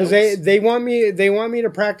 because they want me to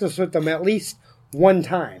practice with them at least one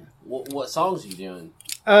time. What songs are you doing?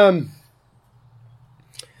 I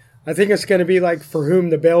think it's going to be like For Whom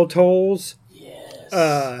the Bell Tolls.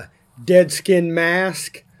 Yes. Dead Skin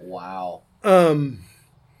Mask. Wow.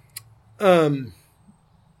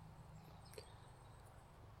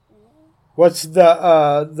 What's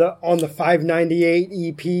the on the 598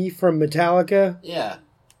 EP from Metallica? Yeah.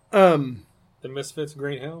 The Misfits,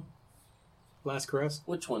 Green Hill, Last Caress.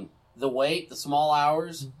 Which one? The Wait, The Small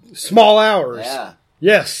Hours? Small Hours. Yeah.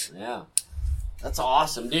 Yes. Yeah. That's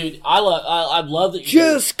awesome, dude. I love that you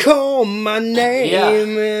Just call my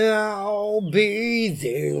name and I'll be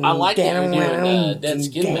there. I like that you're doing Dead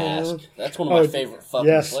Skin Mask. That's one of my favorite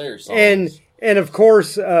fucking Slayer songs. And of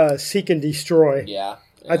course, Seek and Destroy. Yeah.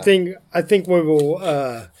 I think we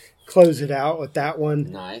will close it out with that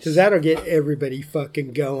one. Nice. Because that'll get everybody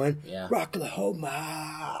fucking going. Yeah.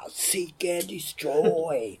 Rocklahoma, Seek and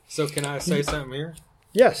Destroy. So can I say something here?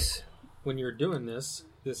 Yes. When you're doing this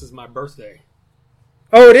is my birthday.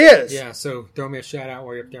 Oh, it is? Yeah, so throw me a shout out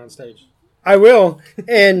while you're up there on stage. I will.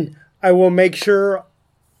 And I will make sure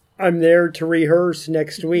I'm there to rehearse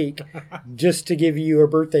next week just to give you a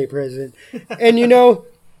birthday present. And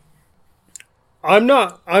I'm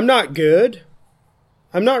not good.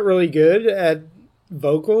 I'm not really good at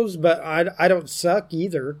vocals, but I don't suck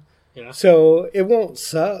either. Yeah. So it won't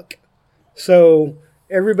suck. So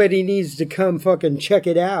everybody needs to come fucking check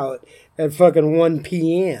it out at fucking 1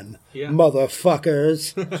 p.m. Yeah.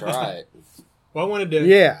 Motherfuckers. That's right. Well, I wanted to...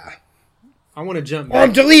 Yeah. I want to jump Or I'm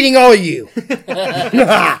back. deleting all of you.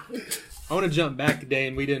 I want to jump back today,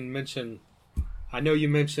 and we didn't mention... I know you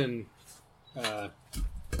mentioned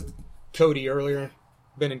Cody earlier,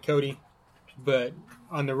 Ben and Cody, but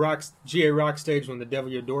on the GA ROK Stage when the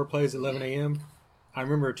Devil Your Door plays at 11 a.m., I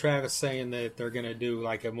remember Travis saying that they're going to do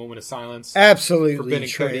like a moment of silence. Absolutely, for Ben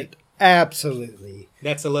and Trent. Cody. Absolutely.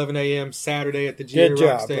 That's 11 a.m. Saturday at the GA Good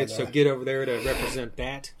ROK job, Stage, brother. so get over there to represent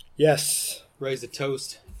that. Yes. raise a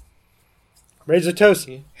toast. Raise a toast.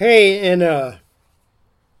 Hey, and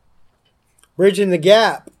Bridging the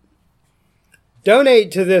Gap.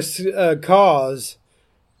 Donate to this cause.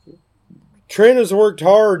 Trent has worked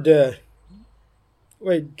hard to...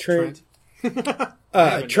 Wait, Trent.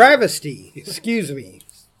 Travesty. Excuse me.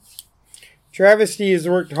 Travesty has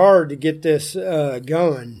worked hard to get this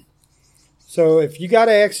going. So if you got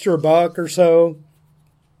an extra $1 or so,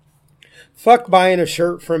 fuck buying a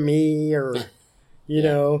shirt from me or, you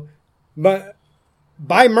know, but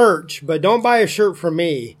buy merch, but don't buy a shirt from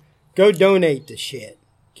me. Go donate to shit,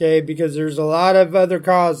 okay? Because there's a lot of other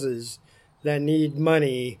causes that need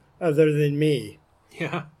money other than me.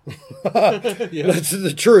 Yeah. That's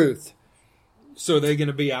the truth. So are they going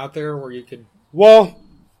to be out there where you could... Well,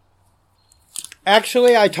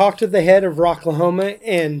 actually, I talked to the head of Rocklahoma,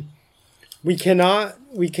 and we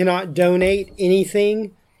cannot donate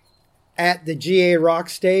anything at the GA ROK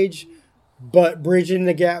Stage, but Bridging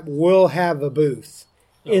the Gap will have a booth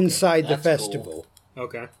inside the festival. Cool.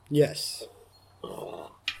 Okay. Yes.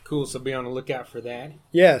 Cool, so be on the lookout for that.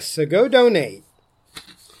 Yes, so go donate.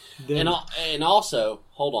 And also,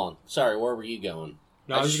 hold on. Sorry, where were you going?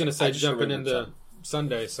 No, I was just going to say jumping into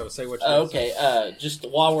Sunday, so say what you okay, just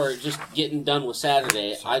while we're just getting done with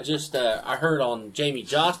Saturday, I heard on Jamie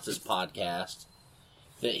Josta's podcast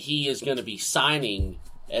that he is going to be signing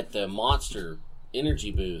at the Monster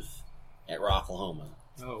Energy booth at Rocklahoma.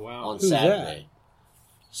 Oh, wow. On Who's Saturday.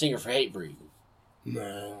 Singer for Hatebreed.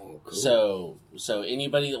 No, cool. So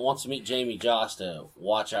anybody that wants to meet Jamie Josta,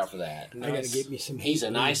 watch out for that. I got to get me some. He's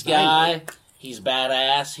a nice guy. He's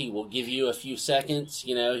badass. He will give you a few seconds.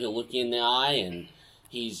 You know, he'll look you in the eye, and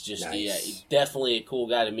he's just he's definitely a cool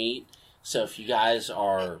guy to meet. So if you guys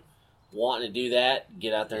are wanting to do that,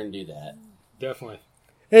 get out there and do that. Definitely.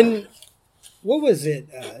 And what was it?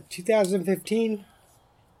 2015.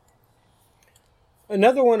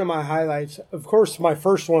 Another one of my highlights. Of course, my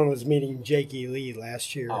first one was meeting Jakey Lee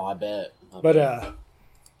last year. Oh, I bet. But the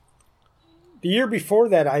year before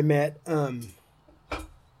that, I met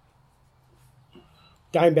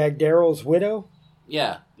Dimebag Darrell's widow.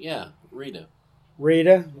 Yeah, Rita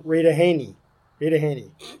Haney.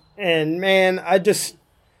 And man, I just,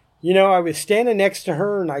 I was standing next to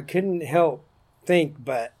her and I couldn't help think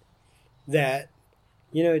but that,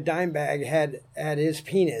 Dimebag had his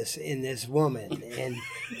penis in this woman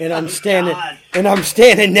and I'm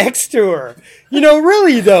standing next to her.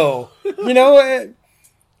 Really though,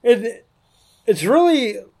 it's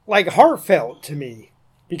really like heartfelt to me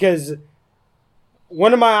because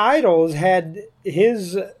one of my idols had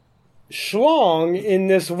his schlong in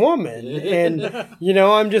this woman. And,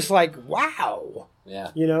 I'm just like, wow.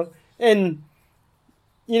 Yeah. And,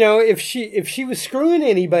 if she was screwing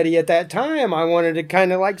anybody at that time, I wanted to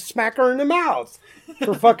kind of like smack her in the mouth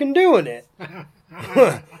for fucking doing it.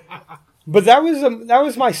 But that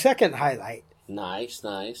was my second highlight. Nice.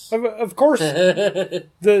 Of course,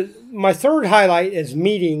 my third highlight is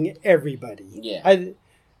meeting everybody. Yeah.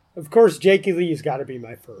 Of course, Jakey Lee's got to be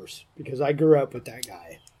my first because I grew up with that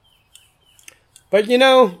guy. But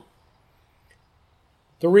the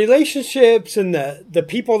relationships and the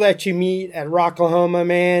people that you meet at Rocklahoma,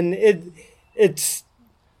 man, it's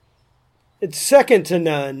second to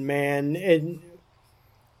none, man.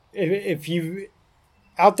 If you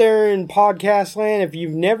out there in podcast land, if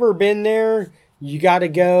you've never been there, you got to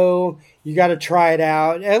go. You got to try it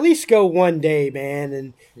out. At least go one day, man,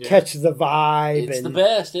 and catch the vibe. It's the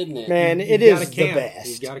best, isn't it? Man, it is the best.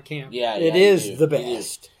 You've got to camp. Yeah, it is the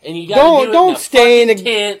best. And you got to don't stay in a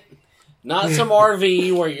tent. Not some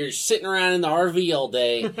RV where you're sitting around in the RV all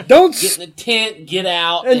day. Don't get in the tent, get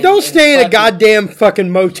out, and don't stay in a goddamn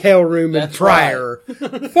fucking motel room in Pryor.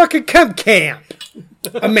 Right. Fucking come camp,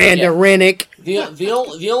 Amanda Rennick.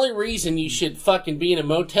 The only reason you should fucking be in a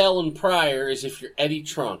motel in Pryor is if you're Eddie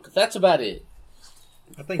Trunk. That's about it.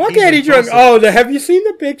 Fuck Eddie Trunk. Oh, have you seen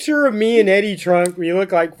the picture of me and Eddie Trunk? We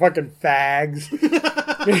look like fucking fags.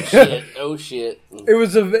 Oh shit.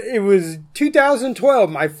 It was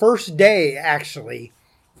 2012, my first day actually.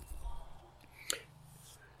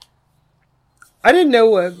 I didn't know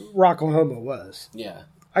what Rocklahoma was. Yeah.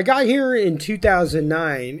 I got here in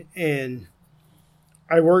 2009 and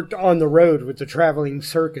I worked on the road with the traveling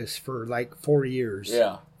circus for like 4 years.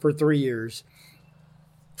 Yeah. For 3 years.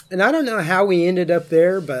 And I don't know how we ended up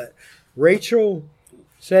there, but Rachel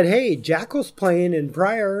said, hey, Jackal's playing in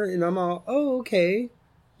Pryor. And I'm all, oh, okay.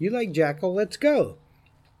 You like Jackal? Let's go.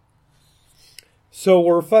 So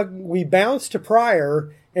we bounce to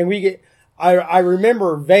Pryor, and we get, I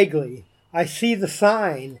remember vaguely, I see the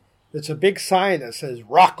sign. It's a big sign that says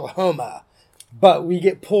Rocklahoma. But we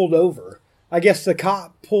get pulled over. I guess the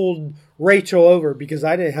cop pulled Rachel over because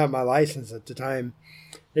I didn't have my license at the time.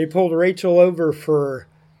 They pulled Rachel over for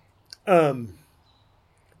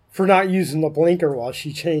not using the blinker while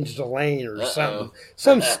she changed the lane or something.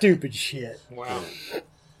 Some stupid shit. Wow.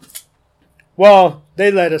 Well,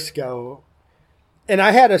 they let us go. And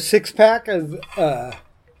I had a 6-pack of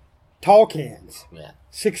tall cans. Yeah.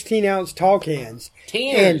 16-ounce tall cans.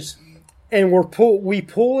 Tanners. And we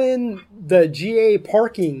pull in the GA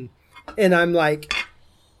parking, and I'm like,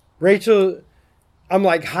 Rachel, I'm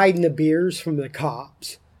like hiding the beers from the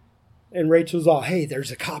cops. And Rachel's all, hey,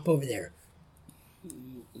 there's a cop over there.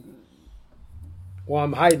 Well,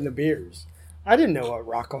 I'm hiding the beers. I didn't know what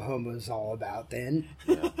Rocklahoma was all about then.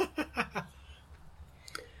 Yeah.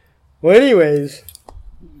 Well, anyways,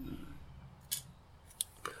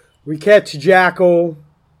 we catch Jackal.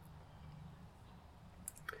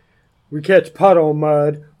 We catch Puddle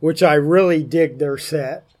Mud, which I really dig their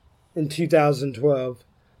set in 2012.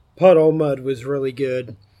 Puddle Mud was really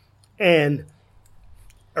good. And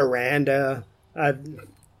Aranda.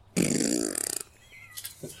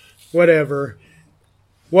 Whatever.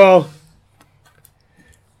 Well,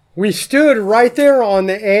 we stood right there on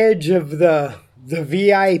the edge of the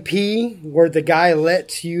VIP where the guy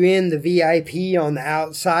lets you in the VIP on the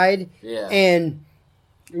outside. Yeah. And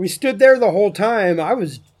we stood there the whole time.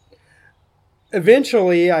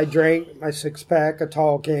 Eventually, I drank my 6-pack of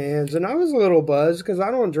tall cans, and I was a little buzzed because I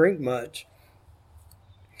don't drink much.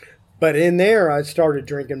 But in there, I started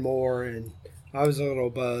drinking more, and I was a little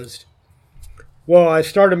buzzed. Well, I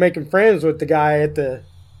started making friends with the guy at the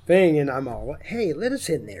thing, and I'm all, hey, let us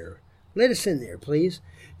in there. Let us in there, please.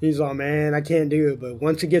 He's all, man, I can't do it, but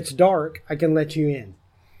once it gets dark, I can let you in.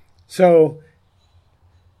 So,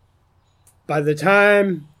 by the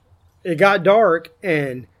time it got dark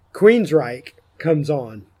and Queensryche comes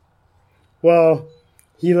on, well,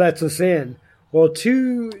 he lets us in. Well,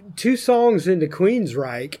 two songs into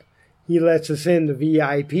Queensryche, he lets us in the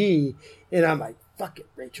VIP, and I'm like, fuck it,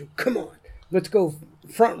 Rachel, come on, let's go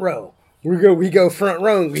front row. We go front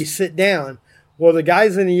row and we sit down. Well, the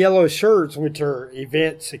guys in the yellow shirts, which are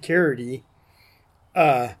event security,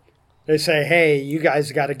 they say, hey, you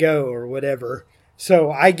guys got to go or whatever.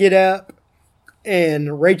 So I get up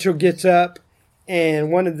and Rachel gets up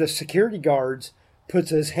and one of the security guards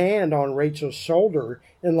puts his hand on Rachel's shoulder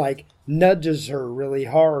and like nudges her really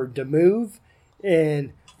hard to move.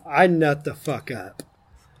 And I nut the fuck up.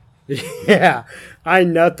 Yeah, I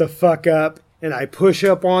nut the fuck up and I push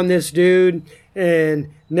up on this dude.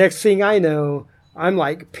 And next thing I know, I'm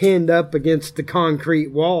like pinned up against the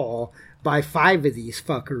concrete wall by 5 of these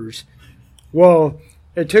fuckers. Well,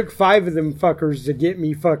 it took 5 of them fuckers to get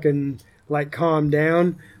me fucking like calmed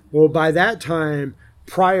down. Well, by that time,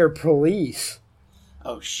 Prior Police.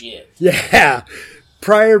 Oh, shit. Yeah.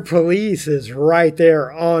 Prior Police is right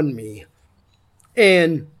there on me.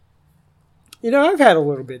 And, you know, I've had a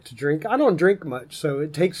little bit to drink. I don't drink much, so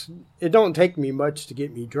it don't take me much to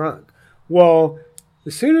get me drunk. Well,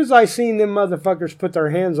 as soon as I seen them motherfuckers put their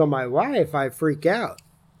hands on my wife, I freak out.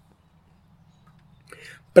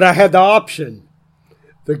 But I had the option.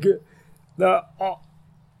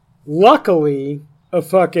 Luckily, a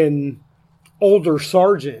fucking older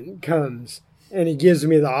sergeant comes and he gives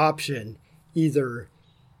me the option. Either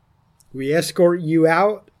we escort you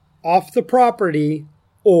out off the property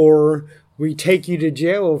or we take you to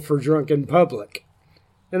jail for drunk in public.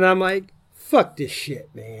 And I'm like, fuck this shit,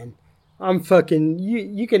 man. I'm fucking,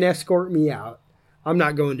 you can escort me out. I'm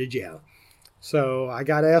not going to jail. So I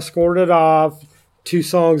got escorted off, 2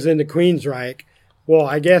 songs into Queensryche. Well,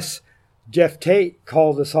 I guess Jeff Tate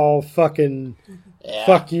called us all fucking,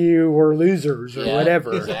 fuck you, we're losers, or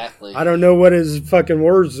whatever. Exactly. I don't know what his fucking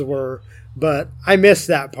words were, but I missed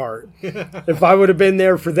that part. If I would have been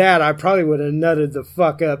there for that, I probably would have nutted the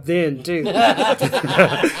fuck up then, too.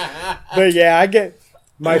 But yeah,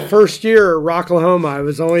 my first year at Rocklahoma, I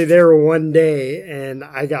was only there one day, and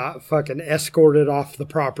I got fucking escorted off the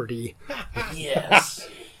property. Yes.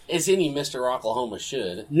 As any Mr. Rocklahoma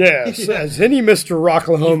should. Yes, as any Mr.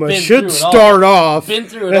 Rocklahoma should start off. Been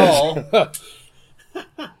through it all.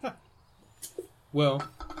 Well,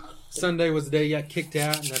 Sunday was the day you got kicked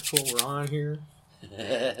out, and that's what we're on here.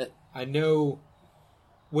 I know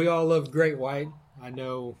we all love Great White. I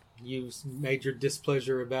know you made your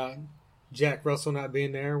displeasure about Jack Russell not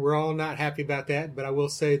being there. We're all not happy about that, but I will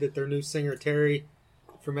say that their new singer, Terry,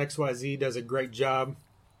 from XYZ, does a great job.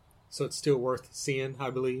 So it's still worth seeing,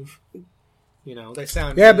 I believe. You know, they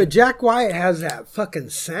sound... Yeah, but Jack White has that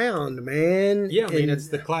fucking sound, man. Yeah, I mean, it's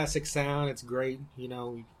the classic sound. It's great, you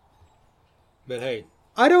know. But hey...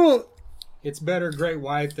 I don't... It's better Great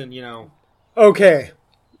White than, you know... Okay.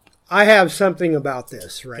 I have something about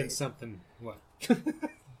this, right? It's something, what?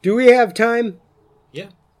 Do we have time?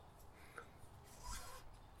 Yeah.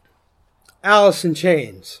 Alice in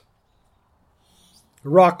Chains.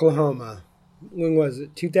 Rocklahoma. When was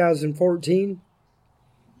it? 2014?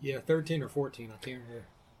 Yeah, 13 or 14, I can't remember.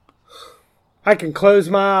 I can close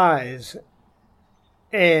my eyes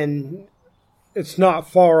and it's not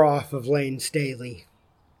far off of Lane Staley.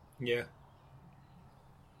 Yeah.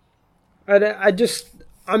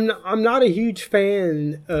 I'm not a huge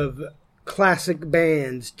fan of classic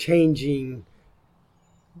bands changing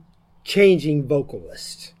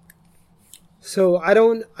vocalists. So I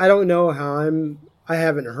don't know how I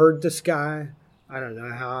haven't heard this guy. I don't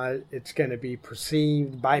know how it's going to be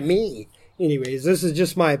perceived by me. Anyways, this is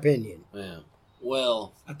just my opinion. Yeah.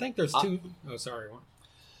 Well, I think there's two. Oh, sorry.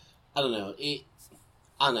 I don't know.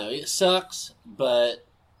 I know it sucks, but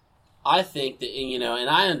I think that, and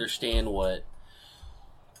I understand what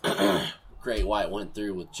Great White went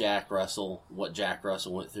through with Jack Russell, what Jack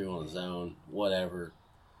Russell went through on his own, whatever.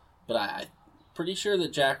 But I'm pretty sure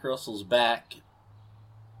that Jack Russell's back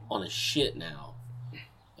on his shit now.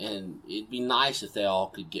 And it'd be nice if they all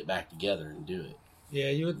could get back together and do it. Yeah,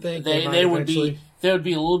 you would think they would be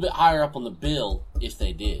a little bit higher up on the bill if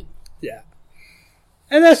they did. Yeah.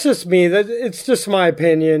 And that's just me. It's just my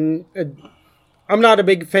opinion. I'm not a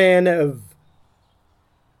big fan of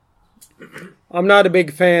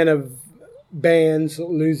bands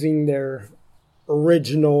losing their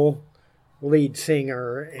original lead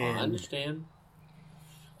singer. And I understand.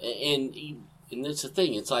 And that's the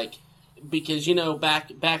thing. It's like, because,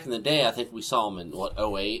 back in the day, I think we saw him in,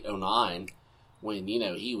 08, 09, when,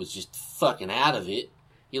 he was just fucking out of it.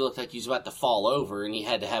 He looked like he was about to fall over, and he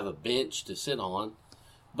had to have a bench to sit on.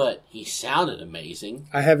 But he sounded amazing.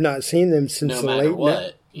 I have not seen them since no the matter late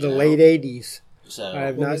what, late 80s. So I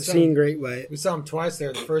have not seen Great White. We saw him twice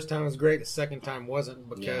there. The first time was great. The second time wasn't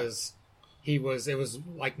because it was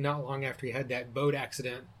like not long after he had that boat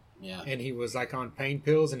accident. Yeah. And he was like on pain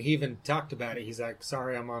pills, and he even talked about it. He's like,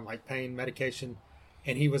 sorry, I'm on like pain medication.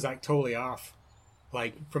 And he was like totally off,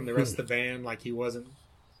 like from the rest of the band. Like he wasn't,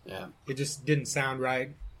 it just didn't sound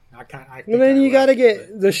right. Well, then you got to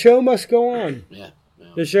the show must go on. Yeah.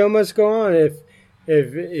 The show must go on.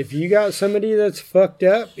 If you got somebody that's fucked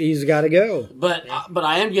up, he's got to go. But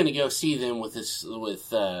I am going to go see them with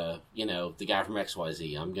the guy from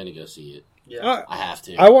XYZ. I'm going to go see it. Yeah, I have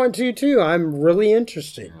to. I want to too. I'm really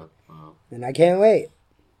interested, and I can't wait.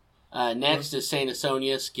 Next is Saint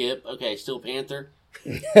Asonia, Skip. Okay, still Panther.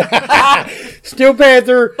 Still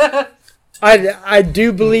Panther. I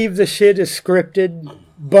do believe the shit is scripted,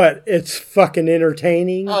 but it's fucking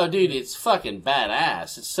entertaining. Oh, dude, it's fucking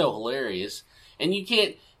badass. It's so hilarious. And you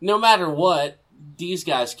can't, no matter what, these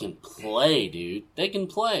guys can play, dude. They can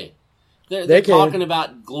play. They're talking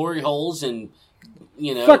about glory holes and,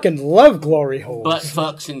 fucking love glory holes. Butt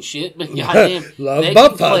fucks and shit, but goddamn, love they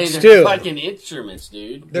butt can play fucks their too. fucking instruments,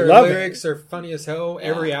 dude. Their lyrics are funny as hell.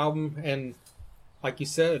 Every album, and like you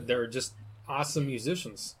said, they're just awesome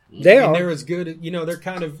musicians. They are. They're as good. They're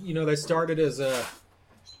kind of. They started as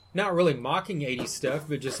not really mocking '80s stuff,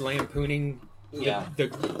 but just lampooning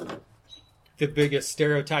the biggest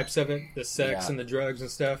stereotypes of it, the sex and the drugs and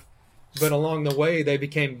stuff. But along the way, they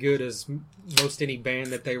became good as most any band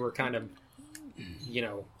that they were kind of,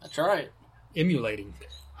 That's right. emulating.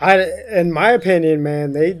 In my opinion,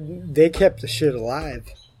 man, they kept the shit alive.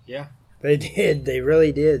 Yeah. They did. They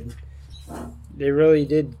really did. They really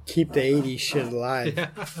did keep the 80s shit alive. Yeah.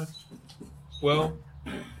 Well,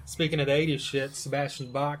 speaking of the 80s shit,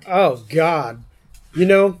 Sebastian Bach. Oh, God.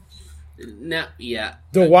 Now,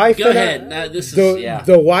 The wife go and ahead. I, No, this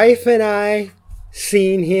the wife and I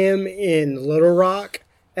seen him in Little Rock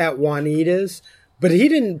at Juanita's, but he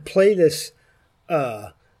didn't play this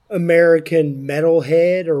American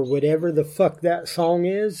metalhead or whatever the fuck that song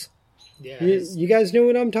is. Yeah. You guys know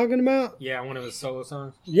what I'm talking about? Yeah, one of his solo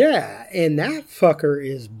songs. Yeah, and that fucker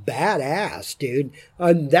is badass, dude.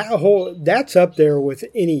 That's up there with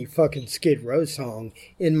any fucking Skid Row song,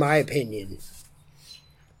 in my opinion.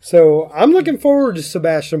 So I'm looking forward to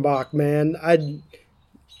Sebastian Bach, man.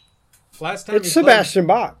 It's Sebastian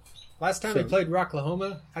Bach. Last time he played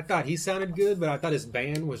Rocklahoma, I thought he sounded good, but I thought his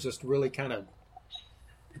band was just really kind of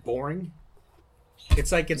boring.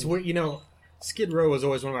 It's like it's weird, Skid Row was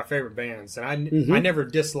always one of my favorite bands, and I never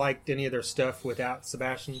disliked any of their stuff without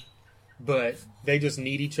Sebastian, but they just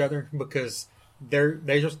need each other because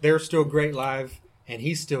they're still great live, and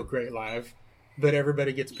he's still great live, but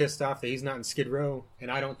everybody gets pissed off that he's not in Skid Row,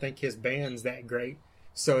 and I don't think his band's that great,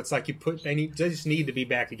 So it's like they just need to be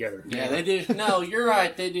back together. Yeah, they do. No, you're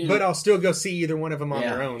right. They do. But I'll still go see either one of them on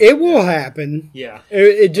their own. It will happen. Yeah.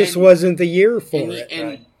 It just wasn't the year for it. And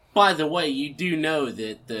right. by the way, you do know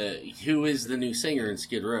that who is the new singer in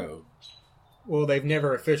Skid Row? Well, they've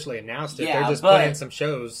never officially announced it. Yeah, They're just but- playing some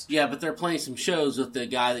shows. Yeah, but they're playing some shows with the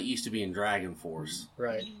guy that used to be in Dragon Force.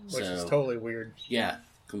 Right. Which is So- totally weird. Yeah,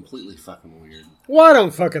 completely fucking weird. Well, I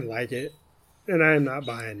don't fucking like it. And I am not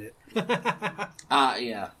buying it.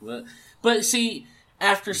 Yeah. But see,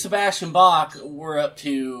 after Sebastian Bach, we're up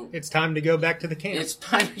to... It's time to go back to the camp. It's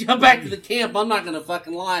time to go back to the camp. I'm not going to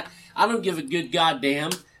fucking lie. I don't give a good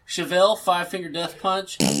goddamn. Chevelle, 5-finger death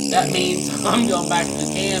punch. That means I'm going back to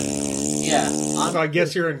the camp. Yeah. So I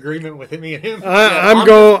guess you're in agreement with me and him. I'm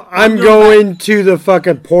going going to the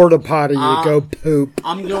fucking porta potty to go poop.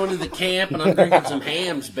 I'm going to the camp and I'm drinking some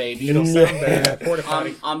hams, baby. It'll sound bad. Porta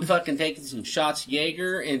potty. I'm fucking taking some shots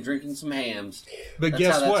Jaeger and drinking some hams. But That's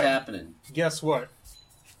guess how that's what? happening. Guess what?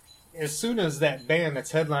 As soon as that band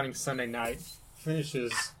that's headlining Sunday night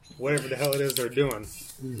finishes whatever the hell it is they're doing,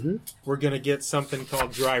 we're going to get something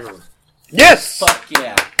called Dryvr. Yes! Fuck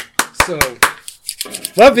yeah. So,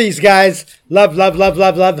 Love these guys. Love, love, love,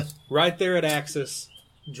 love, love. right there at Axis,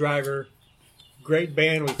 Dryvr. Great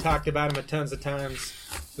band. We've talked about them a tons of times.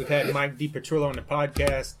 We've had Mike DiPetrillo on the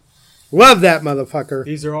podcast. Love that motherfucker.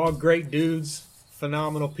 These are all great dudes,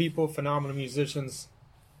 phenomenal people, phenomenal musicians.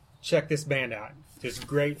 Check this band out. Just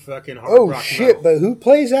great fucking hard Oh, rock shit. metal. But who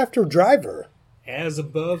plays after Dryvr? As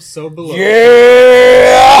above, so below.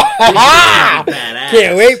 Yeah! Badass.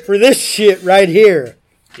 Can't wait for this shit right here.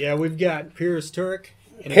 Yeah, we've got Pierce Turek.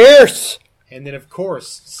 Pierce. And then, of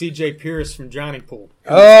course, CJ Pierce from Drowning Pool.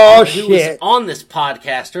 Oh, Who was shit. on this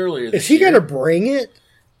podcast earlier this Is he year. going to bring it?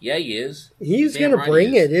 Yeah, he is. He's Damn going to right bring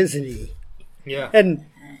he is. it, isn't he? Yeah. And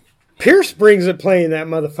Pierce brings it playing that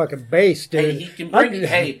motherfucking bass, dude. Hey, he can bring it.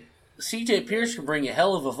 Hey, CJ Pierce can bring a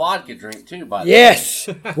hell of a vodka drink, too, by the way. Yes.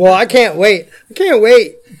 Well, I can't wait. I can't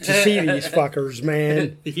wait to see these fuckers,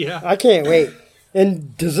 man. Yeah. I can't wait.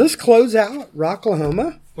 And does this close out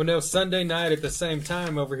Rocklahoma? Well, no, Sunday night at the same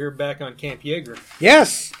time over here back on Camp Jager.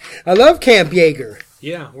 Yes. I love Camp Jager.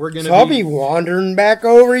 Yeah, we're going So I'll be wandering back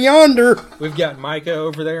over yonder. We've got Micah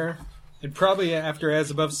over there. And probably after As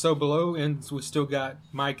Above, So Below ends, we still got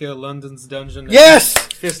Micah, London's Dungeon. and Yes.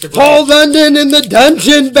 Fist of Paul Rage. London in the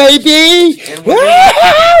dungeon, baby. And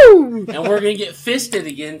Woo! And we're going to get fisted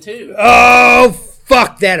again, too. Oh,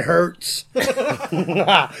 fuck, that hurts.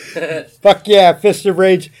 Fuck yeah, Fist of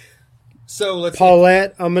Rage. So let's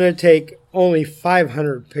Paulette, I'm going to take only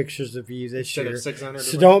 500 pictures of you this Instead of year. 600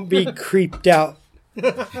 So don't be creeped out.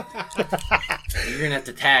 You're going to have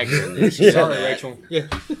to tag her in this. Sorry, Rachel. Yeah.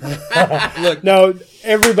 Look, No,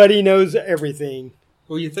 everybody knows everything.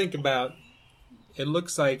 well, you think about it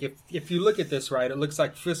looks like, if you look at this right, it looks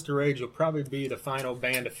like Fist of Rage will probably be the final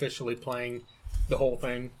band officially playing the whole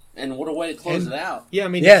thing. And what a way to close it out. Yeah, I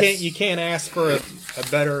mean, Yes. you can't ask for a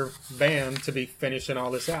better band to be finishing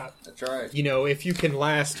all this out. That's right. You know, if you can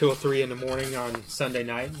last till 3 in the morning on Sunday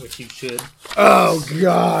night, which you should. Oh,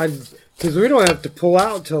 God. Because we don't have to pull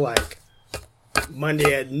out till like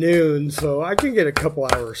Monday at noon, so I can get a couple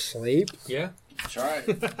hours sleep. Yeah. That's right.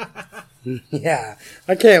 Yeah,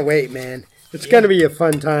 I can't wait, man. It's going to be a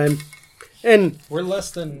fun time. And We're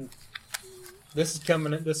less than. This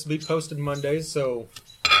will be posted Mondays, so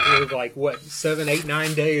we're like, what, 7, 8,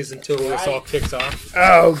 9 days until this all kicks off.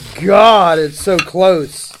 oh, God, it's so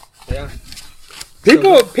close. Yeah.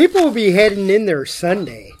 People will be heading in there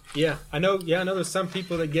Sunday. Yeah, I know. Yeah, I know. There's some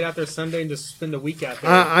people that get out there Sunday and just spend the week out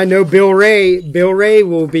there. I know Bill Ray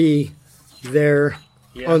will be there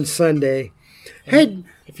Yeah. on Sunday. Hey,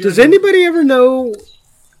 if you're does anybody ever know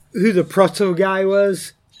who the pretzel guy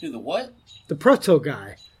was? Do the what? The pretzel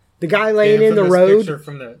guy. The guy laying Yeah, in from the this road. picture,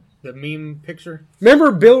 from the meme picture.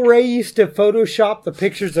 Remember Bill Ray used to Photoshop the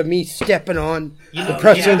pictures of me stepping on the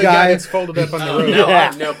pretzel the guy? that's folded up on the Oh, road. no, I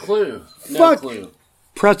have no clue. No Fuck. clue.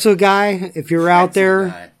 Pretzel guy, if you're out there,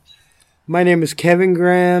 Guy. my name is Kevin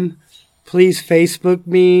Graham. Please Facebook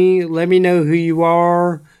me. Let me know who you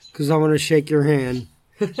are because I want to shake your hand.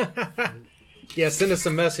 Yeah, send us a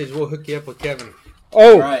message. We'll hook you up with Kevin.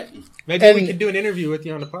 Oh, Right. Maybe And- we could do an interview with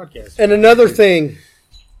you on the podcast. and another thing.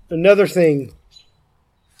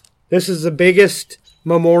 This is the biggest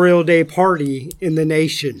Memorial Day party in the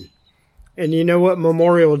nation. And you know what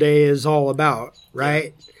Memorial Day is all about,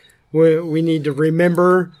 right? We need to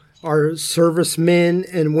remember our servicemen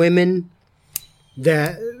and women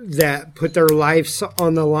that put their lives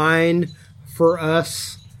on the line for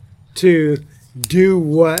us to do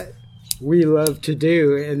what we love to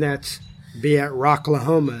do, and that's be at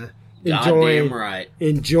Rocklahoma Goddamn right.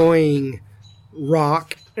 enjoying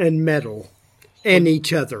rock and metal and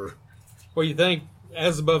each other. Well, you think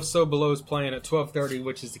As Above, So Below is playing at 12:30,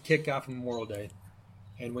 which is the kickoff of Memorial Day.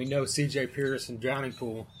 And we know C.J. Pierce and Drowning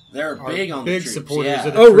Pool They're are big on big the troops. supporters Yeah.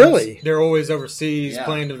 of the Oh, troops. really? They're always overseas Yeah.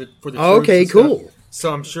 playing for the Oh, troops. okay, and stuff. cool.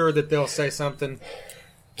 So I'm sure that they'll say something.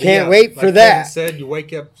 But Can't wait for like that. Kevin said, you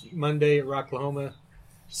wake up Monday at Rocklahoma,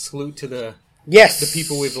 salute to the Yes.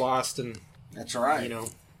 people we've lost, and That's right. you know,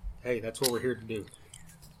 hey, that's what we're here to do.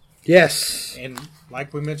 Yes. And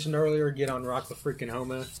like we mentioned earlier, get on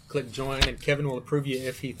Rocklahoma, click join, and Kevin will approve you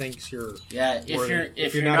if he thinks you're. Yeah, worthy.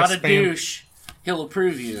 if you're not a douche, he'll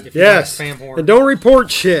approve you. If you're Yes. not a spam whore. And don't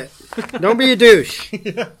report shit. Don't be a douche.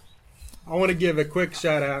 I want to give a quick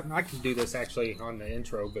shout out. I can do this actually on the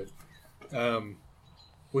intro, but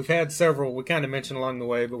we've had several. We kind of mentioned along the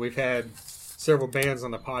way, but we've had several bands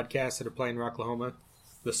on the podcast that are playing Rocklahoma.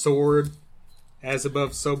 The Sword, As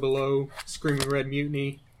Above, So Below, Screaming Red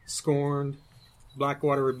Mutiny, Scorned,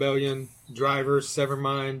 Blackwater Rebellion, Dryvr,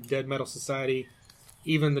 Severmind, Dead Metal Society,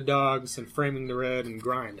 Even the Dogs, and Framing the Red, and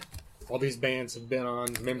Grind. All these bands have been on.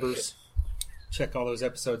 Members, check all those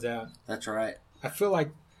episodes out. That's right. I feel like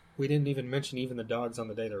we didn't even mention Even the Dogs on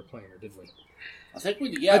the day they were playing, or did we? I think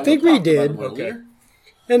we. Yeah, I think we talked about did. them earlier.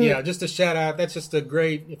 And Yeah, just a shout out. That's just a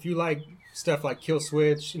great. If you like stuff like Kill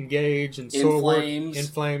Switch, Engage, and In Soilwork, Flames. In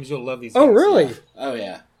Flames, you'll love these. oh, guys. really? Yeah. Oh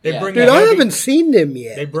yeah. They Yeah. bring Dude, the I heavy- haven't seen them They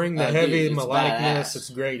yet. bring the Oh, heavy dude, it's melodicness. badass. It's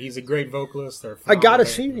great. He's a great vocalist. They're I gotta phenomenal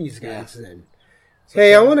see band. these guys then. So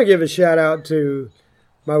Hey, I shout want to give a shout out to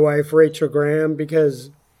my wife, Rachel Graham, because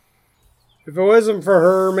if it wasn't for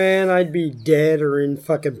her, man, I'd be dead or in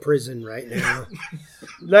fucking prison right now.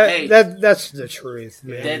 Hey. That's the truth,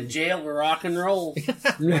 man. Dead jail to rock and roll.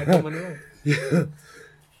 Michael Monroe.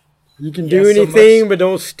 You can Yeah, do so anything, much- but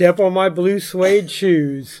don't step on my blue suede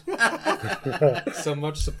shoes. So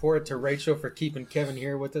much support to Rachel for keeping Kevin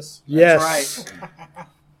here with us. Yes. Right.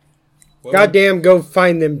 Well, Goddamn, go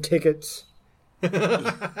find them tickets.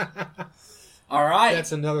 All right.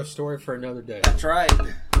 That's another story for another day. That's right.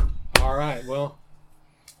 All right. Well,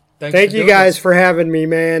 thanks Thank for you doing guys this. for having me,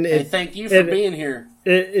 man. And thank you for it- being here.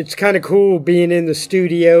 It's kind of cool being in the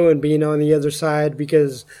studio and being on the other side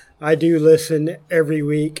because I do listen every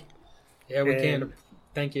week. Yeah, we and- can't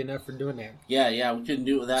thank you enough for doing that. Yeah, we couldn't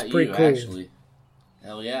do it without pretty you, cool. actually.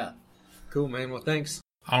 Hell yeah. Cool, man. Well, thanks.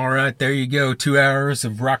 All right, there you go. 2 hours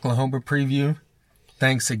of Rocklahoma preview.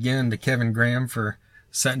 Thanks again to Kevin Graham for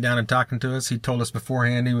sitting down and talking to us. He told us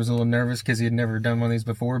beforehand he was a little nervous because he had never done one of these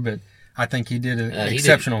before, but I think he did an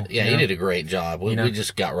exceptional. He did a great job. We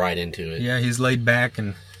just got right into it. Yeah, he's laid back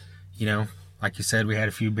and, like you said, we had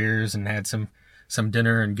a few beers and had some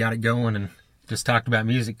dinner and got it going and just talked about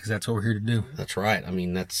music because that's what we're here to do. That's right. I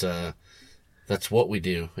mean, that's what we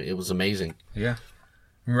do. It was amazing. Yeah.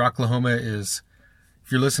 Rocklahoma is,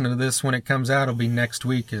 if you're listening to this when it comes out, it'll be next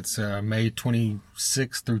week. It's May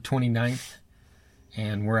 26th through 29th,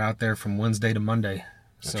 and we're out there from Wednesday to Monday.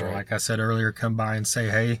 That's So, right. like I said earlier, come by and say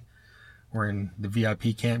hey. We're in the VIP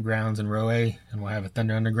campgrounds in Row A, and we'll have a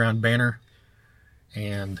Thunder Underground banner.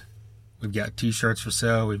 And we've got T-shirts for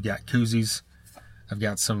sale. We've got koozies. I've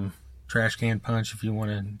got some trash can punch if you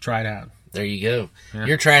want to try it out. There you go. Yeah.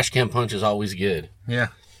 Your trash can punch is always good. Yeah.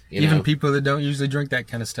 You Even know. people that don't usually drink that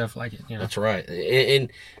kind of stuff like it. That's right. And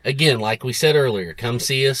again, like we said earlier, come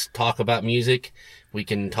see us, talk about music. We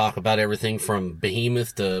can talk about everything from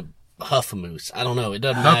Behemoth to Huffamoose. I don't know. It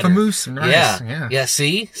doesn't matter. Huffamoose? Nice. Yeah.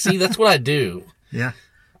 See, that's what I do. Yeah.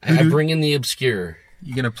 I bring in the obscure.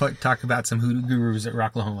 You're going to talk about some hoodoo gurus at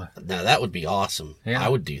Rocklahoma. Now that would be awesome. Yeah. I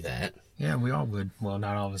would do that. Yeah, we all would. Well,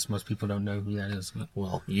 not all of us. Most people don't know who that is. But.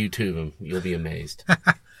 Well, YouTube them. You'll be amazed.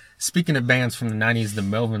 Speaking of bands from the 90s, the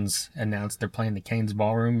Melvins announced they're playing the Canes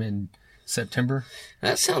Ballroom in September.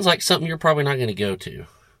 That sounds like something you're probably not going to go to.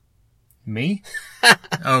 Me?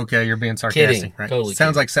 Okay, you're being sarcastic, Kidding. right? Totally Sounds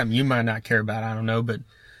kidding. like something you might not care about. I don't know, but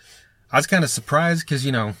I was kind of surprised because,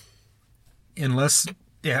 I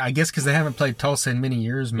guess because they haven't played Tulsa in many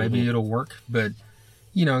years, maybe it'll work. But,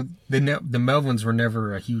 the Melvins were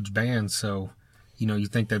never a huge band, so, you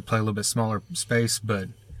think they'd play a little bit smaller space. But,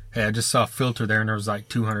 hey, I just saw Filter there, and there was like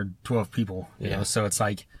 212 people, so it's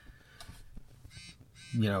like,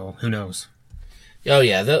 who knows? Oh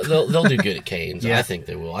yeah, they'll do good at Canes. Yeah. I think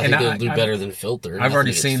they will. I And think they'll do better than Filter. I've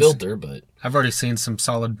already Nothing seen against Filter, but I've already seen some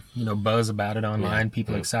solid, buzz about it online.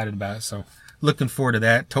 People excited about it. So looking forward to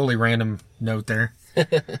that. Totally random note there.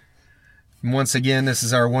 And once again, this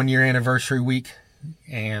is our 1 year anniversary week.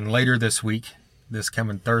 And later this week, this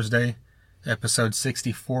coming Thursday, episode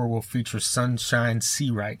 64 will feature Sunshine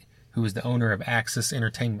Seawright, who is the owner of Axis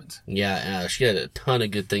Entertainment. yeah, she had a ton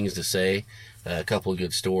of good things to say. A couple of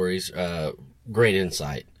good stories. Great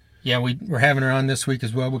insight. Yeah, we're having her on this week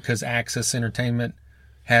as well because Axis Entertainment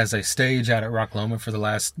has a stage out at Rocklahoma for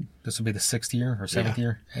this will be the 6th year or 7th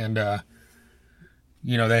year. And,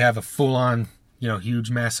 they have a full-on,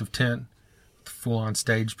 huge, massive tent, full-on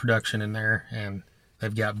stage production in there. And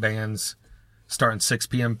they've got bands starting 6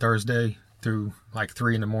 p.m. Thursday through like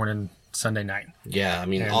 3 in the morning Sunday night. Yeah,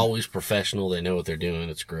 always professional. They know what they're doing.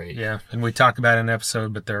 It's great. Yeah, and we talk about it in an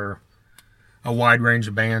episode, but there are a wide range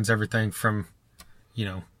of bands, everything from,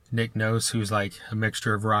 Nick Nose, who's like a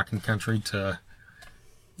mixture of rock and country, to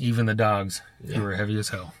even the Dogs, who are heavy as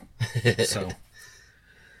hell. So,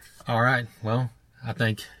 all right. Well, I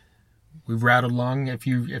think we've rattled along. If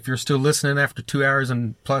you're still listening after 2 hours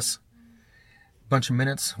and plus a bunch of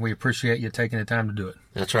minutes, we appreciate you taking the time to do it.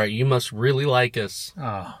 That's right. You must really like us.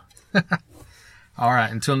 Oh. All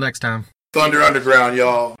right. Until next time. Thunder Underground,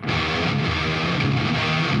 y'all.